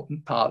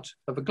important part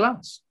of a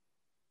glass?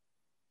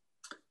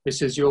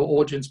 This is your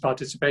audience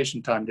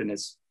participation time,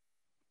 Dennis.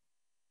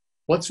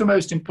 What's the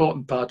most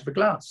important part of a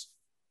glass?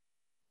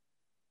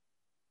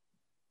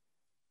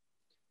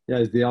 Yeah,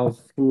 it's the half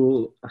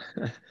full.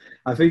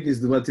 I think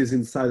it's what is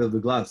inside of the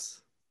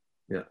glass.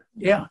 Yeah.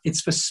 Yeah,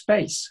 it's for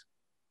space.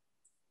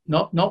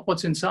 Not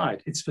what's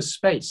inside, it's for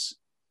space.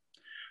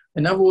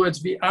 In other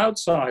words, the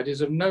outside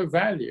is of no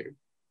value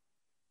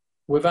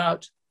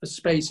without a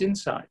space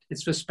inside.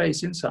 It's for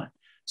space inside.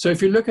 So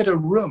if you look at a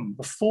room,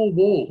 the four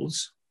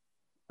walls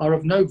are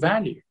of no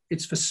value.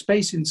 It's for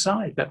space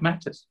inside that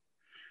matters.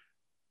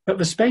 But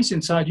the space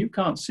inside, you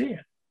can't see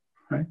it,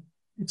 right?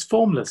 It's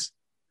formless.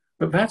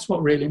 But that's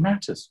what really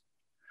matters.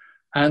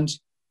 And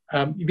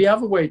the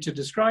other way to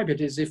describe it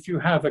is if you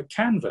have a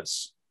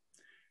canvas,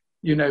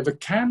 you know, the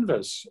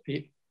canvas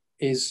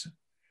is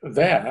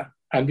there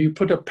and you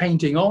put a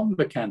painting on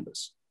the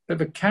canvas, but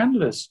the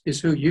canvas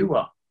is who you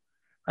are.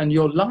 And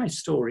your life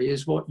story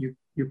is what you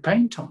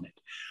paint on it.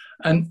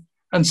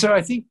 And so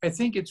I think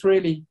it's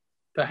really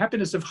the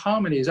happiness of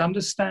harmony is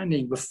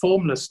understanding the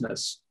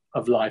formlessness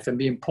of life and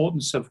the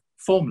importance of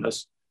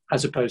formless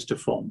as opposed to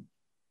form.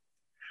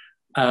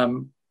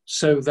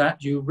 So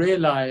that you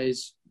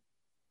realize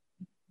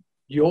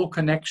your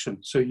connection,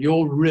 so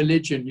your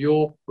religion,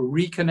 your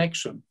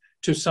reconnection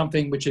to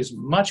something which is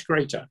much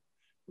greater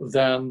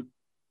than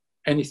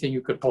anything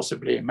you could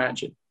possibly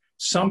imagine.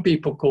 Some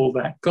people call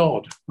that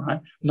God,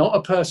 right? Not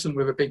a person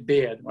with a big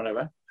beard,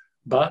 whatever,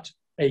 but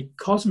a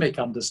cosmic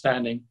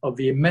understanding of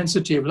the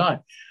immensity of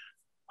life.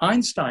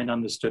 Einstein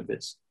understood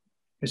this.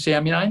 You see, I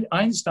mean,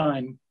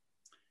 Einstein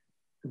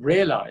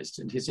realized,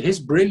 and his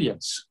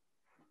brilliance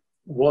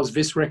was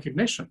this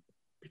recognition,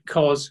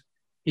 because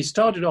he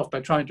started off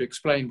by trying to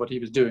explain what he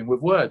was doing with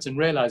words and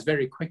realized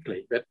very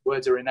quickly that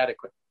words are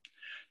inadequate.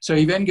 So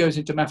he then goes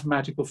into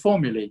mathematical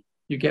formulae.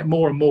 You get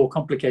more and more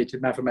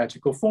complicated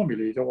mathematical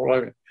formulae all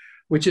over,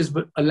 which is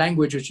a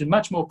language which is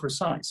much more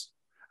precise.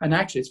 And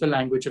actually, it's the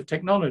language of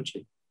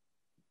technology.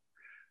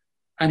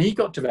 And he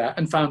got to that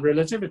and found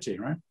relativity,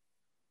 right?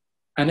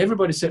 And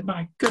everybody said,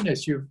 "My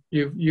goodness,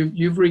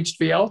 you've reached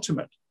the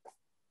ultimate."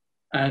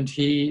 And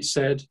he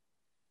said,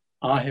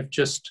 "I have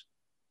just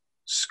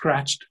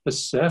scratched the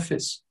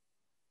surface.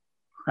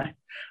 Right?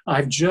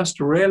 I've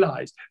just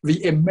realized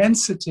the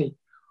immensity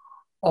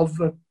of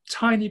the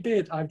tiny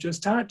bit I've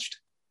just touched.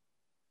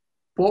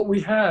 What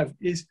we have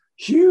is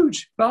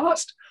huge,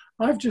 vast.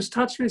 I've just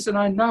touched this and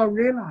I now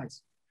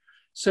realize."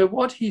 So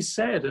what he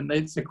said, and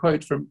it's a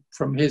quote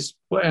from his,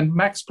 and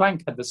Max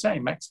Planck had the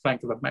same, Max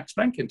Planck of the Max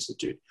Planck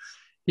Institute.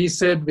 He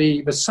said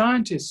the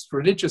scientist's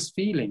religious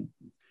feeling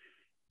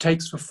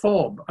takes the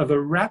form of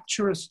a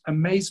rapturous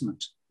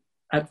amazement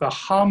at the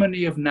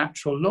harmony of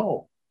natural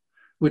law,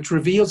 which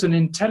reveals an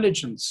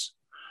intelligence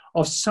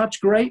of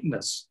such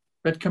greatness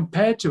that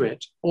compared to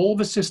it, all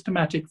the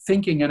systematic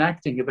thinking and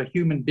acting of a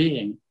human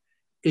being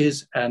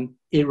is an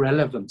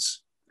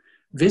irrelevance.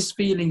 This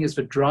feeling is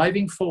the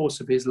driving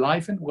force of his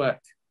life and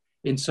work,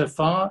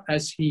 insofar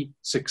as he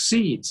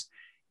succeeds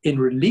in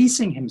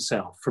releasing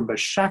himself from the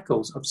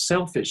shackles of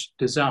selfish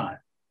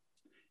desire.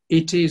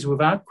 It is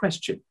without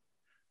question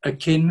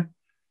akin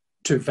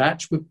to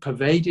that which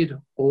pervaded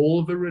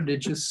all the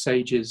religious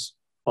sages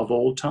of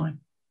all time.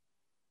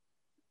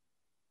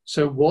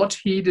 So what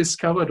he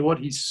discovered, what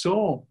he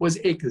saw, was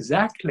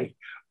exactly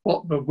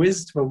what the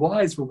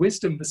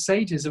wisdom, the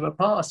sages of the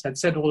past had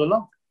said all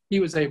along. He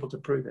was able to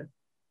prove it.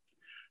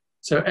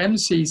 So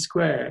MC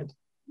squared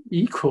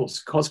equals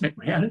cosmic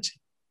reality.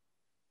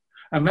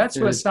 And that's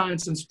where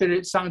science and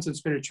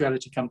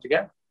spirituality come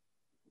together.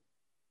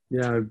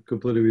 Yeah, I'm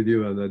completely with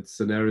you. And that's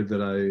an area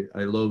that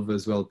I love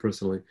as well,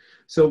 personally.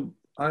 So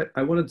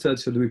I want to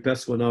touch, and we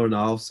passed 1 hour and a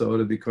half, so I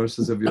want to be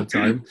cautious of your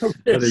time. But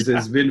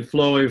it's been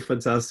flowing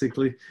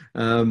fantastically.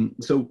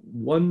 So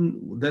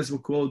there's a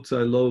quote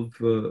I love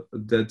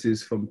that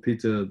is from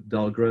Peter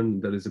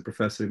Dahlgren, that is a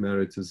professor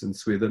emeritus in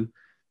Sweden,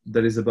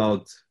 that is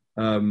about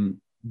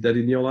that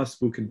in your last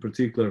book in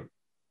particular,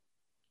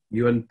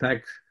 you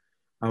unpack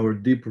our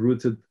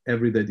deep-rooted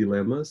everyday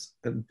dilemmas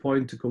and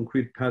point to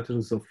concrete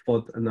patterns of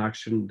thought and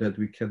action that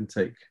we can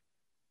take.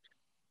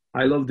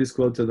 I love this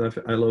quote, and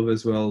I love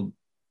as well,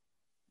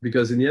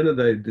 because in the end of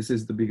the day, this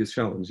is the biggest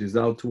challenge, is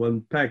how to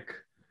unpack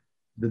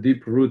the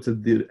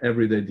deep-rooted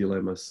everyday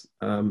dilemmas.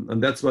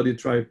 And that's what you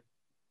try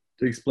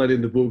to explain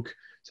in the book.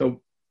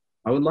 So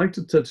I would like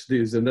to touch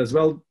this, and as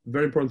well,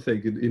 very important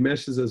thing, it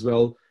mentions as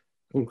well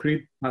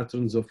concrete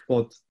patterns of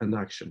thought and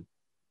action,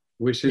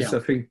 which is, I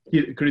think,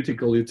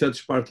 critical. You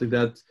touch partly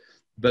that,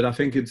 but I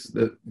think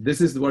this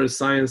is where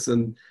science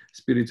and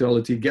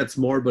spirituality gets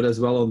more, but as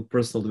well on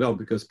personal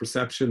development, because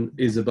perception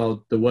is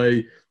about the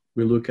way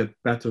we look at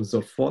patterns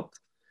of thought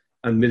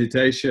and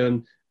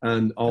meditation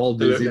and all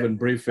this, even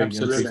briefing and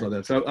things like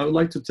that. So I would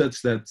like to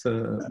touch that.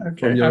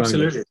 From your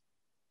angle.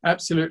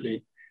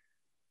 Absolutely.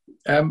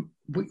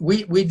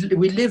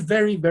 We live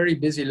very, very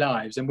busy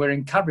lives, and we're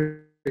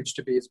encouraged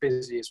to be as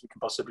busy as we can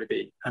possibly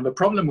be. And the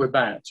problem with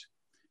that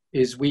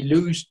is we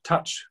lose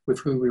touch with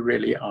who we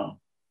really are.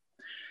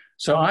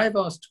 So I've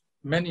asked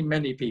many,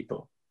 many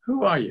people,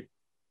 who are you?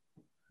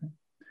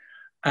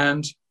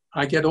 And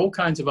I get all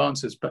kinds of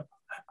answers, but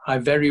I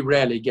very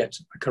rarely get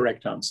a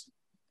correct answer.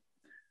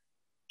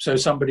 So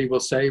somebody will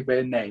say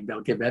their name,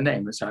 they'll give their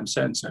name, and say, I'm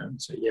so-and-so,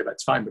 and say, yeah,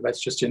 that's fine, but that's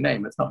just your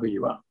name, that's not who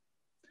you are.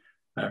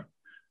 No.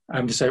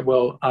 And to say,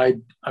 well, I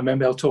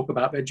remember they'll talk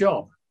about their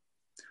job,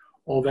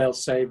 or they'll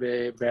say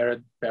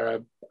they're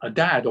a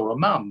dad or a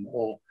mum,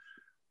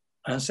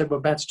 and I said, well,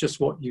 that's just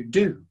what you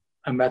do.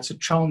 And that's a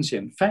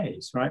transient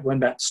phase, right? When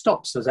that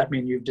stops, does that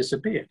mean you've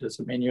disappeared? Does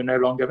it mean you're no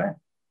longer there?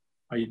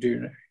 Are you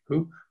doing it?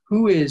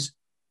 Who is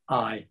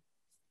I?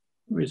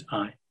 Who is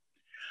I?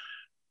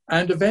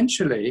 And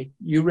eventually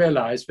you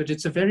realize that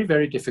it's a very,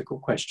 very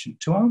difficult question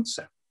to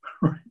answer,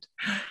 right?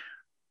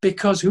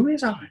 Because who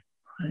is I,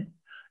 right?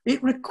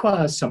 It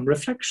requires some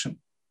reflection.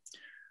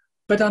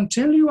 But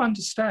until you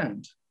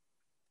understand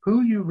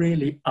who you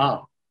really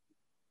are,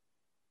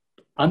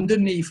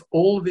 underneath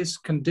all this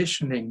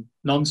conditioning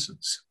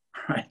nonsense,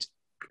 right?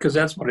 Because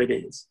that's what it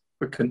is,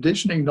 the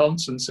conditioning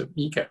nonsense of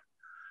ego.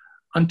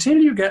 Until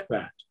you get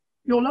that,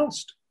 you're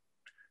lost.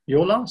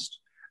 You're lost.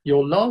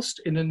 You're lost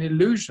in an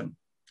illusion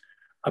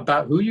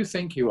about who you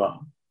think you are,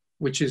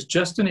 which is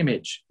just an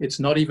image. It's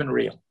not even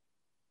real.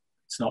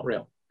 It's not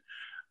real.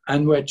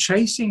 And we're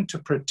chasing to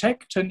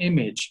protect an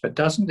image that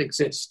doesn't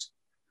exist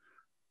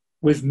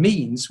with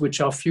means which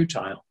are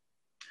futile.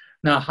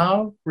 Now,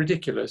 how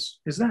ridiculous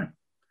is that?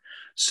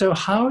 So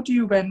how do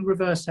you then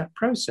reverse that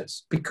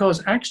process?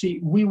 Because actually,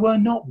 we were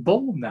not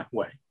born that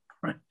way,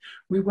 right?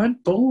 We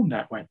weren't born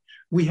that way.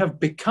 We have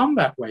become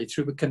that way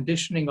through the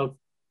conditioning of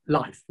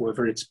life,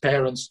 whether it's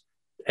parents,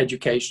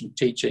 education,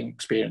 teaching,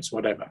 experience,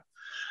 whatever.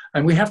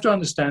 And we have to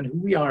understand who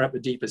we are at the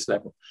deepest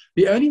level.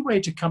 The only way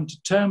to come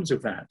to terms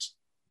with that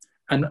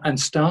and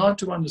start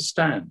to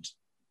understand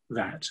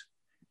that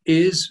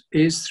is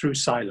through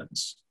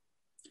silence.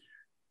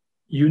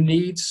 You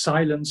need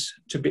silence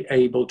to be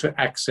able to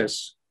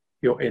access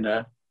your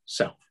inner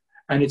self.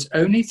 And it's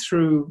only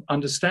through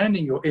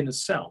understanding your inner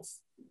self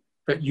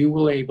that you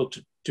will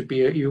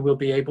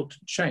be able to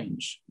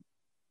change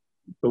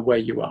the way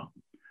you are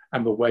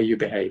and the way you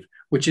behave,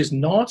 which is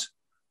not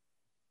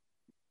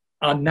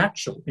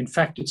unnatural. In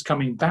fact, it's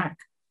coming back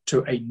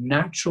to a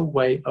natural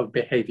way of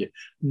behavior.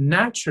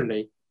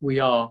 Naturally, we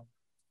are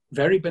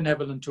very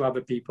benevolent to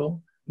other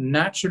people.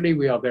 Naturally,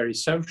 we are very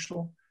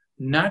social.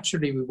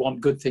 Naturally, we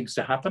want good things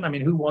to happen. I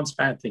mean, who wants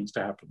bad things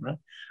to happen, right?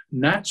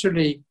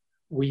 Naturally,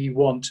 we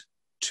want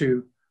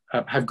to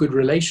have good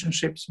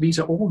relationships. These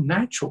are all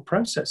natural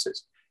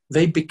processes.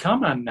 They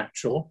become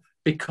unnatural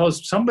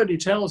because somebody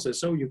tells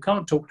us, oh, you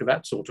can't talk to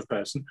that sort of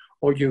person,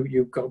 or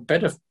you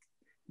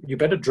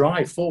better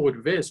drive forward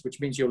with this, which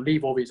means you'll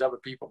leave all these other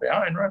people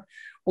behind, right?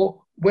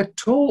 Or we're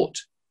taught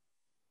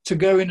to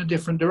go in a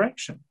different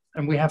direction,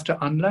 and we have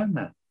to unlearn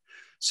that.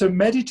 So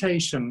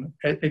meditation,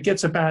 it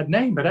gets a bad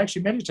name, but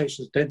actually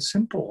meditation is dead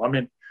simple. I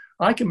mean,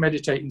 I can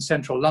meditate in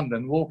central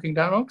London walking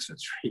down Oxford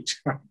Street.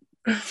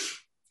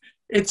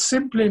 It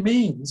simply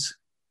means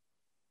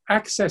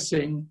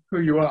accessing who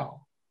you are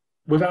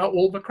without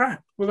all the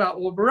crap, without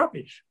all the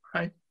rubbish,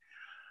 right?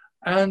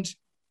 And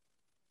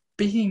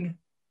being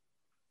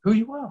who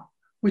you are,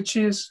 which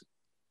is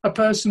a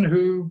person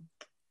who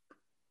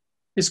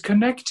is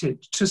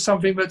connected to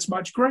something that's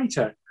much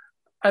greater,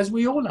 as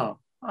we all are.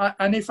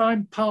 And if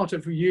I'm part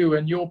of you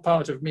and you're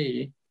part of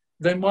me,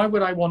 then why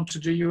would I want to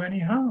do you any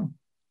harm?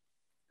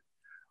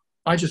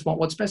 I just want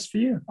what's best for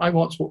you. I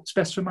want what's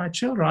best for my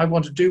children. I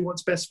want to do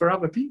what's best for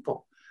other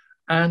people.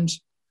 And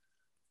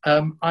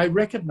I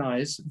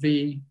recognize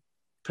the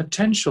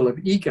potential of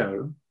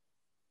ego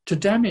to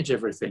damage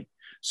everything.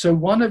 So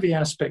one of the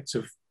aspects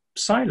of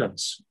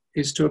silence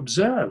is to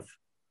observe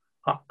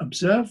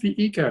the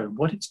ego,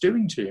 what it's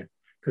doing to you.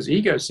 Because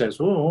ego says,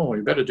 oh,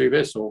 you better do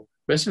this, or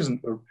this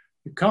isn't,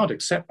 you can't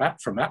accept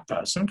that from that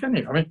person, can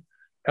you? I mean,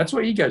 that's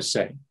what ego's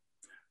saying.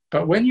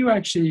 But when you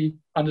actually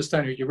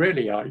understand who you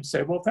really are, you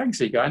say, well,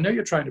 thanks, ego. I know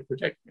you're trying to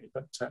protect me,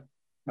 but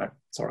no,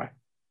 it's all right.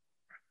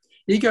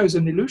 Ego is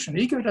an illusion.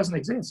 Ego doesn't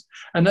exist.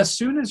 And as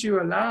soon as you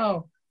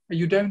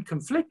don't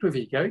conflict with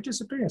ego, it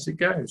disappears, it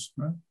goes.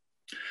 Right?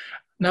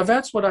 Now,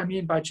 that's what I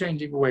mean by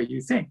changing the way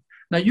you think.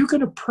 Now, you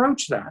can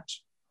approach that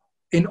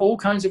in all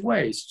kinds of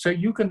ways. So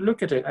you can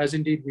look at it, as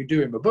indeed we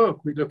do in the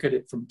book, we look at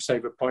it from, say,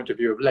 the point of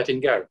view of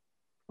letting go.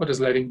 What does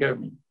letting go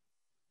mean?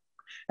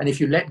 And if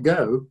you let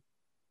go,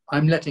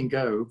 I'm letting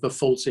go the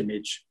false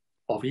image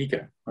of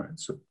ego. Right?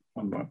 So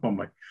one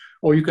way.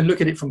 Or you can look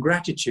at it from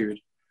gratitude.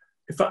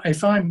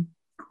 If I'm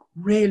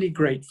really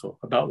grateful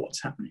about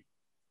what's happening,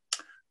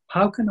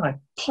 how can I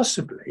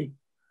possibly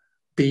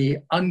be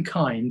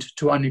unkind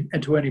to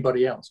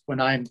anybody else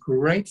when I am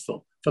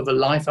grateful for the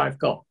life I've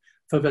got,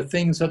 for the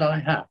things that I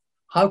have?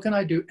 How can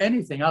I do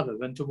anything other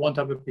than to want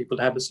other people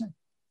to have the same?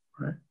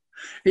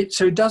 Right?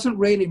 So it doesn't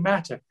really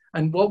matter.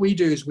 And what we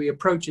do is we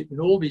approach it in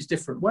all these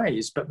different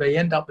ways, but they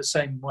end up the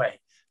same way,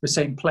 the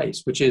same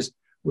place, which is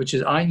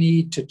I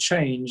need to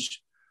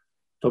change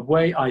the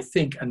way I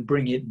think and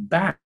bring it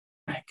back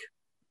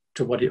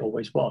to what it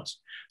always was.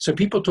 So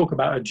people talk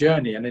about a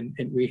journey, and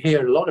we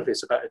hear a lot of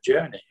this about a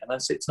journey, and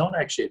it's not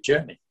actually a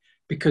journey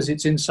because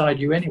it's inside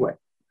you anyway.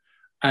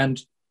 And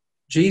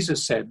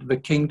Jesus said, the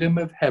kingdom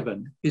of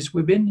heaven is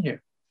within you.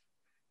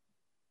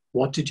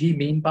 What did he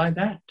mean by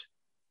that?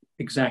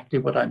 Exactly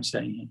what I'm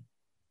saying.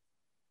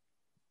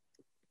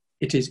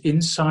 It is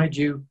inside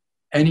you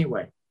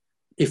anyway,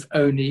 if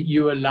only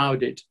you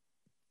allowed it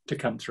to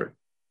come through.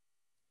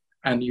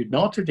 And you're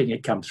not letting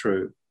it come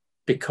through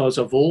because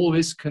of all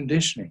this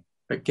conditioning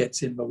that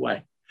gets in the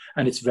way.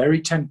 And it's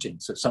very tempting.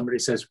 So somebody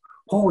says,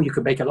 oh, you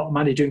could make a lot of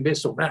money doing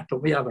this or that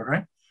or the other,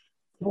 right?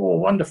 Oh,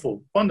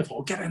 wonderful,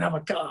 wonderful. Get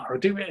another car or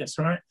do this,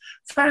 right?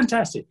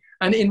 Fantastic.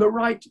 And in the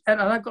right, and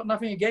I've got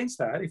nothing against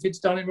that if it's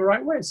done in the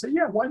right way. So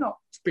yeah, why not?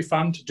 It'd be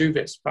fun to do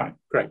this. Fine,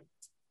 great,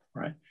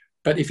 right?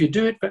 But if you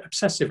do it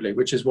obsessively,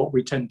 which is what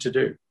we tend to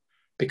do,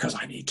 because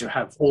I need to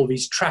have all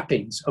these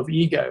trappings of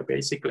ego,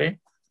 basically,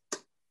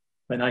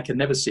 then I can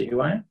never see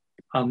who I am.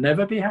 I'll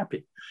never be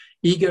happy.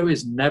 Ego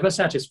is never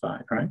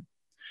satisfied, right?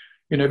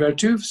 You know, there are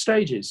two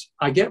stages.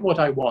 I get what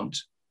I want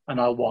and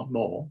I'll want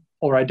more,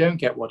 or I don't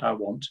get what I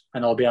want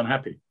and I'll be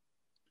unhappy.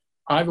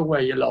 Either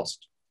way, you're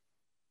lost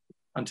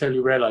until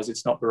you realize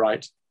it's not the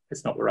right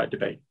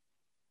debate.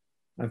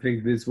 I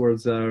think these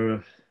words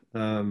are,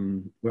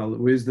 well,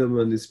 wisdom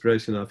and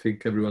inspiration. I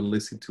think everyone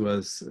listening to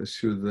us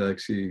should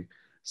actually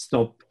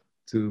stop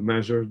to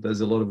measure.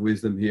 There's a lot of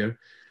wisdom here.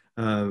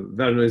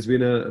 Werner, it's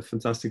been a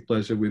fantastic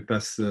pleasure. We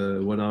passed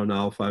 1 hour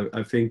now.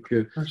 I think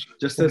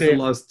just as a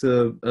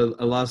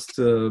last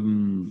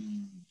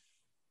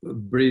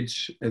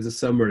bridge, as a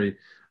summary,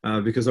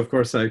 because of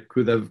course I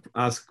could have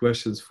asked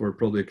questions for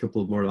probably a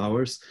couple more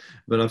hours,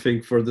 but I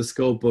think for the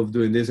scope of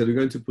doing this, and we're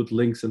going to put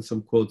links and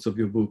some quotes of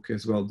your book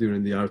as well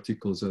during the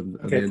articles and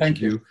the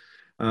interview.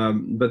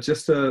 But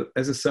just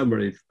as a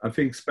summary, I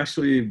think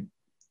especially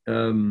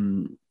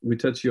we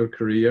touch your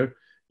career,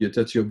 you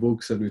touch your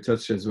books, and we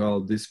touch as well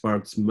this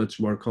part's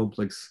much more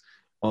complex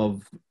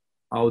of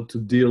how to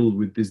deal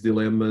with these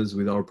dilemmas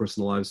with our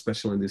personal lives,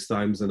 especially in these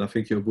times. And I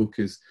think your book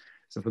is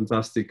a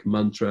fantastic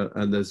mantra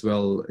and as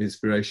well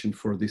inspiration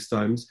for these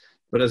times,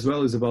 but as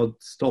well is about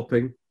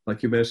stopping,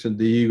 like you mentioned,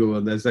 the ego.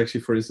 And that's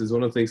actually, for instance,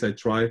 one of the things I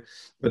try,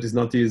 but it's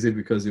not easy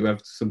because you have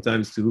to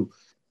sometimes to,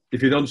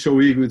 if you don't show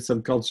ego in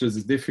some cultures,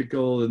 it's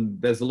difficult, and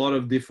there's a lot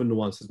of different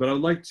nuances. But I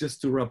would like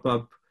just to wrap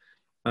up.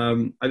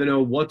 I don't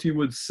know what you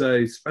would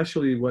say,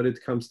 especially when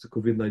it comes to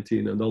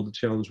COVID-19 and all the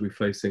challenge we're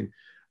facing.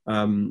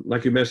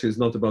 Like you mentioned, it's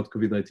not about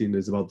COVID-19,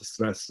 it's about the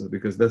stress,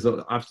 because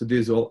after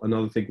this,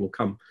 another thing will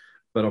come.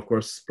 But of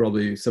course,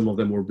 probably some of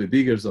them will be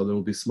bigger, so they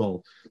will be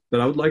small. But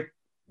I would like,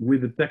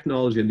 with the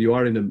technology, and you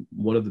are in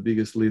one of the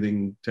biggest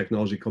leading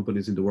technology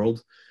companies in the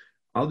world,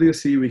 how do you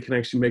see we can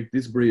actually make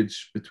this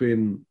bridge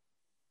between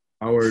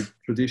our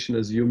tradition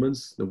as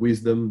humans, the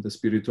wisdom, the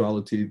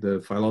spirituality,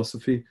 the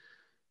philosophy,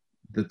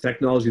 the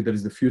technology that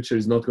is the future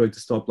is not going to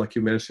stop. Like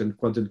you mentioned,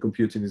 quantum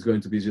computing is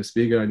going to be just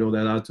bigger. I know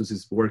that Atos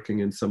is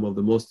working in some of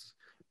the most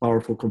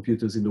powerful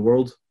computers in the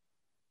world.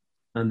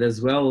 And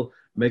as well,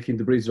 making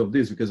the bridge of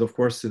this, because of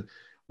course,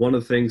 one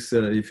of the things,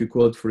 if you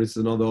quote, for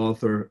instance, another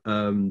author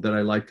that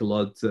I like a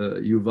lot,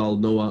 Yuval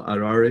Noah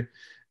Harari,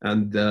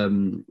 and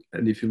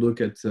if you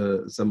look at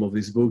some of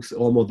these books,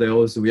 Homo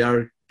Deus, we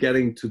are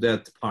getting to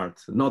that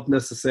part, not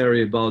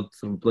necessarily about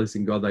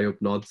replacing God, I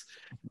hope not,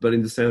 but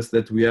in the sense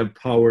that we have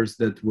powers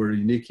that were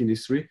unique in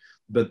history.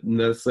 But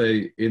let's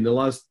say in the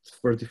last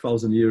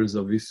 30,000 years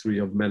of history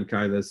of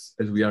mankind, as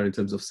we are in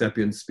terms of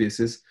sapient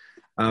species,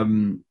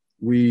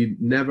 we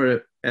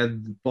never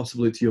had the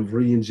possibility of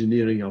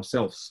re-engineering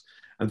ourselves.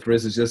 And for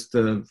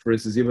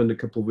instance, even a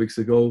couple of weeks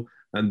ago,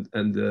 and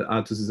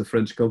Atos is a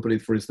French company,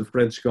 for instance, the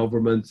French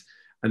government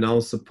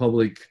announced a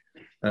public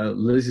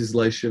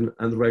legislation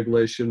and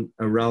regulation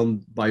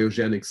around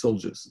biogenic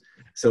soldiers.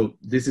 So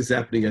this is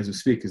happening as we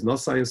speak. It's not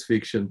science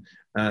fiction,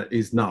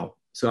 it's now.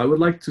 So I would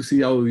like to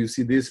see how you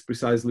see this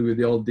precisely with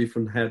all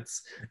different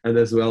hats, and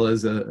as well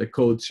as a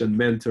coach and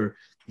mentor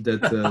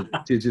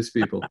that teaches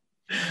people.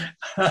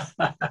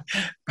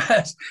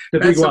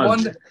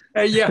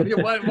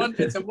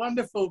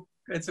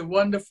 It's a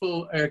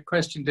wonderful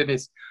question,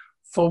 Dennis,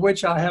 for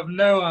which I have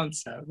no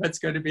answer that's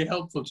going to be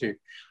helpful to you,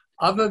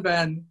 other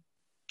than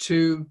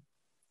to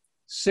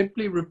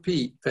simply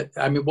repeat that,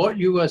 I mean, what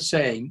you are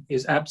saying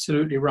is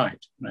absolutely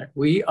right.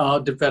 We are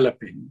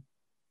developing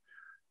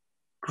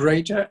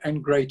greater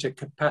and greater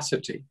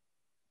capacity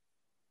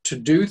to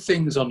do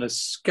things on a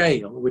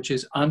scale which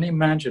is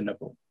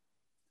unimaginable.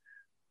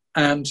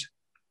 And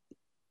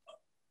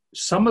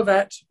some of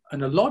that,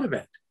 and a lot of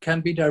it, can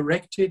be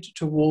directed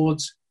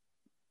towards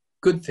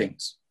good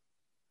things,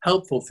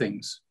 helpful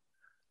things,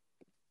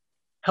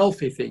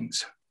 healthy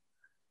things,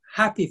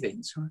 happy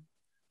things.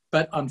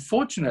 But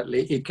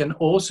unfortunately, it can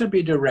also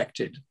be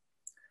directed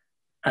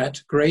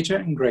at greater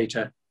and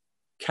greater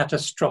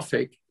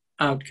catastrophic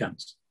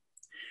outcomes.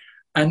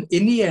 And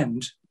in the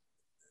end,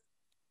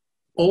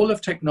 all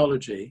of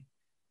technology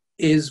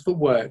is the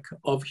work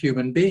of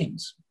human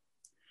beings.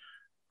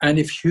 And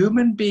if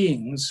human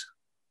beings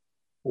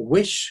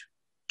wish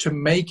to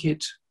make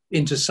it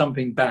into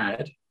something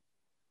bad,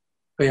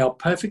 they are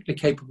perfectly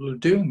capable of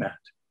doing that,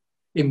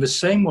 in the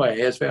same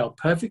way as they are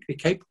perfectly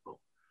capable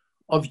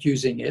of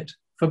using it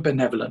for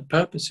benevolent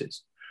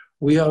purposes.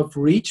 We have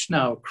reached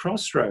now a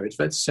crossroads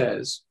that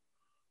says,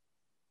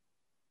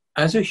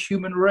 as a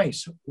human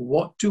race,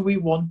 what do we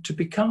want to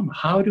become?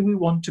 How do we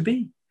want to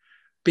be?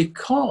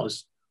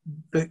 Because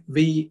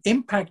the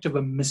impact of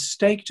a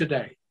mistake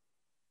today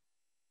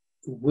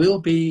will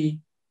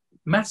be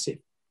massive.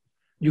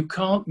 You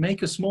can't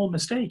make a small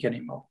mistake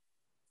anymore.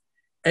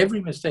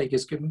 Every mistake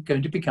is going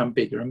to become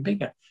bigger and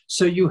bigger.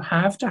 So you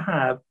have to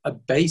have a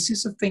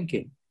basis of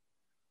thinking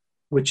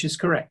which is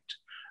correct.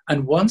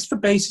 And once the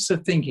basis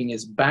of thinking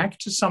is back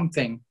to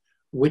something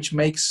which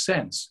makes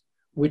sense,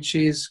 which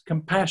is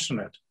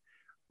compassionate,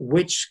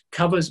 which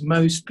covers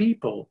most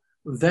people,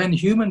 then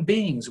human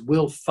beings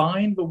will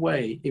find the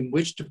way in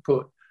which to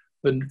put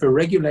the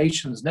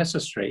regulations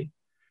necessary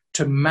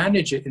to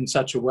manage it in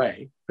such a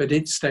way that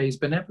it stays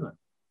benevolent.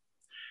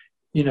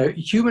 You know,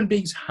 human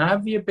beings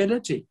have the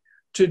ability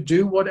to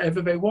do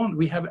whatever they want.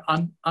 We have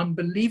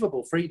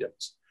unbelievable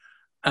freedoms.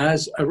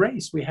 As a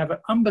race, we have an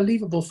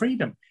unbelievable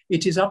freedom.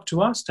 It is up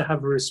to us to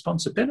have a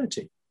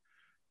responsibility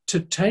to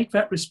take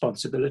that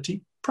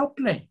responsibility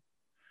properly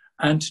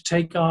and to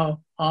take to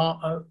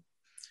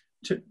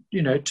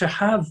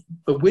have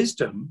the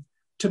wisdom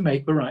to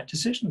make the right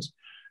decisions.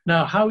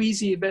 Now, how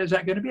easy is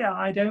that going to be?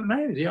 I don't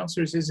know. The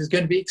answer is it's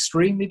going to be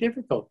extremely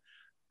difficult.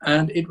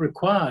 And it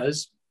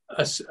requires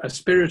a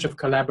spirit of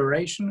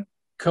collaboration,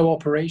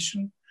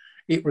 cooperation.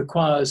 It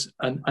requires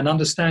an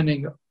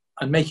understanding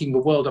and making the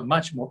world a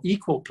much more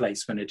equal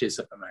place than it is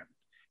at the moment.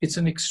 It's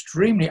an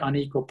extremely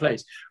unequal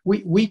place.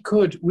 We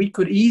could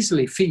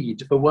easily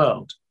feed the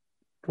world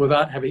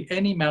without having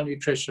any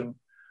malnutrition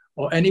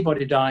or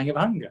anybody dying of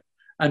hunger.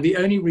 And the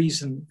only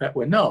reason that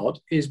we're not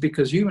is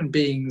because human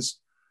beings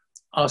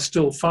are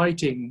still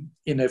fighting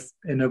in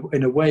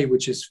a way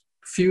which is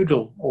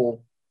feudal or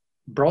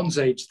Bronze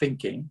Age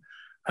thinking,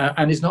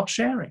 and is not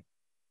sharing.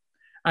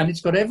 And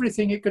it's got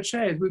everything it could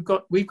share.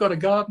 We've got a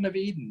Garden of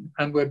Eden,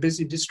 and we're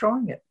busy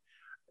destroying it.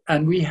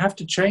 And we have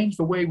to change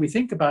the way we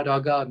think about our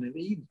Garden of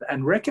Eden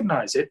and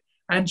recognize it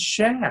and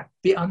share,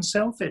 be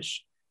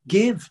unselfish,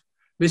 give.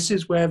 This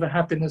is where the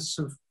happiness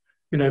of,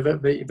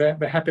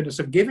 the happiness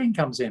of giving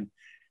comes in.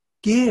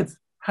 Give,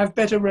 have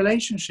better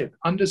relationship,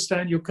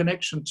 understand your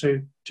connection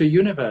to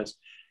universe.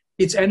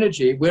 It's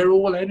energy, we're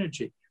all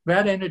energy.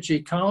 That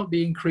energy can't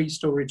be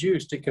increased or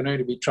reduced, it can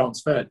only be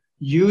transferred.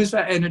 Use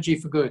that energy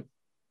for good.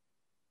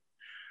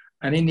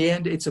 And in the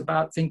end, it's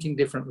about thinking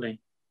differently.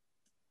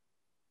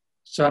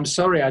 So I'm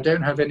sorry, I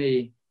don't have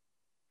any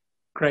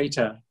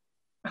greater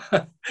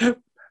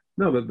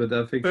no, but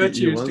I think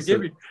virtues to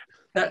give you.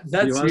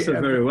 That's you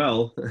answered very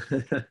well.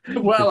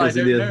 Well, I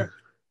don't know.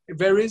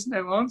 There is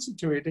no answer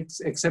to it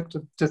except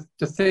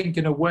to think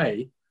in a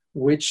way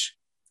which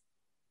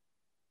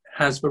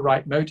has the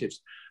right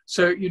motives.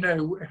 So,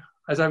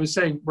 as I was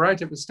saying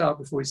right at the start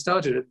before we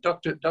started,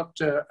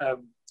 Dr.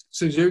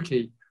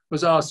 Suzuki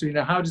was asked,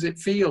 how does it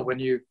feel when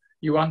you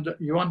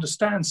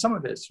understand some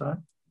of this, right?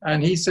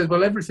 And he said,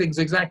 well, everything's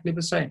exactly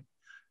the same.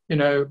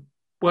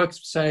 Work's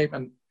the same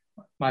and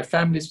my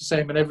family's the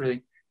same and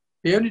everything.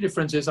 The only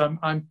difference is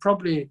I'm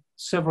probably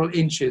several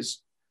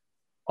inches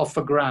off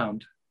the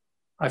ground.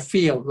 I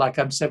feel like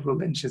I'm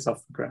several inches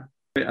off the ground.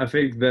 I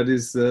think that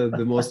is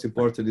the most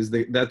important, is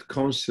that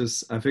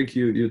conscious. I think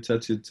you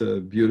touch it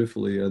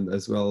beautifully, and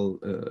as well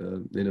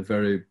in a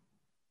very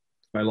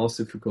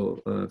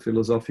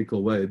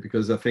philosophical way,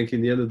 because I think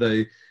in the end of the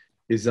day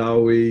is how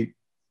we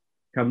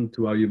come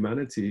to our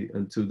humanity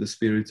and to the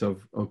spirit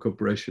of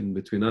cooperation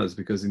between us,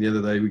 because in the end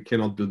of the day we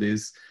cannot do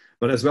this,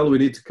 but as well we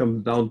need to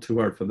come down to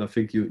earth. And I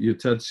think you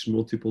touched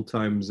multiple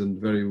times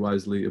and very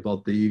wisely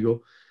about the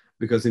ego,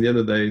 because in the end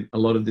of the day a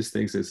lot of these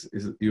things is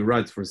you're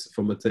right,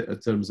 from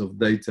terms of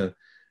data,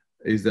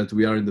 is that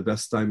we are in the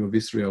best time of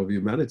history of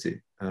humanity,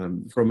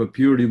 from a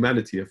pure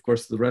humanity. Of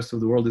course the rest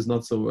of the world is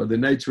not so, the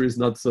nature is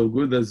not so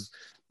good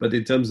but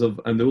in terms of,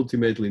 and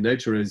ultimately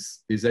nature is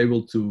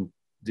able to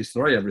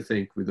destroy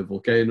everything with a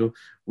volcano,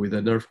 with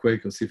an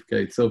earthquake,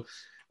 ossificate. So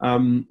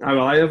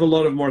I have a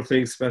lot of more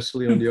things,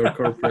 especially on your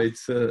corporate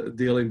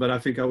dealing, but I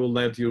think I will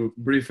let you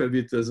brief a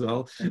bit as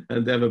well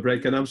and have a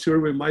break. And I'm sure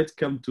we might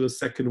come to a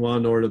second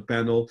one or a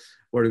panel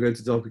where we're going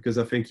to talk, because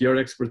I think your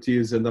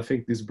expertise and I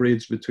think this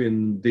bridge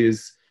between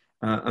this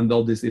and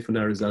all these different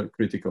areas are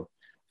critical.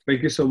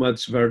 Thank you so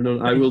much,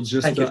 Vernon. I will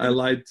just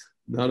highlight.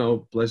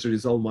 No, pleasure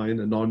is all mine,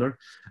 an honor.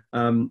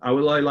 I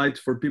will highlight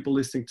for people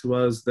listening to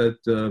us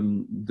that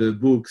the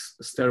books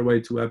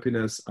Stairway to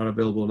Happiness are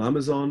available on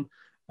Amazon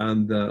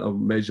and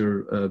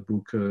major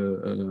book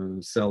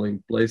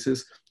selling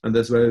places. And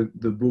that's where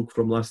the book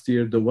from last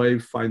year, The Way,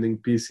 Finding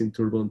Peace in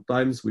Turbulent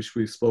Times, which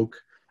we spoke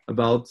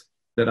about,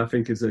 that I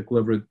think is a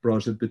collaborative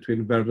project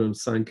between Vernon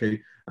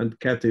Sankey and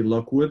Kathy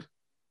Lockwood,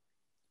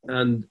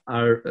 and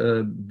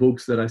are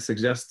books that I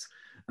suggest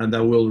and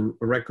I will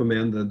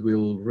recommend, and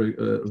we'll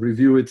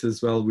review it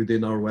as well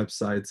within our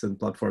websites and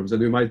platforms.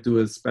 And we might do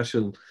a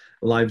special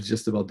live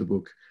just about the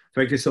book.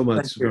 Thank you so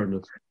much,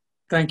 Vernon.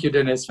 Thank you,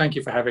 Dennis. Thank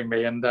you for having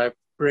me. And I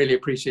really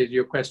appreciate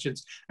your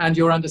questions and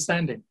your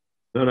understanding.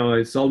 No,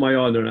 it's all my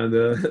honor.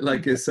 And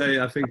like I say,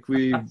 I think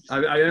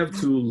I have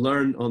to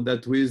learn on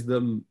that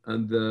wisdom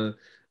and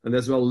and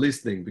as well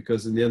listening,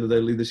 because in the end of the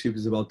day, leadership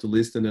is about to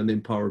listen and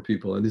empower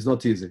people, and it's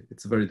not easy.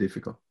 It's very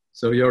difficult.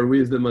 So your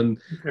wisdom and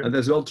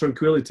as well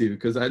tranquility,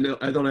 because I know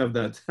I don't have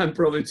that. I'm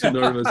probably too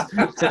nervous.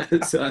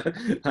 So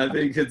I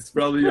think it's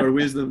probably your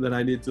wisdom that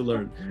I need to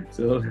learn.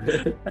 So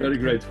very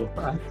grateful.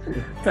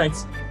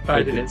 Thanks.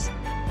 Bye, Dennis.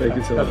 Thank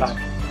you so much.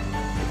 Bye-bye.